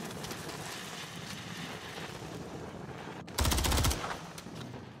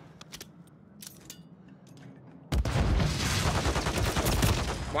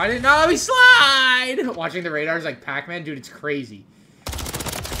 Why didn't we slide? Watching the radars like Pac-Man, dude, it's crazy.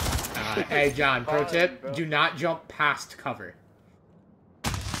 Hey, John, pro tip, do not jump past cover.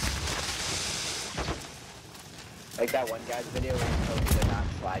 Like that one guy's video where he told you to not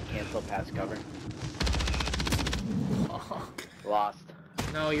slide cancel past cover. Lost.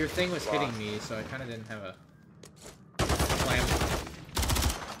 No, your thing was hitting me, so I kind of didn't have a slam.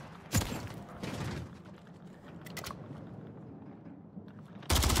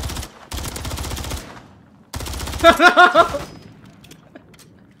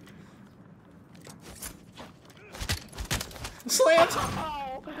 Slammed!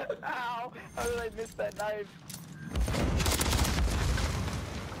 Ow! Ow! How did I miss that knife?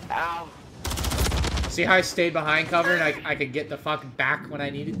 Ow! See how I stayed behind cover and I could get the fuck back when I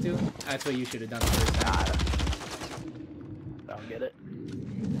needed to? That's what you should have done the first time. I don't get it.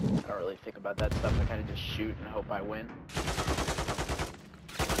 I don't really think about that stuff. I kind of just shoot and hope I win.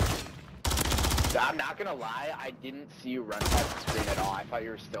 I'm not gonna lie, I didn't see you run past the screen at all. I thought you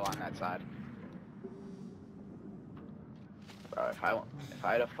were still on that side. Bro, if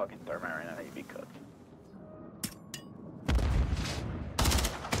I had a fucking thermite right now, you'd be cooked.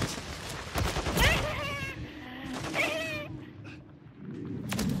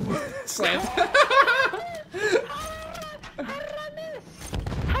 Slam.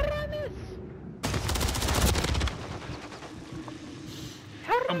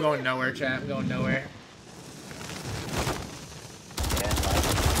 I'm going nowhere, chat. I'm going nowhere.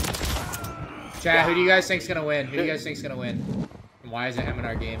 Chat, who do you guys think's gonna win? Who do you guys think's gonna win? And why is it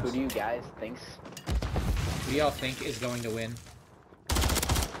MandRproductions? Who do you guys think? Who do y'all think is going to win?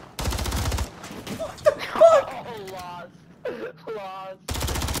 Oh, lost. Lost.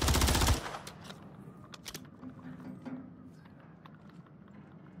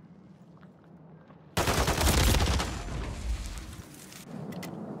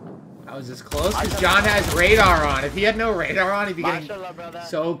 I was this close because John has radar on. If he had no radar on, he'd be getting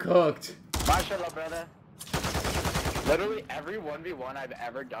so cooked. Mashallah, brother. Literally every 1v1 I've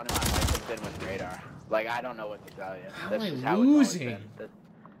ever done in my life has been with radar. Like, I don't know what to tell you. How am I losing?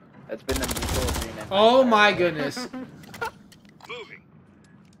 That's been the mutual agreement. Oh my goodness. Moving.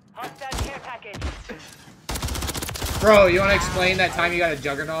 Hostile care package. Bro, you want to explain that time you got a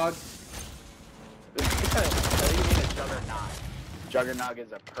Juggernog? What do you mean a Juggernog? Juggernog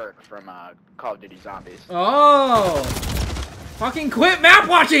is a perk from Call of Duty Zombies. Oh! Fucking quit map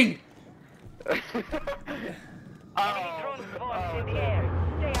watching!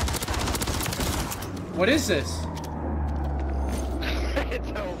 What is this? It's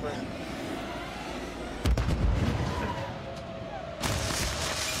over.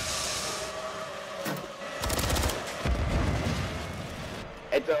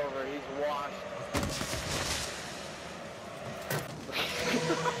 It's over. He's washed.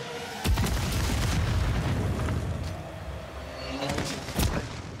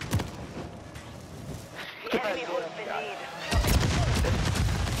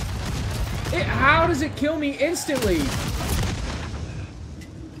 How does it kill me instantly?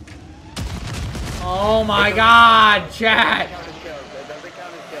 Oh my god, chat! It doesn't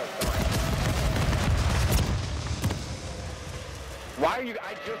count as kills. Why are you?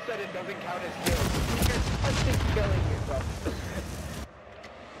 I just said it doesn't count as kills. You're fucking killing yourself.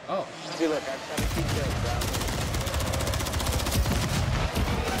 Oh. See, look, I've 17 kills, bro.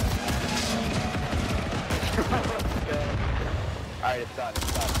 Alright, it's done,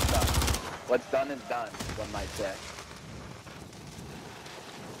 it's done, it's done. What's done is done, one might say.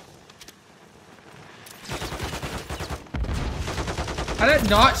 How did that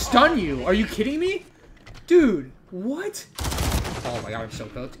not stun you? Are you kidding me? Dude, what? Oh my god, I'm so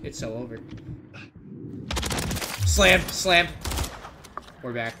cooked. It's so over. Slammed, slammed.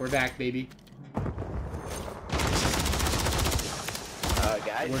 We're back, baby.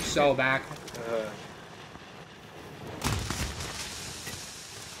 Guys? We're so back.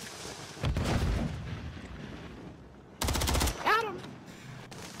 Got him!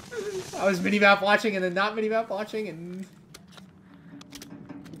 I was minimap watching and then not minimap watching and...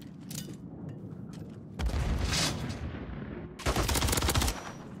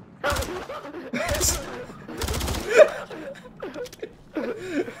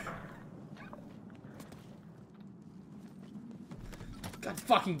 God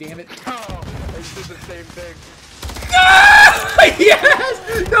fucking damn it. Oh, I did the same thing. Ah!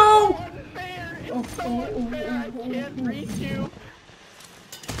 Yes! No! Unfair! so unfair. I can't reach you.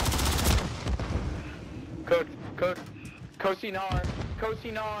 Kosinar.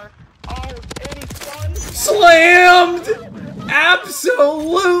 Oh, and he's stunned. Slammed!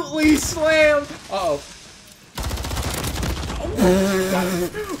 Absolutely slammed! Uh-oh.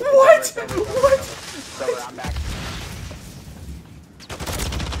 What? What? So I'm back.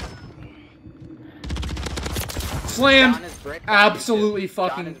 Slammed! John is bricked on Absolutely YouTube.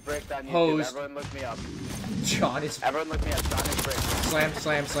 fucking John is bricked on YouTube. hosed. Everyone look me up. John is... Everyone look me up. John is bricked.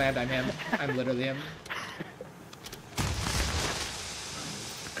 Slammed. I'm him. I'm literally him.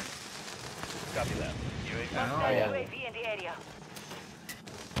 Copy that. UAV. Ow. UAV in the area.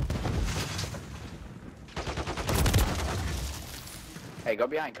 Hey, go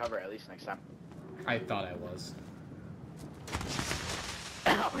behind cover at least next time. I thought I was.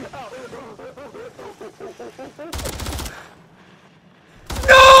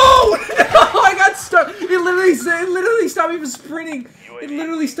 No! I got stuck. It literally stopped me from sprinting. It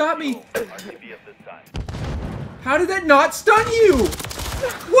literally stopped me. RTB at this time. How did that not stun you?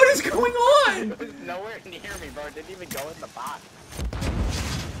 What is going on? It was nowhere near me, bro. It didn't even go in the box.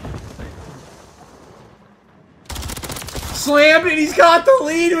 Slammed and he's got the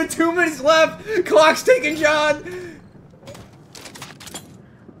lead with 2 minutes left. Clock's ticking, John.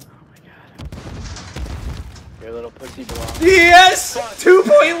 Your little pussy belongs. Yes!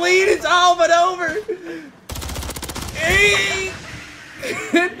 2-point lead. It's all but over. Hey!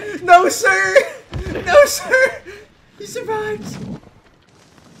 No, sir. No, sir. He survives.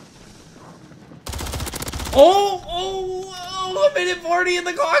 Oh, a minute 40 and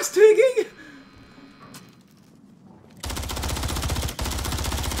the clock's ticking.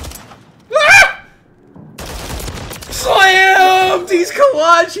 Ah! Slammed! He's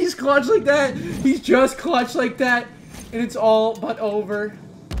clutch like that. He's just clutch like that. And it's all but over.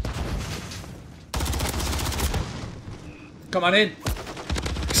 Come on in.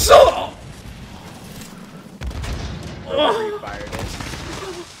 So! You fired it.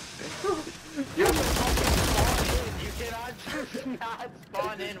 You're the fucking spawn in. You cannot just not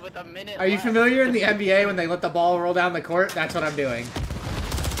spawn in with a minute Are you left. familiar in the NBA when they let the ball roll down the court? That's what I'm doing.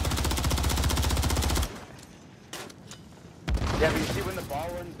 Yeah, but you see when the ball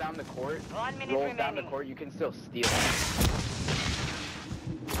runs down the court, 1 minute rolls down the remaining. court, you can still steal it.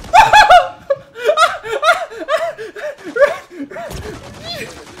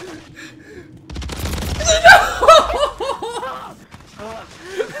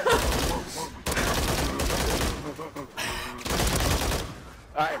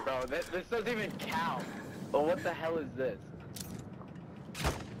 Alright, bro, this doesn't even count. But what the hell is this?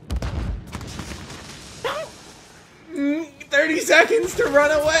 30 seconds to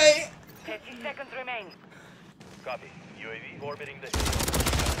run away. 30 seconds remain. Copy. UAV orbiting the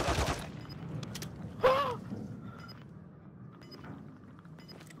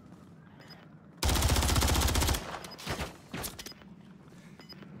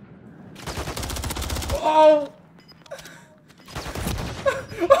Oh!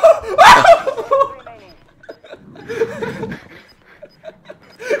 Remaining.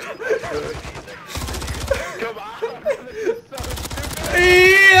 Come on! This is so stupid!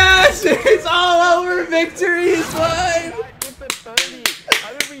 Yes! It's all over! Victory is mine! How did we not get to 30?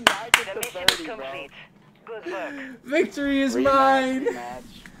 How did we not get The to mission 30, is bro? complete. Good work. Victory is Rematch, mine! rematch.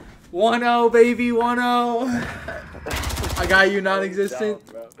 1-0, baby, 1-0. I got you, non-existent.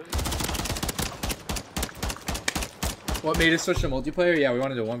 Dumb, bro. What made us switch to multiplayer? Yeah, we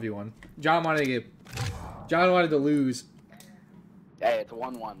wanted to 1v1. John wanted to lose. Hey, it's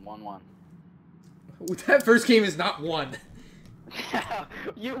 1-1. That first game is not won.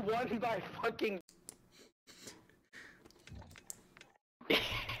 You won by fucking...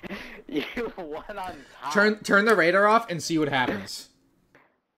 You won on top. Turn the radar off and see what happens.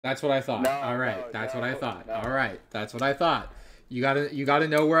 That's what I thought. No, Alright, that's what I thought. no. Alright, that's what I thought. You gotta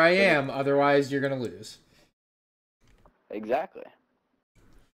know where I am, otherwise you're gonna lose. Exactly.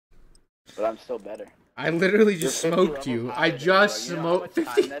 But I'm still better. I literally just You're 50 smoked you. levels I higher, just bro. You know how smoked much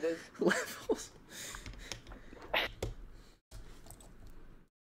time 50 that is? levels.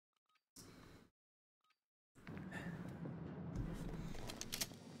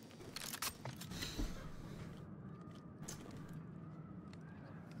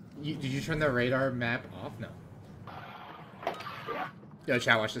 Did you turn the radar map off? No. Yo,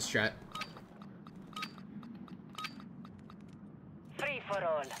 chat, watch this strat. Free for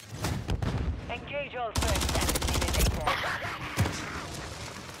all. Engage all friends and eliminate them.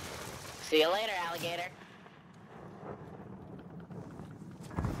 See you later, alligator.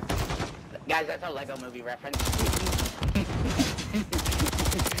 Guys, that's a Lego movie reference.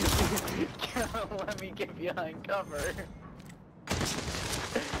 Let me get behind cover.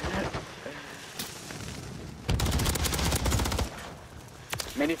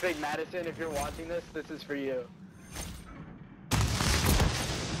 Minifig Madison, if you're watching this is for you.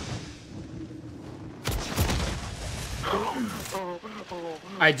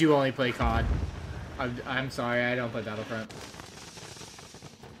 I do only play COD. I'm sorry, I don't play Battlefront.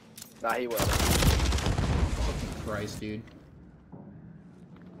 Nah, he will. Fucking Christ, dude.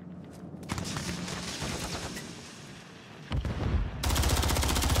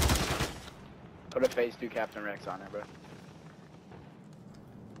 Put a phase 2 Captain Rex on it, bro.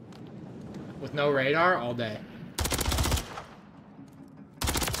 With no radar, all day.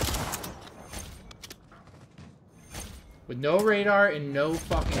 With no radar and no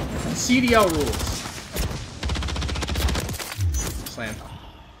fucking CDL rules. Slam.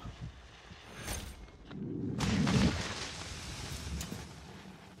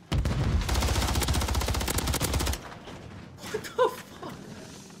 What the fuck?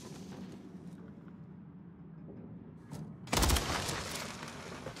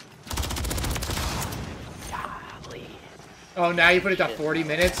 Golly. Oh, now you put it to 40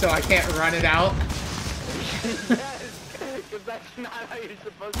 minutes so I can't run it out? Because that's not how you're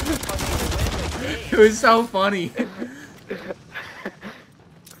supposed to fucking win the game. It was so funny.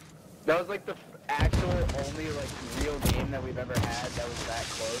 That was like the actual only like real game that we've ever had that was that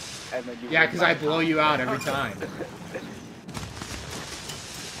close. And then you Yeah, because I blow you out every time.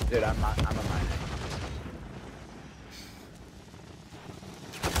 Dude, I'm a miner.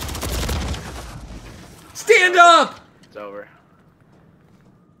 Stand up! It's over.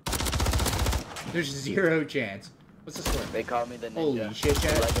 There's 0 chance. What's the score? They call me the ninja. Holy shit, The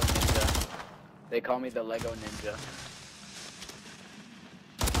chat. Lego ninja. They call me the Lego ninja.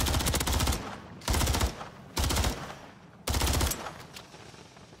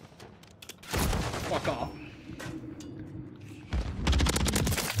 Fuck off.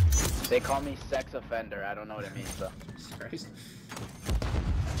 They call me sex offender. I don't know what it means though. Jesus Christ.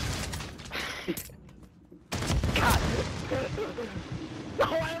 God. No,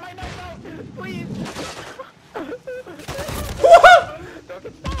 why am I not out? Please. Don't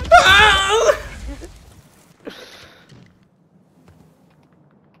get stuck. Ah!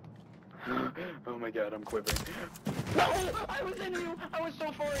 Oh my god, I'm quivering. No! I was in you! I was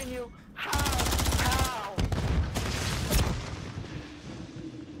so far in you! How? How?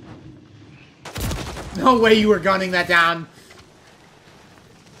 No way you were gunning that down.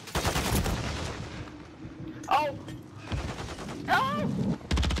 Oh! No!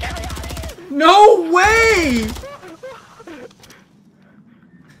 Get me out of here! No way!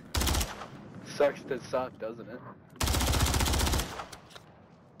 Sucks to suck, doesn't it?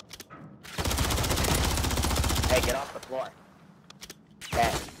 Hey, get off the floor.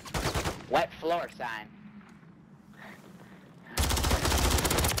 Hey. Wet floor sign.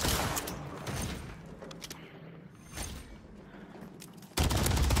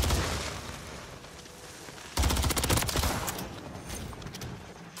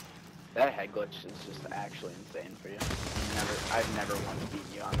 That head glitch is just actually insane for you. I've never once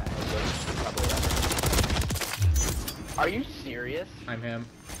beaten you on that head glitch. Probably ever. Are you serious? I'm him.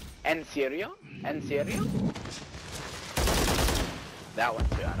 En serio? En serio? That one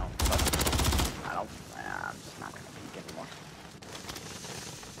too, I'm just not gonna peek anymore.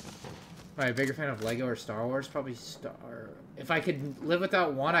 Am I a bigger fan of Lego or Star Wars? Probably Star. If I could live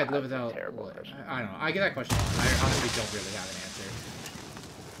without one, I'd live without. Terrible question. I don't know. I get that question a lot. I honestly don't really have an answer.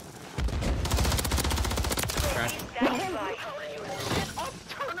 Crash. Up,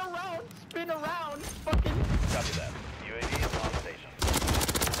 turn around, spin around, fucking. Copy that. UAV is on station.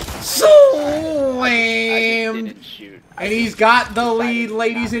 So I lame. just didn't shoot. And he's got the lead,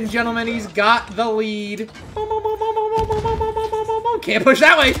 ladies and gentlemen. He's got the lead. Can't push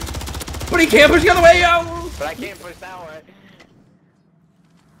that way, but he can't push the other way. Yo. But I can't push that way.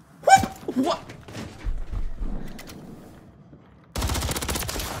 What?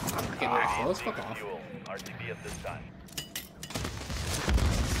 I'm getting that close. Fuck off. Fuel. RTB at this time.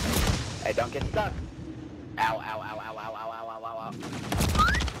 Hey, don't get stuck. Ow, ow, ow, ow, ow, ow, ow, ow, ow.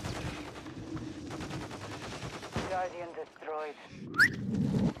 Guardian destroyed.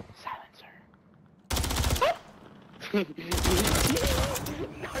 Silencer.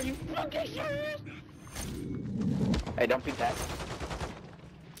 Are you fucking serious? Hey, don't beat that.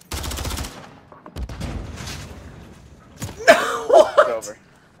 No. It's over.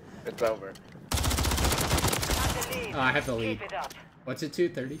 It's over. Oh, I have the lead. Keep it up. What's it,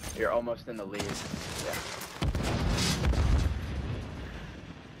 230? You're almost in the lead. Yeah.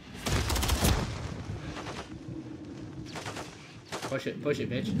 Push it,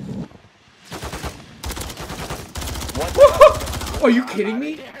 bitch. What? Are you kidding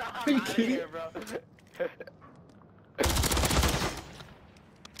me? Are you kidding?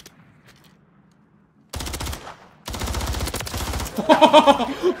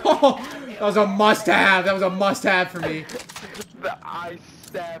 That was a must-have. That was a must-have for me. I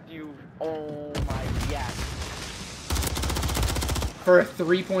stabbed you. Oh my yes. For a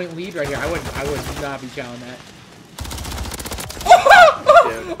 3-point lead right here, I would not be challenging that.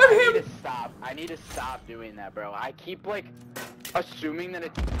 Dude, I need to stop doing that, bro. I keep like assuming that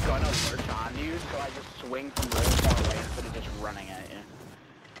it's gonna lurch on you, so I just swing from really far away instead of just running at you.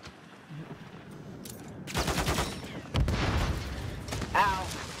 Ow.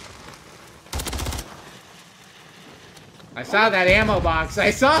 I saw that ammo box.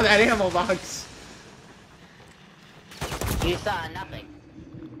 I saw that ammo box. You saw nothing.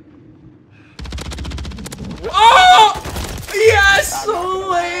 Oh! Yes!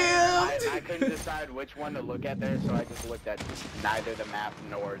 Slammed! I couldn't decide which one to look at there, so I just looked at neither the map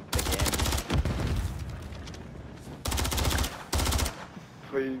nor the game.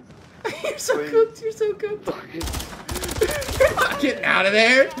 Please. You're so cooked. You're so cooked. You're not getting out of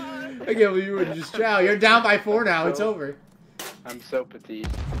there. I can't believe you would just chow. You're down by 4 now. It's over. I'm so petite.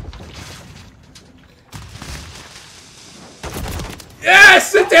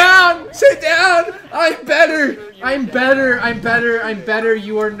 Yes! Sit down! Sit down! I'm better! I'm better! I'm better! I'm better!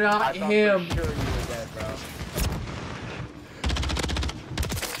 You are not him! For sure you were dead, bro.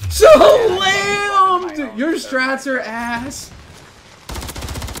 Slammed! Your strats are ass!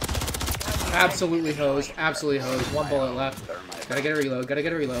 Absolutely hosed. Absolutely hosed. 1 bullet left. Gotta get a reload. Gotta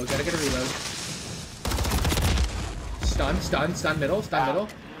get a reload. Gotta get a reload. Stun. Stun. Stun middle. Stun middle.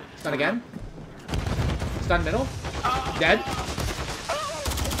 Stun again. Stun middle. Dead.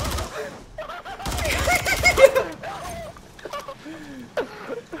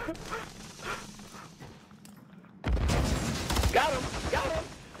 Got him! Got him!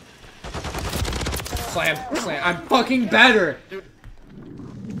 Slam. Slam. I'm fucking better! Dude.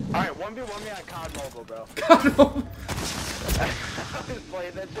 Alright, 1v1 me on COD Mobile, bro. COD Mobile. I was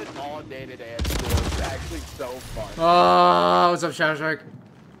playing that shit all day today at school. It's actually so fun. Oh, what's up, Shadow Shark?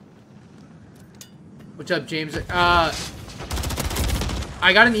 What's up, James? I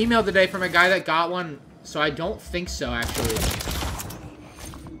got an email today from a guy that got one, so I don't think so, actually.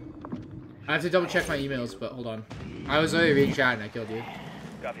 I have to double check my emails, but hold on. I was literally reading chat and I killed you.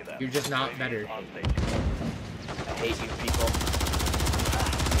 You're just not better. I hate you people.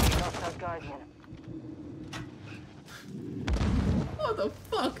 What the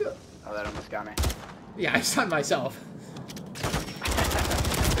fuck? Oh, that almost got me. Yeah, I stunned myself.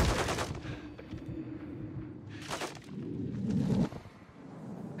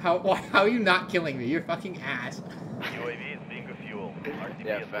 How are you not killing me? You're fucking ass. UAV is being refueled. RTB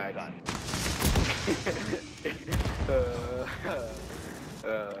Yeah, is facts. done.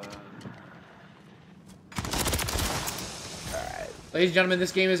 Alright. Ladies and gentlemen,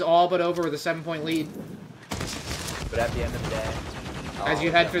 this game is all but over with a 7-point lead. But at the end of the day, As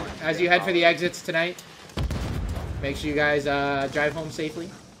you head for the exits tonight, make sure you guys drive home safely.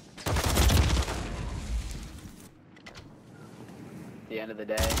 at the end of the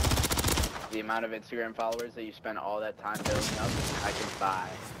day, the amount of Instagram followers that you spend all that time building up, I can buy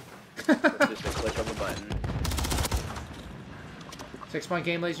with just a click of a button. 6-point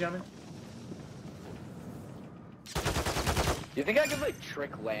game, ladies and gentlemen. Do you think I could like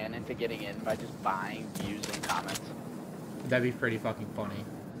trick Lan into getting in by just buying views and comments? That'd be pretty fucking funny.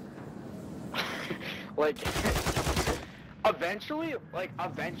 Like, eventually,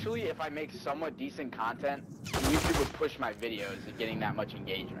 if I make somewhat decent content, YouTube would push my videos at getting that much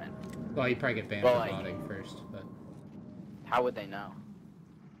engagement. Well, you'd probably get banned But, for like, botting first, but... How would they know?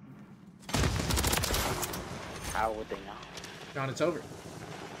 How would they know? John, it's over.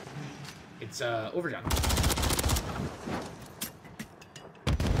 It's, over, John.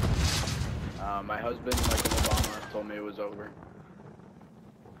 My husband, Michael Obama, told me it was over.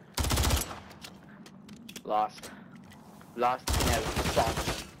 Lost. Lost in a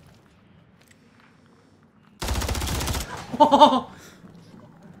sauce.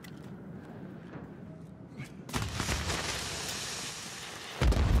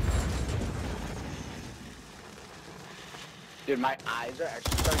 Dude, my eyes are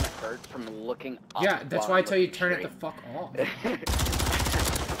actually starting to hurt from looking up. Yeah, that's why I tell you turn it the fuck off.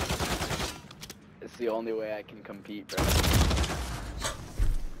 It's the only way I can compete, bro.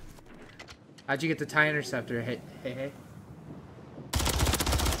 How'd you get the TIE interceptor? Hey.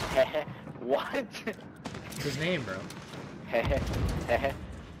 What? What's his name, bro?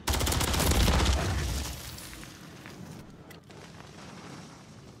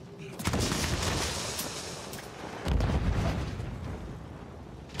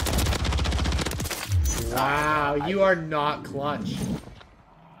 Wow, you are not clutch.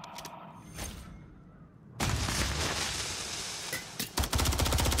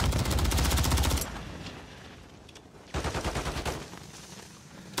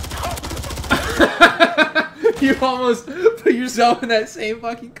 You almost put yourself in that same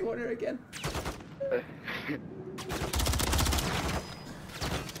fucking corner again.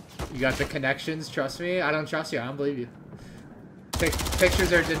 You got the connections, trust me. I don't trust you, I don't believe you. Pictures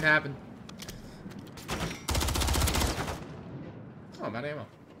there didn't happen. Oh, I'm out of ammo.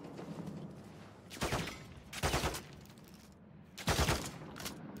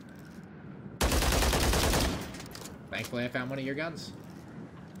 Thankfully I found one of your guns.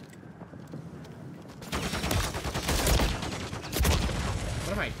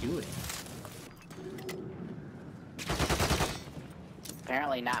 What am I doing?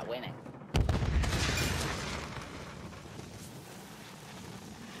 Apparently not winning.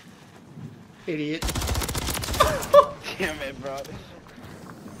 Idiot. Damn it, bro.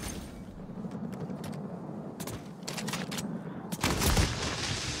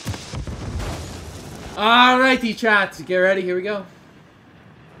 Alrighty, chat. Get ready. Here we go.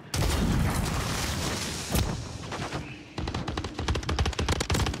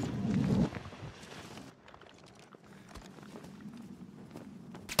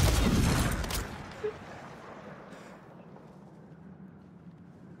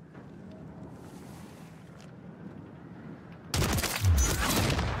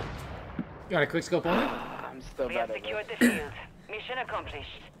 You got a quick scope on it? I'm still We have better. secured the field. Mission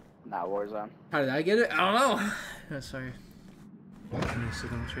accomplished. Not Warzone. How did I get it? I don't know. Oh, sorry.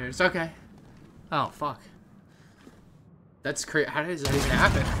 It's okay. Oh, fuck. That's crazy. How does that even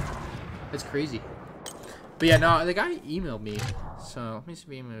happen? That's crazy. But yeah, no, the guy emailed me. So, let me see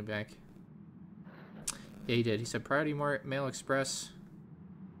if he emailed me back. Yeah, he did. He said, Priority Mail Express.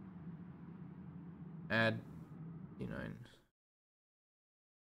 Add D9.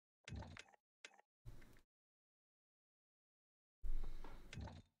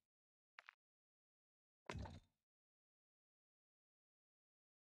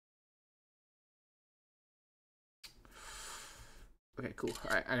 Okay, cool.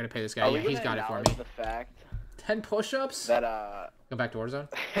 Alright, I gotta pay this guy. Yeah, he's got it for me. The fact 10 push-ups? that Go back to Warzone?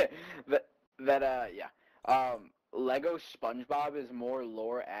 Lego SpongeBob is more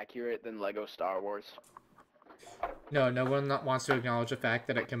lore accurate than Lego Star Wars. No, no one wants to acknowledge the fact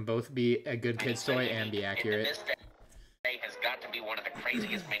that it can both be a good kid's toy and be accurate. This day has got to be one of the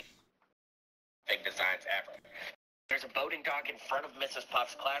craziest big designs ever. There's a boating dock in front of Mrs.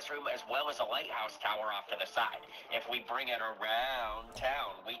 Puff's classroom, as well as a lighthouse tower off to the side. If we bring it around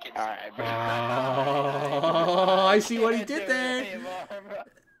town, we can see... Oh, I see what he did there.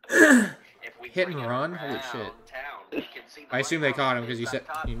 Hit and run? Holy shit. I assume they caught him because you said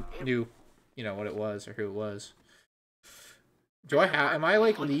you knew, you know, what it was or who it was. Am I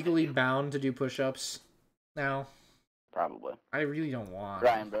like legally bound to do push-ups now? Probably. I really don't want.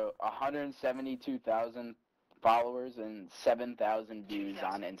 Ryan, bro, 172,000 followers and 7,000 views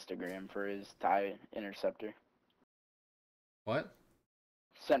on Instagram for his TIE Interceptor. What?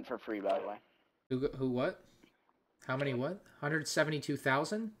 Sent for free, by the way. Who what? How many what?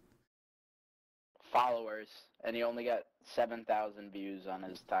 172,000? Followers, and he only got 7,000 views on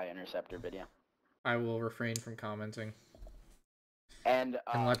his TIE Interceptor video. I will refrain from commenting. And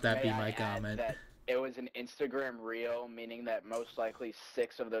let that be my comment. That it was an Instagram reel, meaning that most likely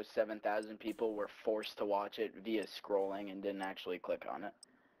 6 of those 7,000 people were forced to watch it via scrolling and didn't actually click on it.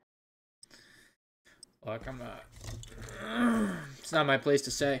 Look, I'm not... It's not my place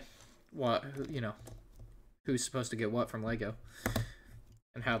to say what, you know, who's supposed to get what from Lego.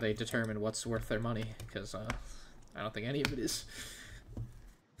 And how they determine what's worth their money, because I don't think any of it is.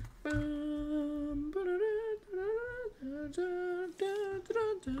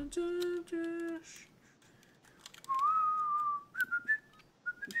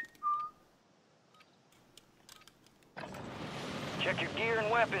 Check your gear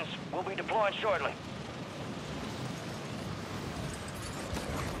and weapons. We'll be deploying shortly.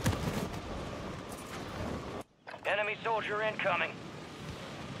 Enemy soldier incoming.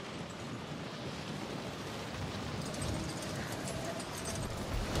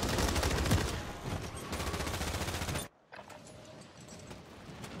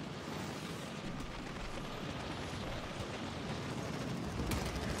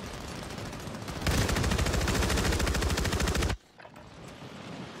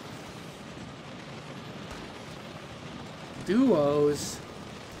 Duos.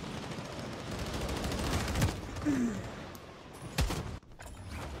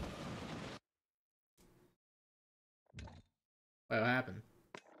 What happened?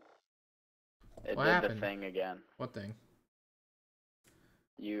 It What did happened? the thing again. What thing?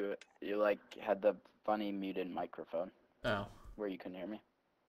 You like had the funny muted microphone Oh. where you couldn't hear me.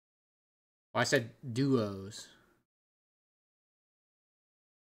 Well, I said duos.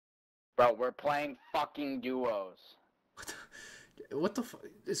 Bro, we're playing fucking duos. What the fuck?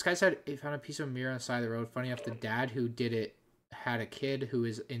 This guy said he found a piece of mirror on the side of the road. Funny enough, the dad who did it had a kid who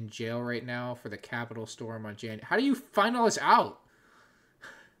is in jail right now for the Capitol storm on January. How do you find all this out?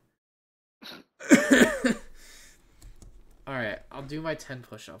 Alright, I'll do my 10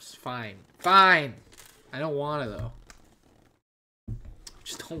 push-ups. Fine. Fine! I don't wanna, though.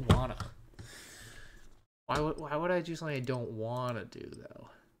 Just don't wanna. Why would I do something I don't wanna do, though?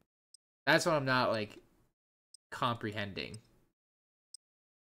 That's what I'm not, like, comprehending.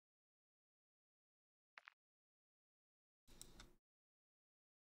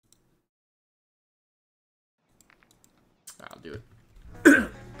 I'll do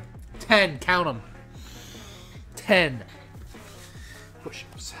it. 10, count them. 10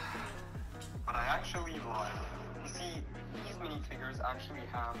 push-ups. But I actually lied. You see, these minifigures actually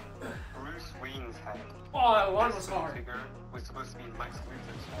have Bruce Wayne's head. Oh, that one was This hard. minifigure was supposed to be Lex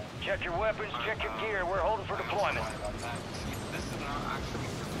Luthor's head. Check your weapons, check your gear. We're holding for deployment. See, this is not actually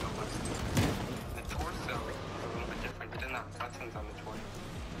the real Lex Luthor. The torso is a little bit different. It didn't have buttons on the torso.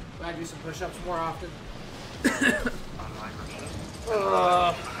 I do some push-ups more often. On my version.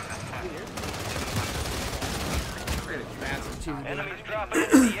 Enemies dropping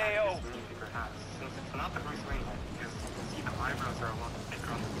into the AO. Minifigure hats. Since it's not the Bruce Wayne head, because you can see the eyebrows are a lot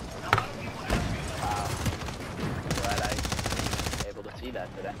thicker on the Wow. I'm glad I was able to see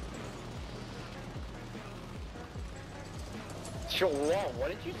that today. Sure, whoa, what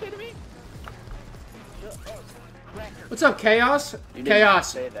did you say to me? What's up, Chaos? You did not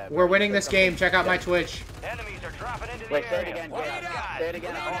Chaos. say that, We're but winning you said this game. something. Check out my Yeah. Twitch. Enemies are dropping into the Wait, say it area. again, What Chaos. do you got? Say it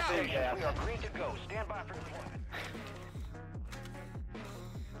again. All I'll say it, stations, Chaos. we are green to go. Stand by for deployment.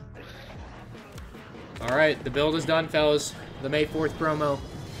 Alright, the build is done, fellas. The May 4th promo.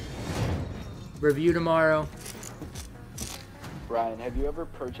 Review tomorrow. Ryan, have you ever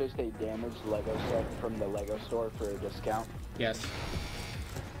purchased a damaged Lego set from the Lego store for a discount? Yes.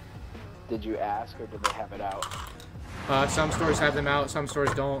 Did you ask, or did they have it out? Some stores have them out, some stores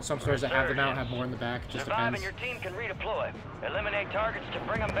don't. Some stores that have them out have more in the back. It just Survive depends. and your team can redeploy. Eliminate targets to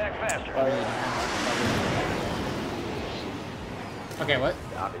bring them back faster. Okay, what?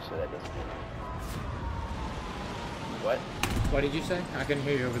 Obviously that doesn't. What? What did you say? I couldn't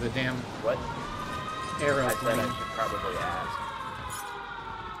hear you over the damn What? I said aeroplane. I should probably ask.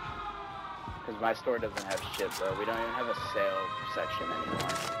 Because my store doesn't have shit, bro. We don't even have a sale section anymore.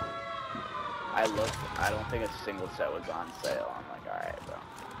 I looked, I don't think a single set was on sale. I'm like, alright, bro.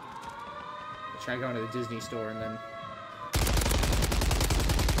 Try going to the Disney store and then...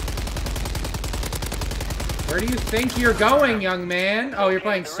 Where do you think you're going, young man? Oh, you're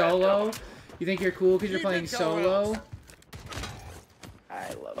playing solo? You think you're cool because you're playing solo?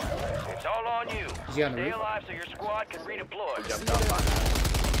 I love that. It's all on you. Is he on the Stay roof? alive so your squad can redeploy. Jumped off on that.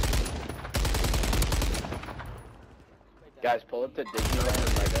 Guys, pull up to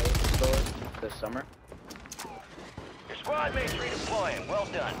Disneyland Lego store this summer. Your squad mates redeploying. Well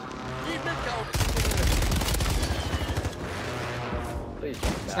done. Please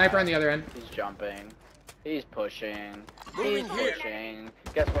jump down. Sniper on the other end. He's jumping. He's pushing. He's pushing.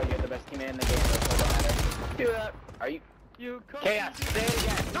 Guess what? You're the best teammate in the game. So it doesn't matter. Do that. Are you? Chaos. Say it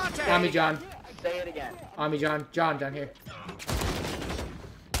again. On me, John. Say it again. On me, John. John, down here.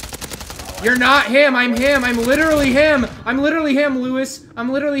 You're not him. I'm him. I'm literally him. I'm literally him, Lewis.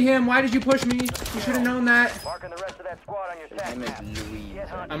 I'm literally him. Why did you push me? You should have known that. Marking the rest of that squad on your His stat name map. is Louise.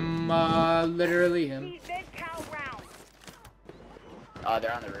 I'm literally him. Oh,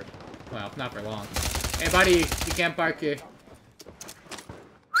 they're on the roof. Well, not for long. Hey, buddy, you can't park here.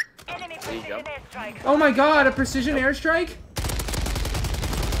 Please jump. Oh my god, a precision airstrike?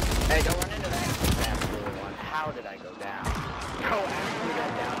 Hey, don't run into that. That's the one. How did I go down? Oh, actually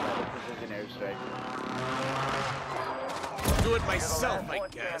got down by the precision airstrike. I'll do it myself, I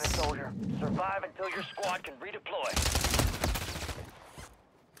Point guess. standing, soldier. Survive until your squad can redeploy.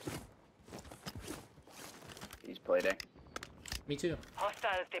 He's plating. Me too.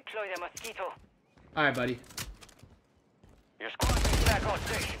 Hostiles deploy the mosquito. Alright, buddy. Your squad is back on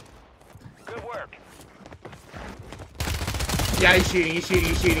station. Good work. Yeah, he's cheating, he's cheating,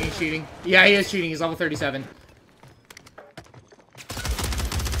 he's cheating, he's cheating. Yeah, he is cheating, he's level 37.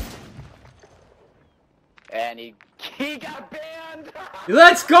 And he got banned!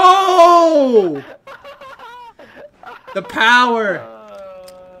 Let's go! The power!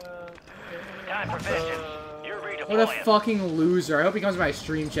 Time for vengeance. You're redeploying. What a fucking loser. I hope he comes to my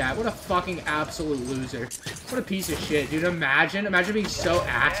stream chat. What a fucking absolute loser. What a piece of shit, dude. Imagine being so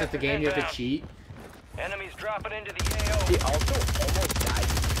ass at the game you have to cheat. Enemies dropping into the AO. He also almost died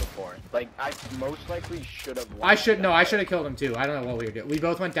before. Like, I most likely should have won. I should have killed him too. I don't know what we were doing. We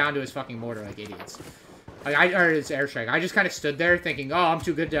both went down to his fucking mortar like idiots. Like, or his airstrike. I just kind of stood there thinking, oh, I'm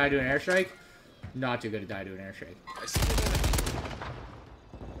too good to die to an airstrike. Not too good to die to an airstrike.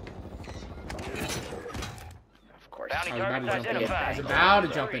 Of course. Bounty targets identified. I was about to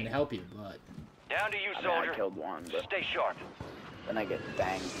jump in to help you, but... Down to you, I soldier. I killed one, but Stay sharp. then I get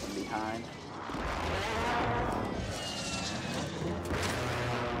banged from behind.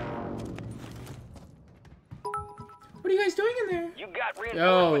 What are you guys doing in there? You got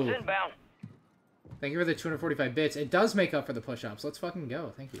reinforcements Yo. inbound. Thank you for the 245 bits. It does make up for the push-ups. Let's fucking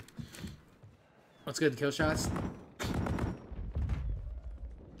go. Thank you. What's good? Kill shots?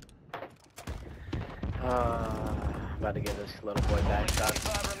 About to give this little boy back shot.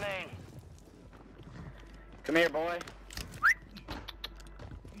 Come here, boy.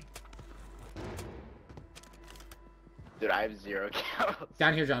 Dude, I have 0 kills.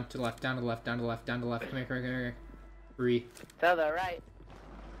 Down here, John. To the left. Down to the left. Down to the left. Down to the left. Come here. Come here. Come here. Re. To the right.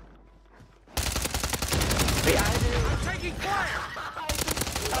 I'm taking fire!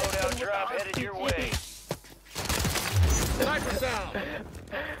 Loadout drop headed your way. Sniper down!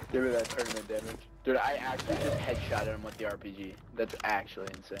 Give me that tournament damage. Dude, I actually just headshotted him with the RPG. That's actually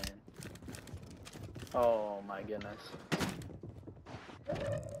insane. Oh my goodness.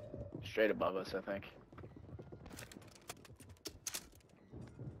 Straight above us, I think.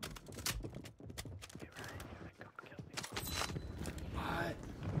 What?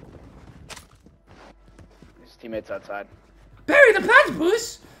 His teammates outside. Bury the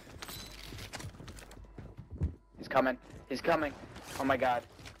platypus! He's coming. He's coming. Oh my god.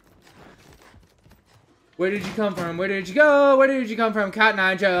 Where did you come from? Where did you go? Where did you come from, Cotton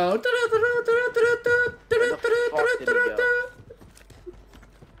Eye Joe?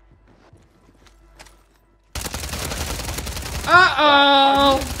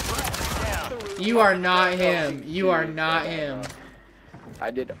 Uh-oh! You are not him. You are not him.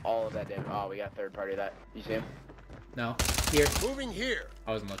 I did all of that damage. Oh, we got third party that. You see him? No. Here. Moving here.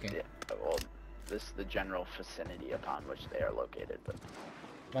 I wasn't looking. Yeah. Well, this is the general vicinity upon which they are located, but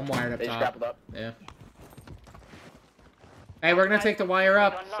One wired up they just top. grappled up. Yeah. Hey, we're gonna take the wire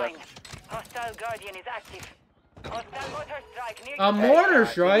up. Hostile Guardian is active. Hostile mortar strike near A mortar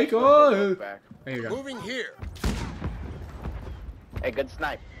strike? Oh! Back. There you go. Moving here. Hey, good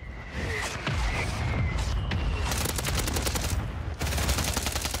snipe.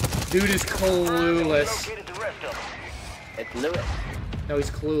 Dude is clueless. Located the rest of them. It's Lewis. No, he's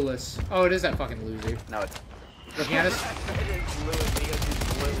clueless. Oh, it is that fucking loser. No, it's Looking at us? it is Lewis because he's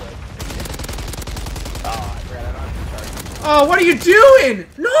clueless. Oh, I forgot I don't have to charge. Oh, what are you doing?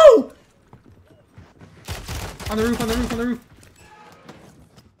 No! On the roof, on the roof, on the roof.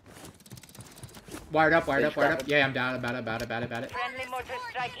 Wired up, wired up, wired up. Yeah, I'm down. About it. friendly mortar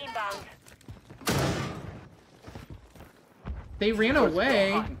strike inbound. They ran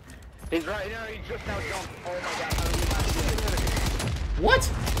away. He's right here. He just now jumped. Oh my god. How did he not see it?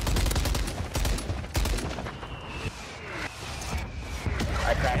 What?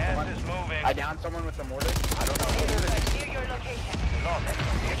 I cracked Gas someone. is moving. I downed someone with the mortar. I don't know. Near your location. Lost it.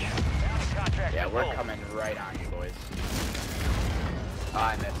 Bounty contract Yeah, we're full. coming right on you, boys. Oh,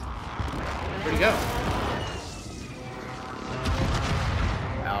 I missed. Where'd he go?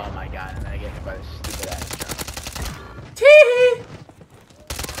 Oh my god, and then I get hit by this stupid ass drone. Tee!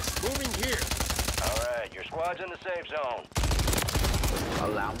 Moving here. Alright, your squad's in the safe zone.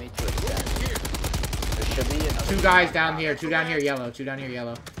 Allow me to extend. Here. There should be another. Two guys down here. Two down here, yellow. Two down here,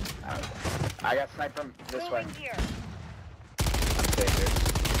 yellow. I got sniped from this way. Moving here. I'm safe here.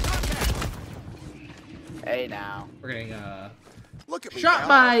 Hey now. We're getting, Look at me. shot pal.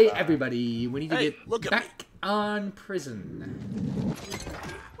 by everybody. We need to Hey, get look at back on prison.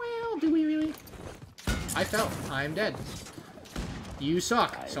 Well, do we really? I fell. I'm dead. You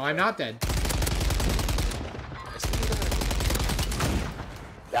suck, so I'm not dead.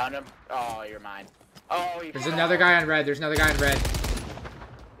 Down him. Oh, you're mine. Oh, you. There's another guy on red. There's another guy on red.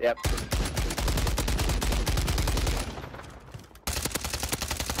 Yep.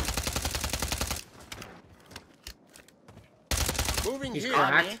 Moving He's here.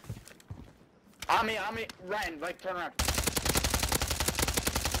 cracked. On me. Ryan, like, turn around.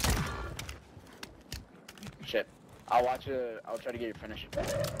 Shit. I'll watch I'll try to get your finish.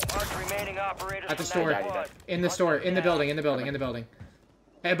 Mark remaining operators At the from that store. squad. In the store. In the building. In the building. In the building.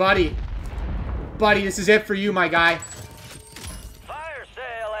 Hey, buddy. Buddy, this is it for you, my guy. Fire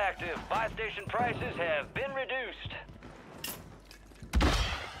sale active. Buy station prices have been reduced.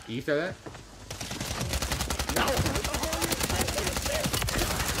 Did you throw that?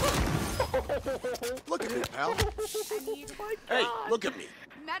 Look at me, pal. Hey, look at me.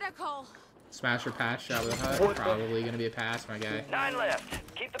 Medical. Smash or pass, shot with a hut. Probably gonna be a pass, my guy. 9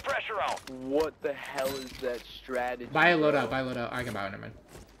 left. Keep the pressure on. What the hell is that strategy? Buy a loadout, buy a loadout. I can buy one, never mind.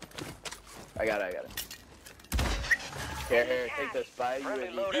 I got it. Here, take this. Buy a Friendly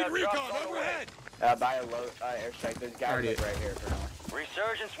UAV. loadout Recon drops on the way. overhead. Buy a airstrike. There's guys Already. like right here for now.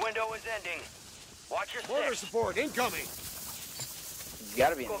 Resurgence window is ending. Watch your Mortar six. support incoming. He's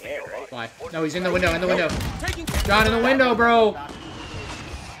gotta be in the air, right? Why? No, he's in the window, in the window. Taking John, in the window, bro.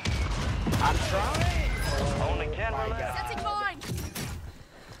 I'm trying. Only 10 were left. Setting mine.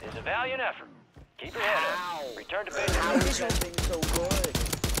 It's a valiant effort. Keep your head Ow. up. Return to How base. is that thing so good?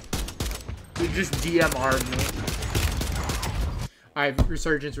 We just DMR'd me. Alright,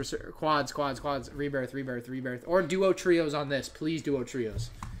 Resurgence, quads, rebirth. Or duo trios on this. Please, duo trios.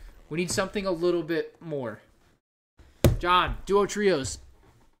 We need something a little bit more. John, duo trios.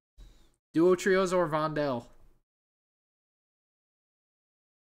 Duo trios or Vondel.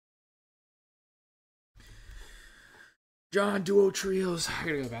 John, duo trios. I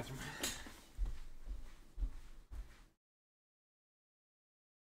gotta go to the bathroom.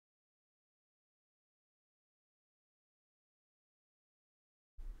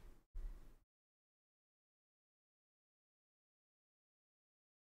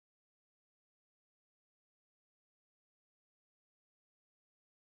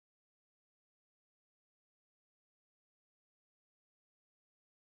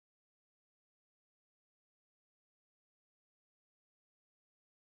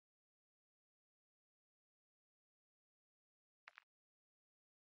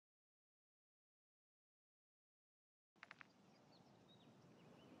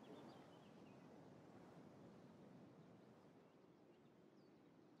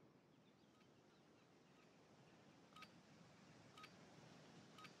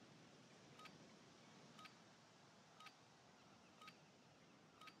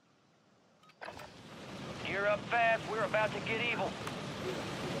 Gear up fast. We're about to get evil.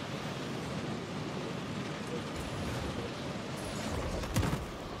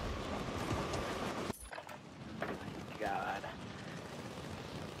 God.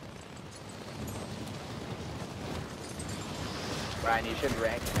 Ryan, you should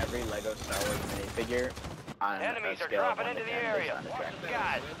rank every Lego Star Wars minifigure on Enemies a are scale of dropping 1 to into 10 the based area. on Watch the attractiveness.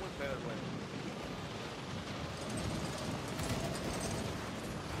 skies.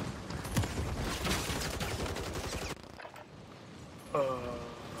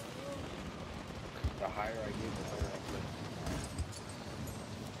 The higher I get, the higher I get.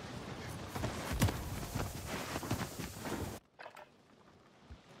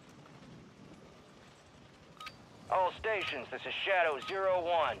 All stations, this is Shadow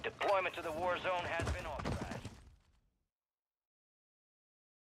 01. Deployment to the war zone has been authorized.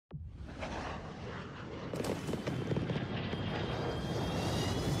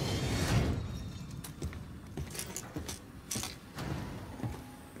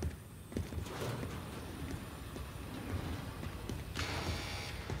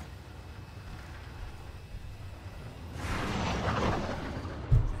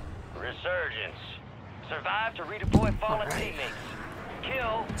 Resurgence. Survive to redeploy fallen teammates.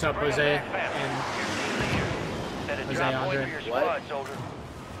 Kill. What's up, bring 'em Jose? back faster. Your team leader. Set a Jose drop point Andre. for your What? squad, soldier.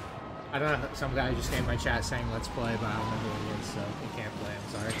 I don't know, some guy just came in my chat saying let's play, but I don't remember what it is, so we can't play, I'm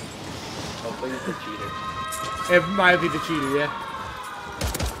sorry. Hopefully it's a cheater. It might be the cheater, yeah.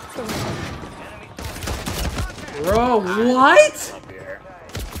 Bro, what? Up here.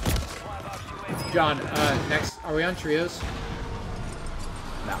 John, next, are we on trios?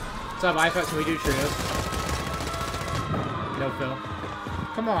 No. What's up, iPhone? Can we do trios? No, Phil.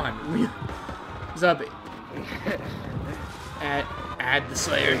 Come on. What's up? Add the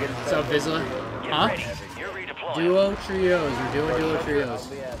Slayer. What's up, Vizsla? Huh? You're redeploying. Duo trios. We're doing duo trios.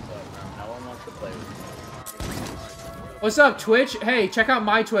 No one wants to play with me. What's up, Twitch? Hey, check out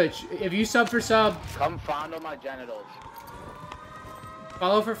my Twitch. If you sub for sub, Come fondle my genitals.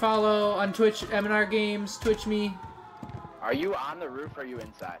 follow for follow on Twitch, MNR Games, Twitch me. Are you on the roof or are you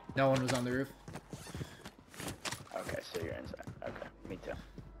inside? No one was on the roof. Okay, so you're inside. Okay, me too.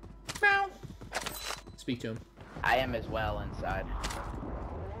 Meow. Speak to him. I am as well inside.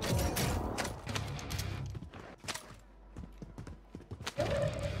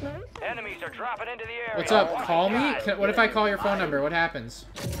 Enemies are dropping into the area. What's up? Watch Call the me? skies. What if I call your phone number? What happens?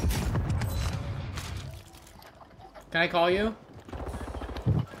 Can I call you?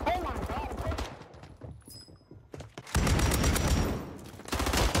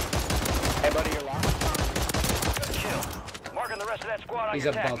 Hey, buddy, you're lost. Kill. Marking the rest of that squad on He's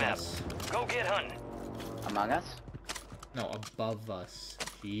your tac above map. us. Go get hunting. Among Us? No, above us.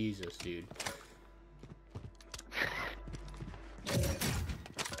 Jesus, dude.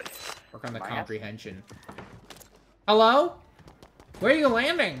 Work on the comprehension. Hello? Where are you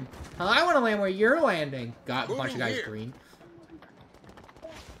landing? I want to land where you're landing. Got a bunch of guys green.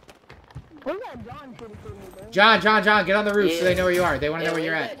 John, get on the roof so they know where you are. They want to know where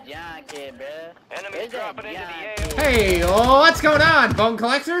you're at. Enemies dropping into the AO. Hey, oh, what's going on, Bone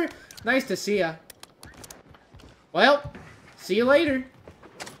Collector? Nice to see ya. Well, see you later.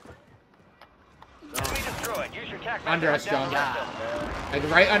 Enemy destroyed. Use your tac map Under to us, hunt down John. the rest of them.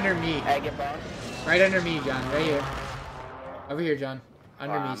 Like right under me. Hey, get bones. Right under me, John. Right here. Over here, John.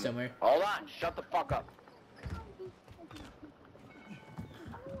 Under me somewhere. Hold on. Shut the fuck up.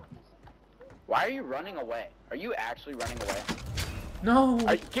 Why are you running away? Are you actually running away? No.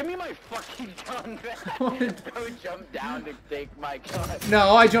 Give me my fucking gun back. Don't jump down to take my gun.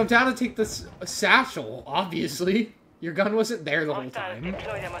 No, I jumped down to take the satchel, obviously. Your gun wasn't there the whole time. You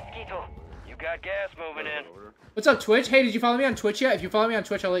got gas moving in. What's up, Twitch? Hey, did you follow me on Twitch yet? If you follow me on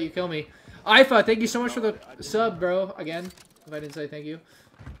Twitch, I'll let you kill me. Ifa, thank you so much for the sub, bro. Again, if I didn't say thank you.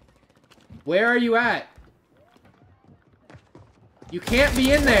 Where are you at? You can't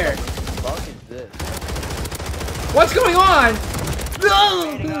be in there. What the fuck is this? What's going on?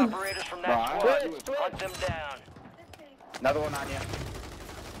 No! Operators from that squad. Hunt them down. Another one on you.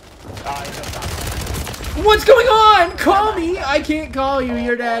 What's going on? Call me. I can't call you.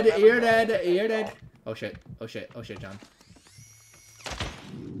 You're dead. You're dead. You're dead. Oh shit. Oh shit. Oh shit, John.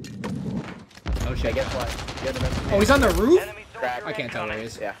 Oh shit. Guess what? Oh, he's on the roof? Crack. I can't tell where he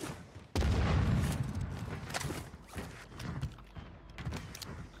is. Yeah.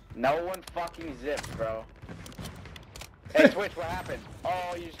 No one fucking zipped, bro. Hey, Twitch, what happened?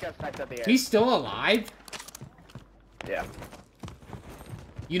 Oh, you just got sniped at the air. He's still alive? Yeah.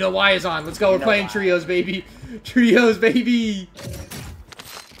 You know why is on. Let's go. We're playing trios, baby. Trios, baby.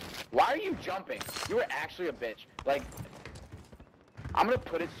 Why are you jumping? You were actually a bitch. Like, I'm gonna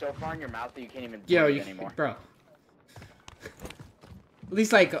put it so far in your mouth that you can't even breathe anymore. Bro. At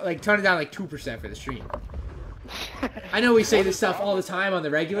least like turn it down like 2% for the stream. I know we say this stuff all the time on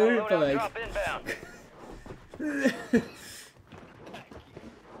the regular, but like.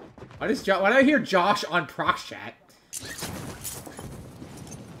 Why did I hear Josh on Prox Chat?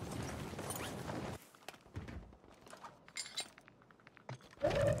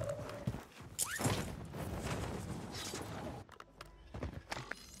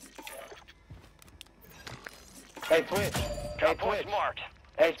 Hey, Twitch. Hey, Twitch. Marked.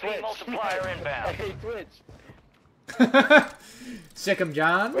 Hey, Twitch. Multiplier inbound. Hey, Twitch. Sick him,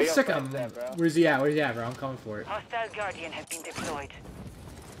 John. Sick him. Where's he at? Where's he at, bro? I'm coming for it. Hostile Guardian has been deployed.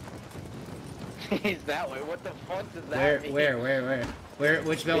 He's that way. What the fuck does that mean? Where?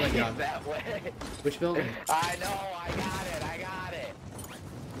 Which building, John? He's that way. Which building? I know. I got it.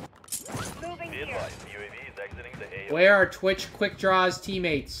 Moving here. UAV is exiting the AO. Where are Twitch Quick Draws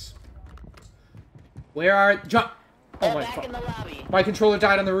teammates? Where are John? Oh my fuck! My controller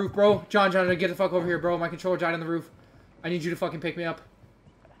died on the roof, bro. John, get the fuck over here, bro. My controller died on the roof. I need you to fucking pick me up.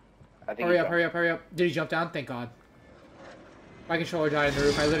 Hurry up. Did he jump down? Thank God. My controller died on the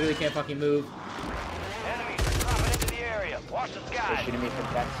roof. I literally can't fucking move. Enemies are dropping into the area. Watch the They're sky. shooting me from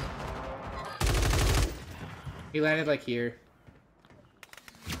text. He landed like here.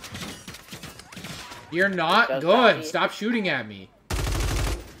 You're not good. Stop shooting at me.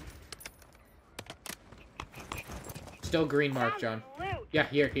 Still green mark, John. Yeah,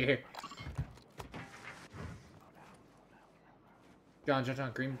 here. John,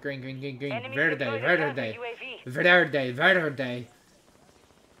 green. Verde.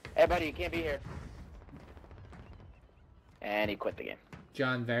 Hey, buddy, you can't be here. And he quit the game.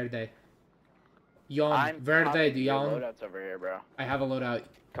 John, Verde. Yon, Verde, Yon. Loadout's over here, bro. I have a loadout.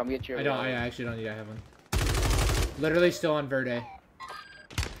 Come get your I actually don't need to have one. Literally still on Verde.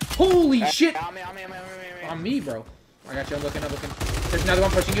 Holy shit! On me, bro. I got you, I'm looking. There's another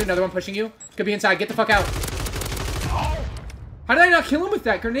one pushing you. Could be inside, get the fuck out. How did I not kill him with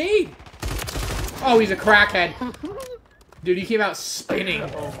that grenade? Oh, he's a crackhead. Dude, he came out spinning.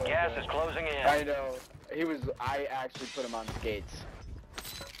 Gas is closing in. I know. I actually put him on skates.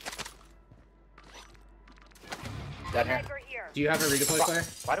 That here? Do you have a redeploy player?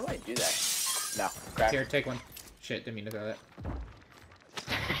 Why do I do that? No. Crack. Here, take one. Shit, didn't mean to throw that.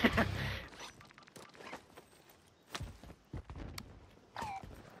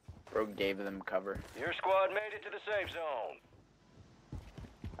 Bro gave them cover. Your squad made it to the safe zone.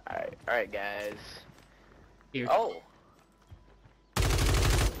 Alright, guys. Here. Oh.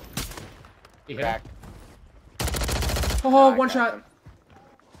 You hit Crack. him? Oh, one shot.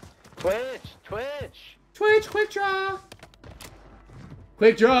 Twitch. Quick draw.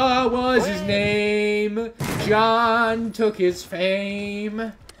 Quick draw was his name. John took his fame.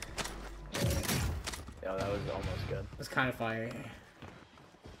 Yo, that was almost good. That's kind of fire.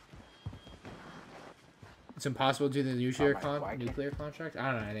 It's impossible to do the nuclear contract.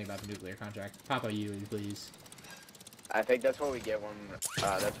 I don't know anything about the nuclear contract. Pop a U, please. I think that's what we get when.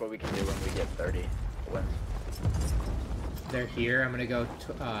 That's what we can do when we get 30 wins. They're here. I'm gonna go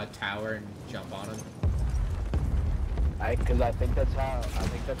tower and jump on them. Because I think that's how. I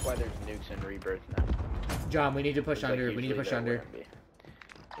think that's why there's nukes in Rebirth now. John, we need to push under. We need to push under.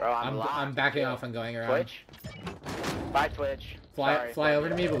 Bro, I'm backing off and going around. Twitch. Bye, Twitch. Fly over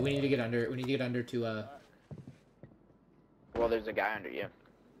to me, but we need to get under. We need to get under to Well, there's a guy under you.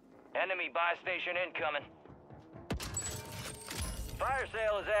 Enemy buy station incoming. Fire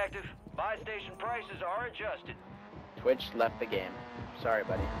sale is active. Buy station prices are adjusted. Twitch left the game. Sorry,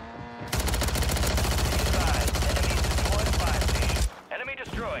 buddy. Enemy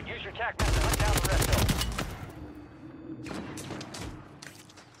destroyed. Use your TAC map to hunt down the rest of them.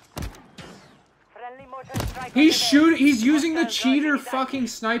 He's using the cheater fucking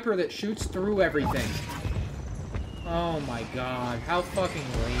sniper that shoots through everything. Oh my god, how fucking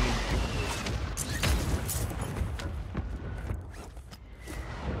lame.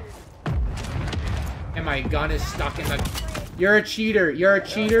 And my gun is stuck in the... You're a cheater. You're a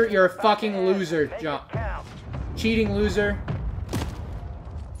cheater. You're a fucking loser, John. Cheating loser.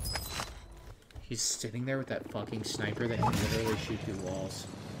 He's sitting there with that fucking sniper that can literally shoot through walls.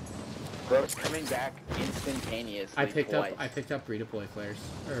 Bro's coming back instantaneously. I picked up redeploy flares.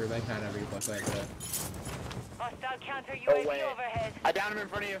 Or like not a redeploy flare, but Hostile counter UAV overhead. I downed him in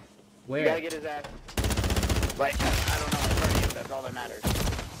front of you. Where? You gotta get his ass. Like, I don't know, in front of you. That's all that matters.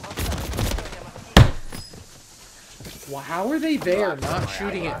 Well, how are they there not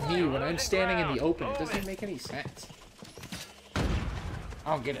shooting at me when I'm standing in the open? It doesn't make any sense. I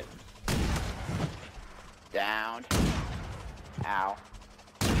don't get it. Down. Ow.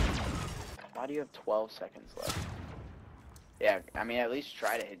 Why do you have 12 seconds left? Yeah, I mean, at least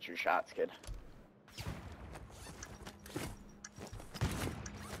try to hit your shots, kid.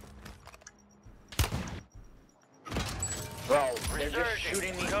 Bro, they're just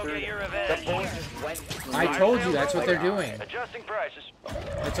shooting me through. The bullet just went through. I told you that's what they're doing. Adjusting prices.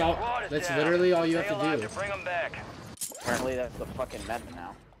 That's all. That's literally all you have to do. Bring them back. Apparently, that's the fucking meta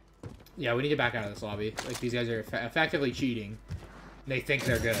now. Yeah, we need to back out of this lobby. Like, these guys are effectively cheating. They think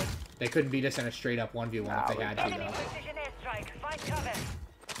they're good. They couldn't beat us in a straight-up 1v1 if they had to, though. Precision airstrike. Find cover.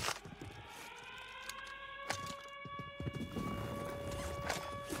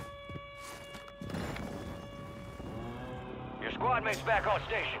 Your squad mate's back on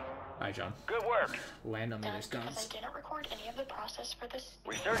station. Hi, John. Good work. Land on me, there's guns. I didn't record any of the process for this.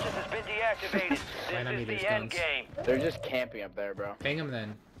 Resurgence has been deactivated. Land on me, This is there's the end guns. game. They're just camping up there, bro. Ping them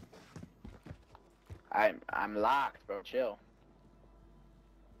then. I'm locked, bro. Chill.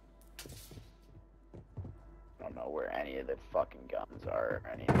 I don't know where any of the fucking guns are.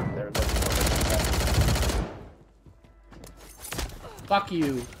 Or any. They're looking for. Fuck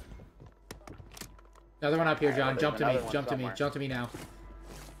you. Another one up here, John. Jump to me. Jump to me. Jump to me now.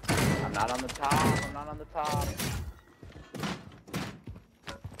 I'm not on the top. I'm not on the top.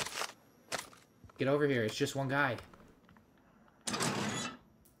 Get over here. It's just one guy.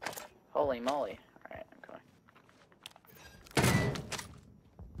 Holy moly. Alright, I'm coming.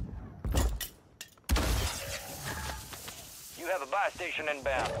 You have a buy station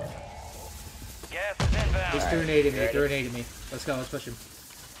inbound. Gas is inbound. He's threw a nade at me. Threw a nade at me. Let's go. Let's push him.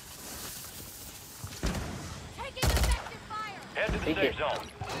 Head to the safe zone.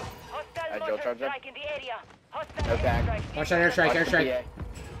 Hostile Joe, mortar charge up. strike in the area. Hostile Okay. airstrike. Watch that airstrike. Airstrike.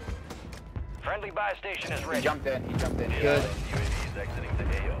 Friendly buy station is He ready. jumped in. He jumped in. Good. UAV is exiting the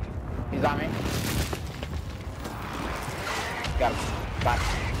AO. He's on me. Got him. Got him.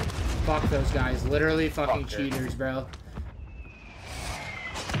 Fuck those guys. Literally fucking Fucker. cheaters, bro.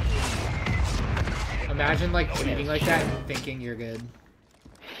 Imagine, like, cheating like that and thinking you're good.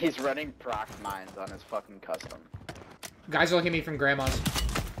 He's running proc mines on his fucking custom. Guys are looking at me from grandma's.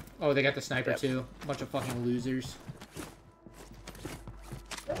 Oh, they got the sniper, Yep. too. Bunch of fucking losers.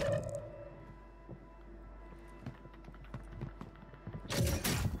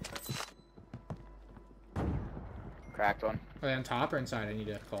 Cracked one. Are they on top or inside? I need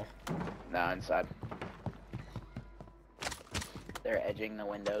to call. No, inside. They're edging the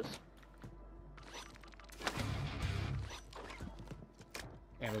windows.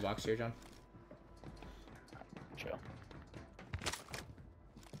 Ammo box here, John. Chill.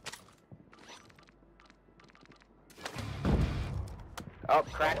 Oh,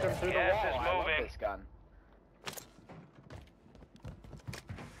 cracked him through the Gas wall. is I love moving. this gun.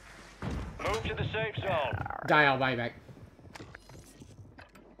 Move to the safe zone. Die, I'll buy you back.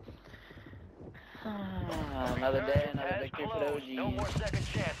 Another day, another victory for the Closed. OGs. No more second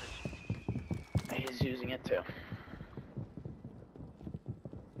chances. He's using it too.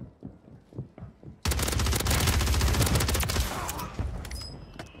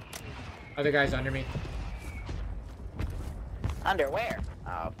 Other guy's under me. Underwear. Oh,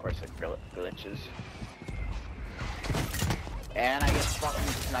 of course it glitches. And I get fucking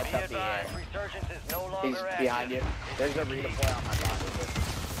sniped up the air. Resurgence is no longer He's active. behind you. There's a redeploy on my body.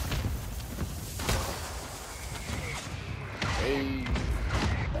 Hey. Enemy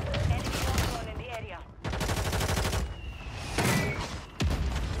Warzone in the area.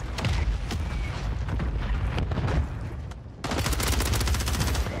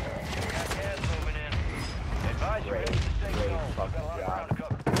 Got gas moving in. Advise you ready to stay Great zone. fucking Got a lot of ground job. to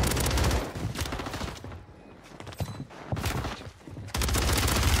cover.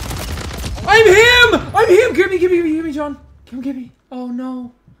 I'm him! I'm him! Get me, John. Get me. Oh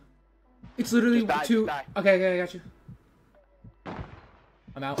no. It's literally Just die, two. just die. Okay, I got you.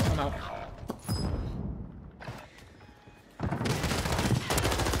 I'm out.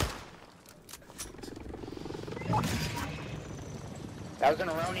 That was an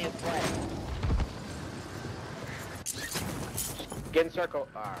erroneous play. Get in circle.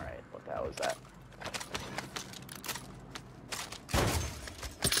 Alright, what the hell was that?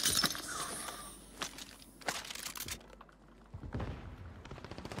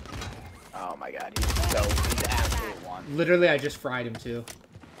 Oh my god, he's absolute one. Literally, I just fried him too.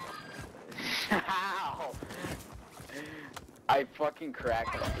 Ow! I fucking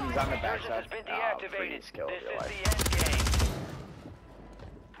cracked him. He's on the backside. Oh, freeze kill of your life.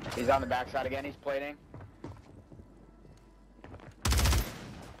 He's on the backside again, he's plating.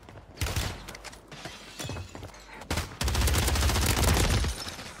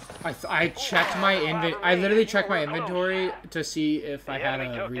 I checked my I literally checked my inventory to see if I had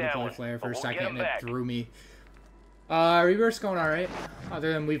a redeploy flare for a second, and it threw me. Rebirth's going alright.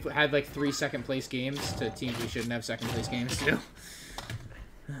 Other than we've had like 3 second place games to teams we shouldn't have second place games to.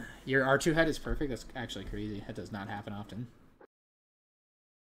 Your R2 head is perfect. That's actually crazy. That does not happen often.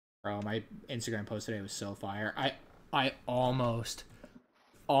 Bro, my Instagram post today was so fire. I almost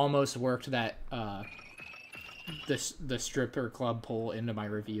worked that the stripper club poll into my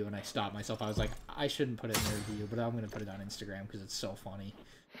review, and I stopped myself. I was like, I shouldn't put it in the review, but I'm gonna put it on Instagram because it's so funny.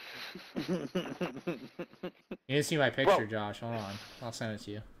 You didn't see my picture, Josh. Hold on, I'll send it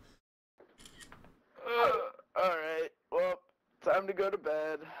to you. Alright, well, time to go to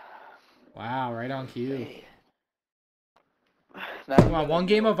bed. Wow, right on cue. Come on, one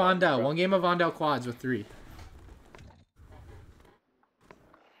game of Vandal. One game of Vandal quads with 3.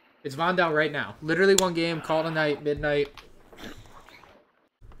 It's Vandal right now. Literally one game, call it a night, midnight.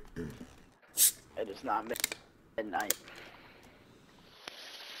 It is not midnight.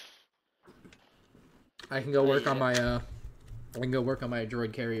 I can go work on my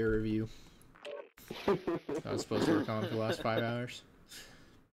droid carrier review. I was supposed to work on it for the last 5 hours.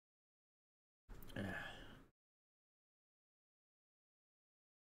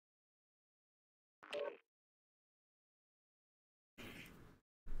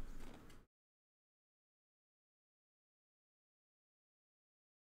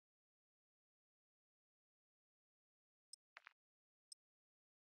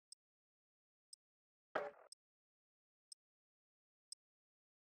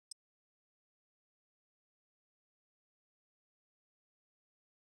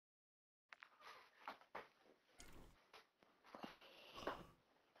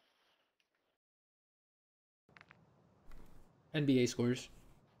 NBA scores.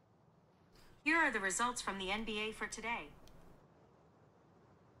 Here are the results from the NBA for today.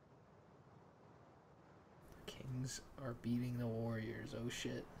 Kings are beating the Warriors. Oh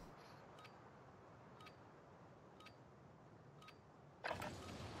shit.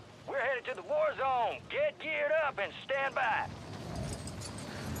 We're headed to the war zone. Get geared up and stand by.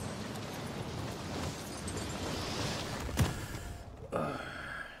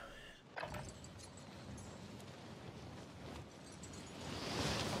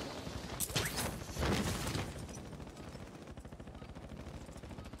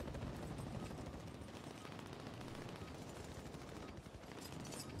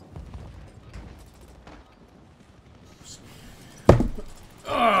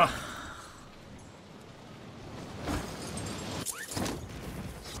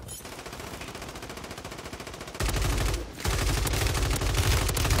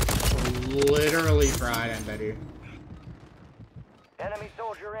 Literally fried, I'm better. Enemy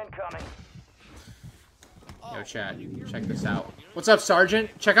Oh, chat. Check this out. What's up,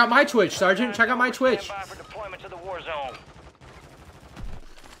 Sergeant? Check out my Twitch, Sergeant. Check out my Twitch. Stand by for deployment to the war zone.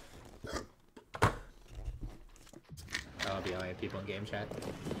 I'll be only people in game chat.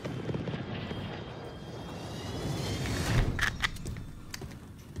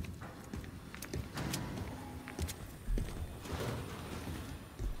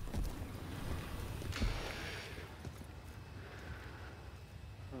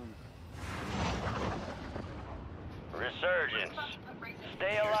 Resurgence.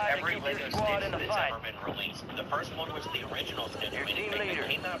 Stay alive to keep your squad in the fight. The first one was the original Your team leader.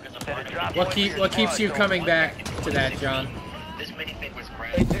 What keeps you coming back to that, John? This minifig was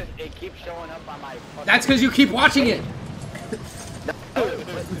It keeps showing up on my. That's because you keep watching it. I'm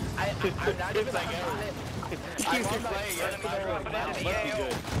not even like I'm on my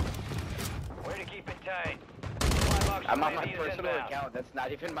Way to keep it tight. I'm on my personal account. That's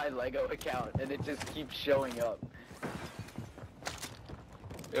not even my Lego account, and it just keeps showing up.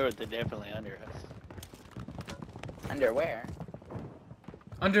 They're definitely under us. Under where?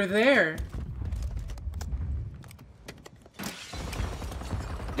 Under there.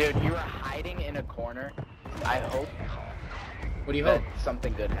 Dude, you were hiding in a corner. I hope. What do you hope?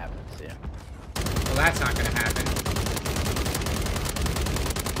 Something good happens to you. Well, that's not gonna happen.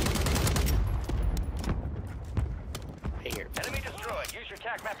 Here. Enemy destroyed. Use your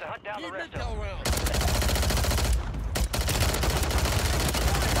tac map to hunt down the rest of them.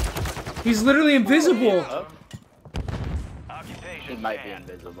 He's literally invisible. He might be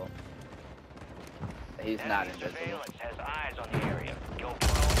invisible. He's not invisible. Has eyes on the area.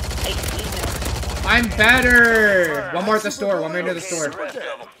 I'm better. One more at the store. One more near the store.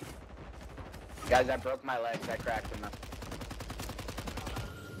 Guys, I broke my legs. I cracked them.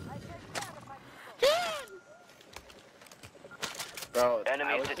 Bro,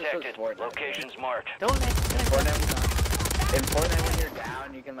 enemies detected. Locations marked. In Fortnite, when you're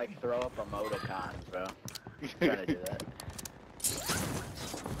down, you can like throw up emoticons, bro. I'm trying to do that.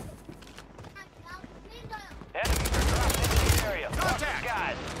 Enemies are dropped into the area. Contact,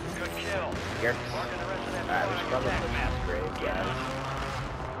 guys. Good kill. Here. Alright, we should probably put mass grave, guys.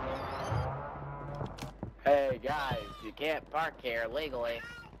 Hey guys, you can't park here legally.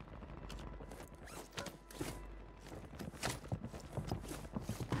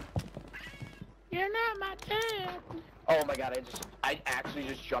 You're not my dad. Oh my god, I actually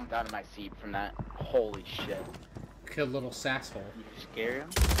just jumped out of my seat from that. Holy shit. Killed little sasshole. You scare him?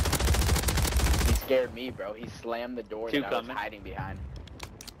 He scared me, bro. He slammed the door that I was hiding behind.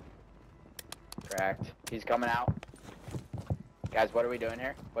 Cracked. He's coming out. Guys, what are we doing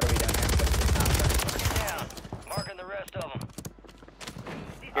here? What are we doing here? Down. Marking the rest of them.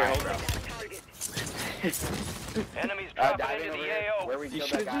 Here, hold bro. Enemies dropping into the AO. Where we killed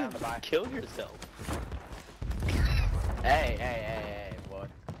that guy on the bike. Kill yourself. Hey, what?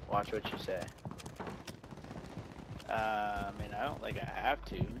 Watch what you say. I mean, I don't think I have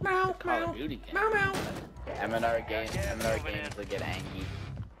to. Meow, Call of Duty game. meow, meow. MNR games will get angry.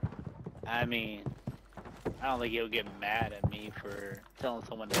 I mean, I don't think he'll get mad at me for telling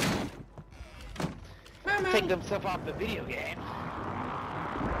someone to take themselves off the video game.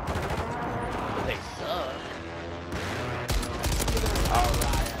 But they suck. Oh,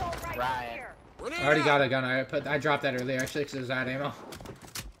 Ryan. I already got a gun. I dropped that earlier actually because it was out of ammo.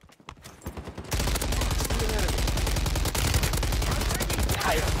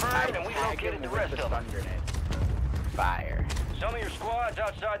 And we located the rest of them. Fire. Some of your squads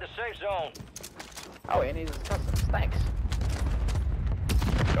outside the safe zone. Oh, and he's customs. Thanks.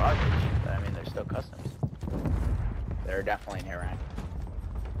 Garbage. But I mean, they're still customs. They're definitely in here, Ryan.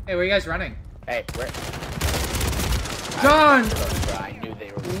 Hey, where are you guys running? Hey, where? John! I knew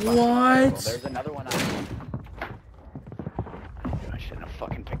they were. What? There's another one on. I shouldn't have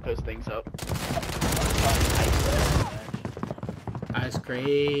fucking picked those things up. That's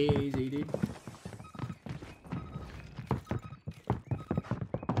crazy, dude.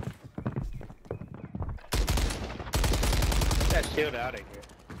 That shield out of here.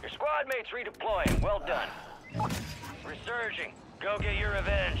 Your squad mates redeploying. Well done. Resurging. Go get your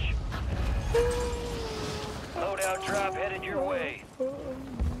revenge. Loadout drop headed your way.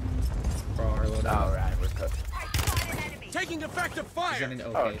 Alright, we're cooked. Taking effective fire!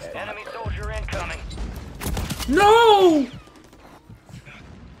 Okay. Enemy soldier incoming. No!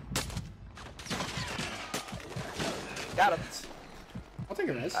 Got him. I'll take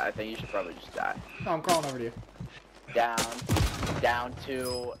a miss. I think you should probably just die. No, I'm crawling over to you. Down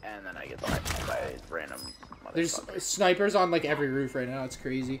 2, and then I get sniped by random motherfuckers. There's snipers on like every roof right now. It's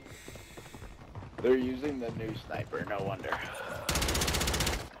crazy. They're using the new sniper, no wonder.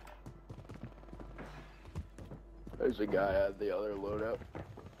 There's a guy at the other loadout.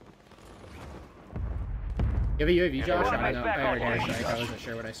 You have a UAV, Josh? Squad I mates know. back I on heard station. airstrike. I wasn't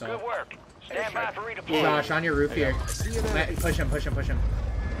sure what I saw. Good work. Stand by for redeployment. Josh, on your roof here. Push him, push him, push him.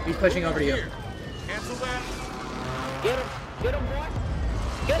 He's pushing over to you. Cancel that. Get him! Get him, boy!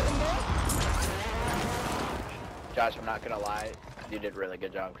 Get him, boy! Josh, I'm not gonna lie. You did a really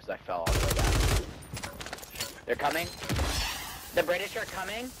good job because I fell all the way down. They're coming. The British are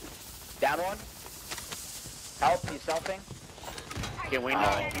coming. Down one. Help, he's selfing. Can we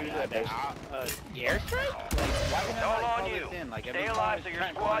not use the airstrike? Why It's all on you. Stay alive so your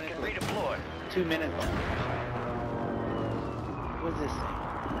squad can redeploy. 2 minutes left. What's this thing?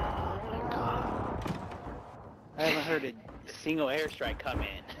 Oh my god. I haven't heard a single airstrike come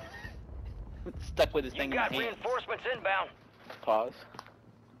in. Stuck with this thing You in my got hand. reinforcements inbound. Pause.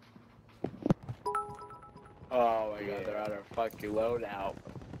 Oh my god, they're on our fucking loadout.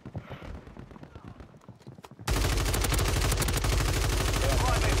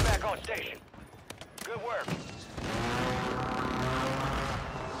 Squad mates back on station. Good work.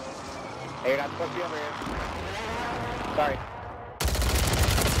 Hey, you're not supposed to be over here. Sorry.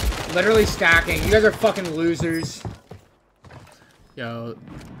 Literally stacking. You guys are fucking losers. Yo,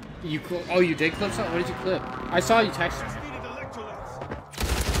 oh, you did clip something? What did you clip? I saw you text me.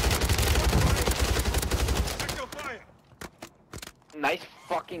 Nice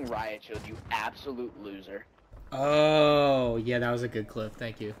fucking riot shield, you absolute loser. Oh, yeah, that was a good clip.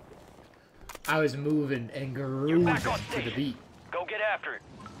 Thank you. I was moving and grooving to the beat. Go get after it.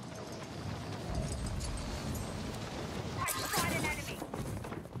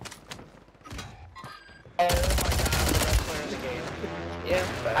 Oh my god, the best player in the game. Yeah,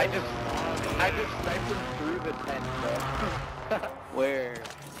 I just sniped him through the tent, bro. Where?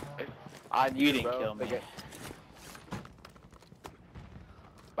 On You didn't kill me.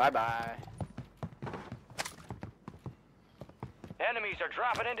 Bye-bye. Enemies are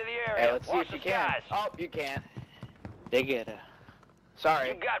dropping into the area. Hey, let's see Watch if you the can. skies. Oh, you can't. They get a... Sorry,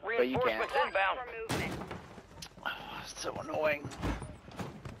 You got but you can't. reinforcements inbound. Oh, so annoying.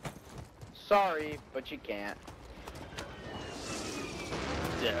 Sorry, but you can't.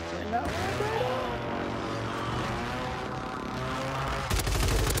 Definitely not.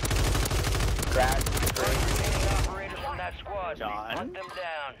 Crash. Remaining operators from that squad. John? Hunt them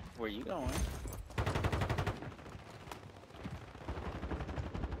down. Where you going?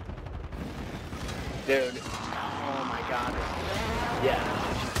 Dude. Oh my god. Yeah,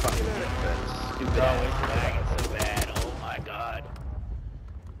 she's fucking stupid. Oh, it's lagging so bad. Oh my god.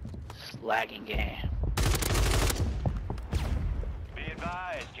 It's lagging game. Be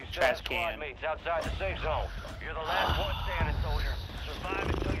advised, you Trash still have squad can. mates outside the safe zone. You're the last one standing, soldier. Survive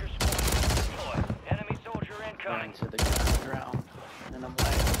until your squad is deployed. Enemy soldier incoming. Running to the ground. And I'm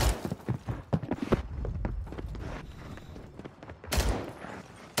lagging.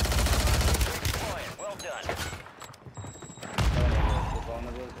 Deploying. Well done.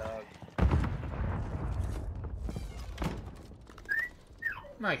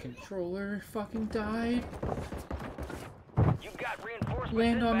 My controller fucking died. You got reinforcements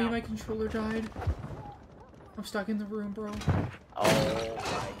Land on me, inbound. my controller died. I'm stuck in the room, bro. Oh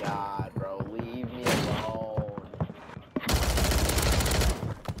my god, bro. Leave me alone.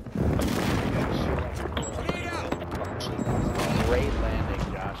 Great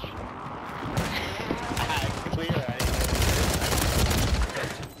landing, Josh. Clear,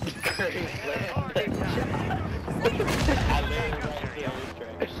 Great landing. I landed right at the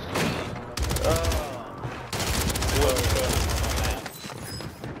airstrike.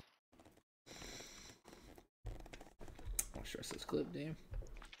 I'll stress this clip, damn.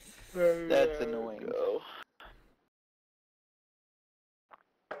 That's annoying.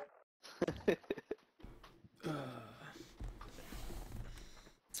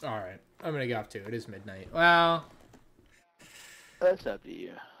 Alright, I'm gonna get off too. It is midnight. Well, That's up to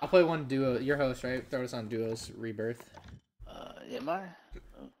you. I'll play one duo. Your host, right? Throw us on duos Rebirth. Am I?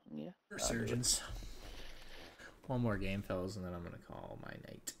 Oh, yeah. Resurgence. One more game, fellas, and then I'm gonna call my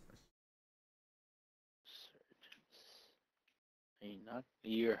night. Are you not?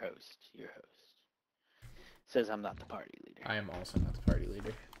 Your host. Your host. Says I'm not the party leader. I am also not the party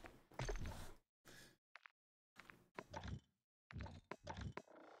leader.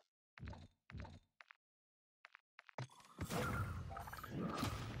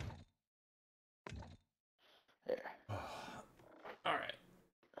 There. Alright.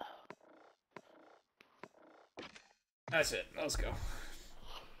 That's it. Let's go.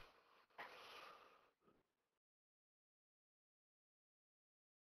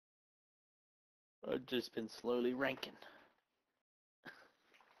 I've just been slowly ranking.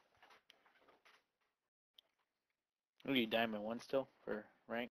 Are you Diamond 1 still for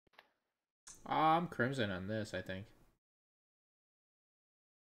rank? I'm Crimson on this, I think.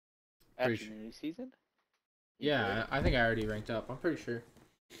 After Pretty the new season? Yeah, I think I already ranked up. I'm pretty sure.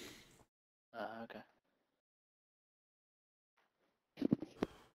 Okay.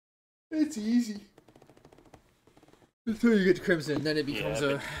 It's easy. Until you get to Crimson, then it becomes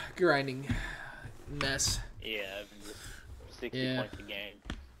a grinding mess. Yeah, 60 points a game,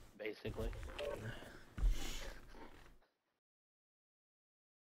 basically.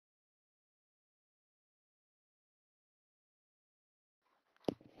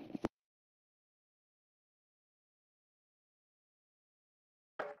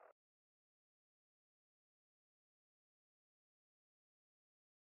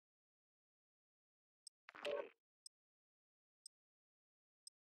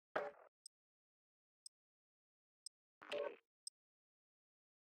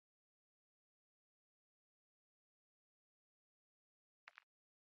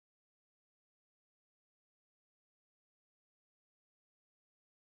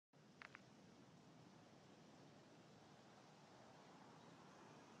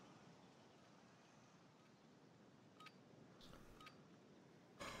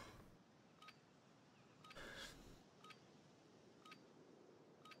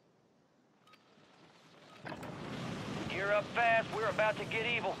 Gear up fast, we're about to get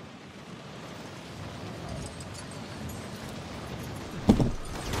evil.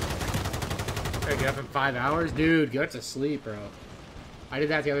 Gotta get up in 5 hours? Dude, go to sleep, bro. I did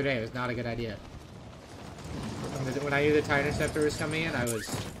that the other day. It was not a good idea. When I knew the TIE Interceptor was coming in, yeah.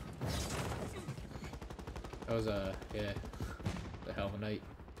 The hell of a night.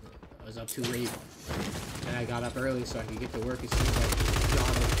 I was up too late. And I got up early so I could get to work as soon as I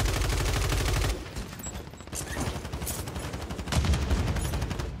got it.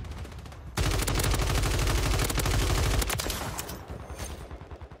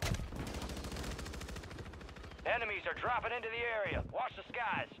 Enemies are dropping into the area. Watch the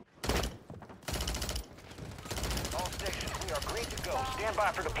skies. All stations, we are green to go. Stand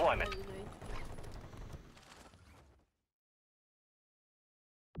by for deployment.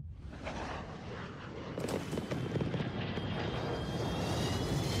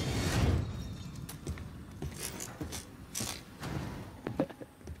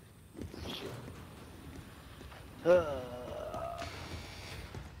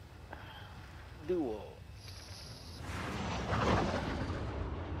 Duo.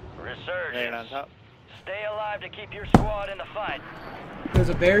 Resurgence. On top. Stay alive to keep your squad in the fight. There's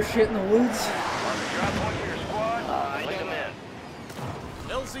a bear shit in the woods. On the drop point for your squad, put them in.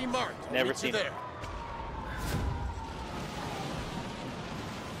 LZ marked. Never seen there. it.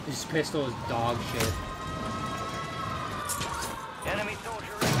 This pistol is dog shit. Enemy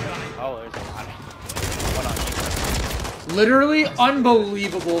soldier incoming. Oh, there's a lot. Hold on. Literally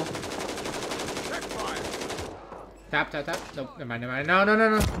unbelievable. Tap, tap, tap. Nope, never mind, never mind. No, no, no,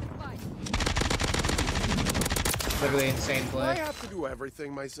 no. Literally insane play. I have to do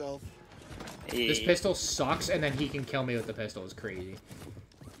everything myself. This pistol sucks, and then he can kill me with the pistol. It's crazy.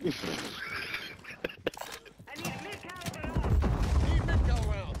 Need mid-cal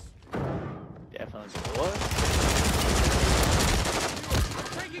rounds. Definitely. What?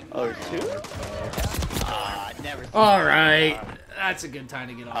 Oh, there's two? Never seen All right. That's a good time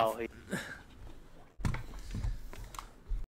to get off. Oh,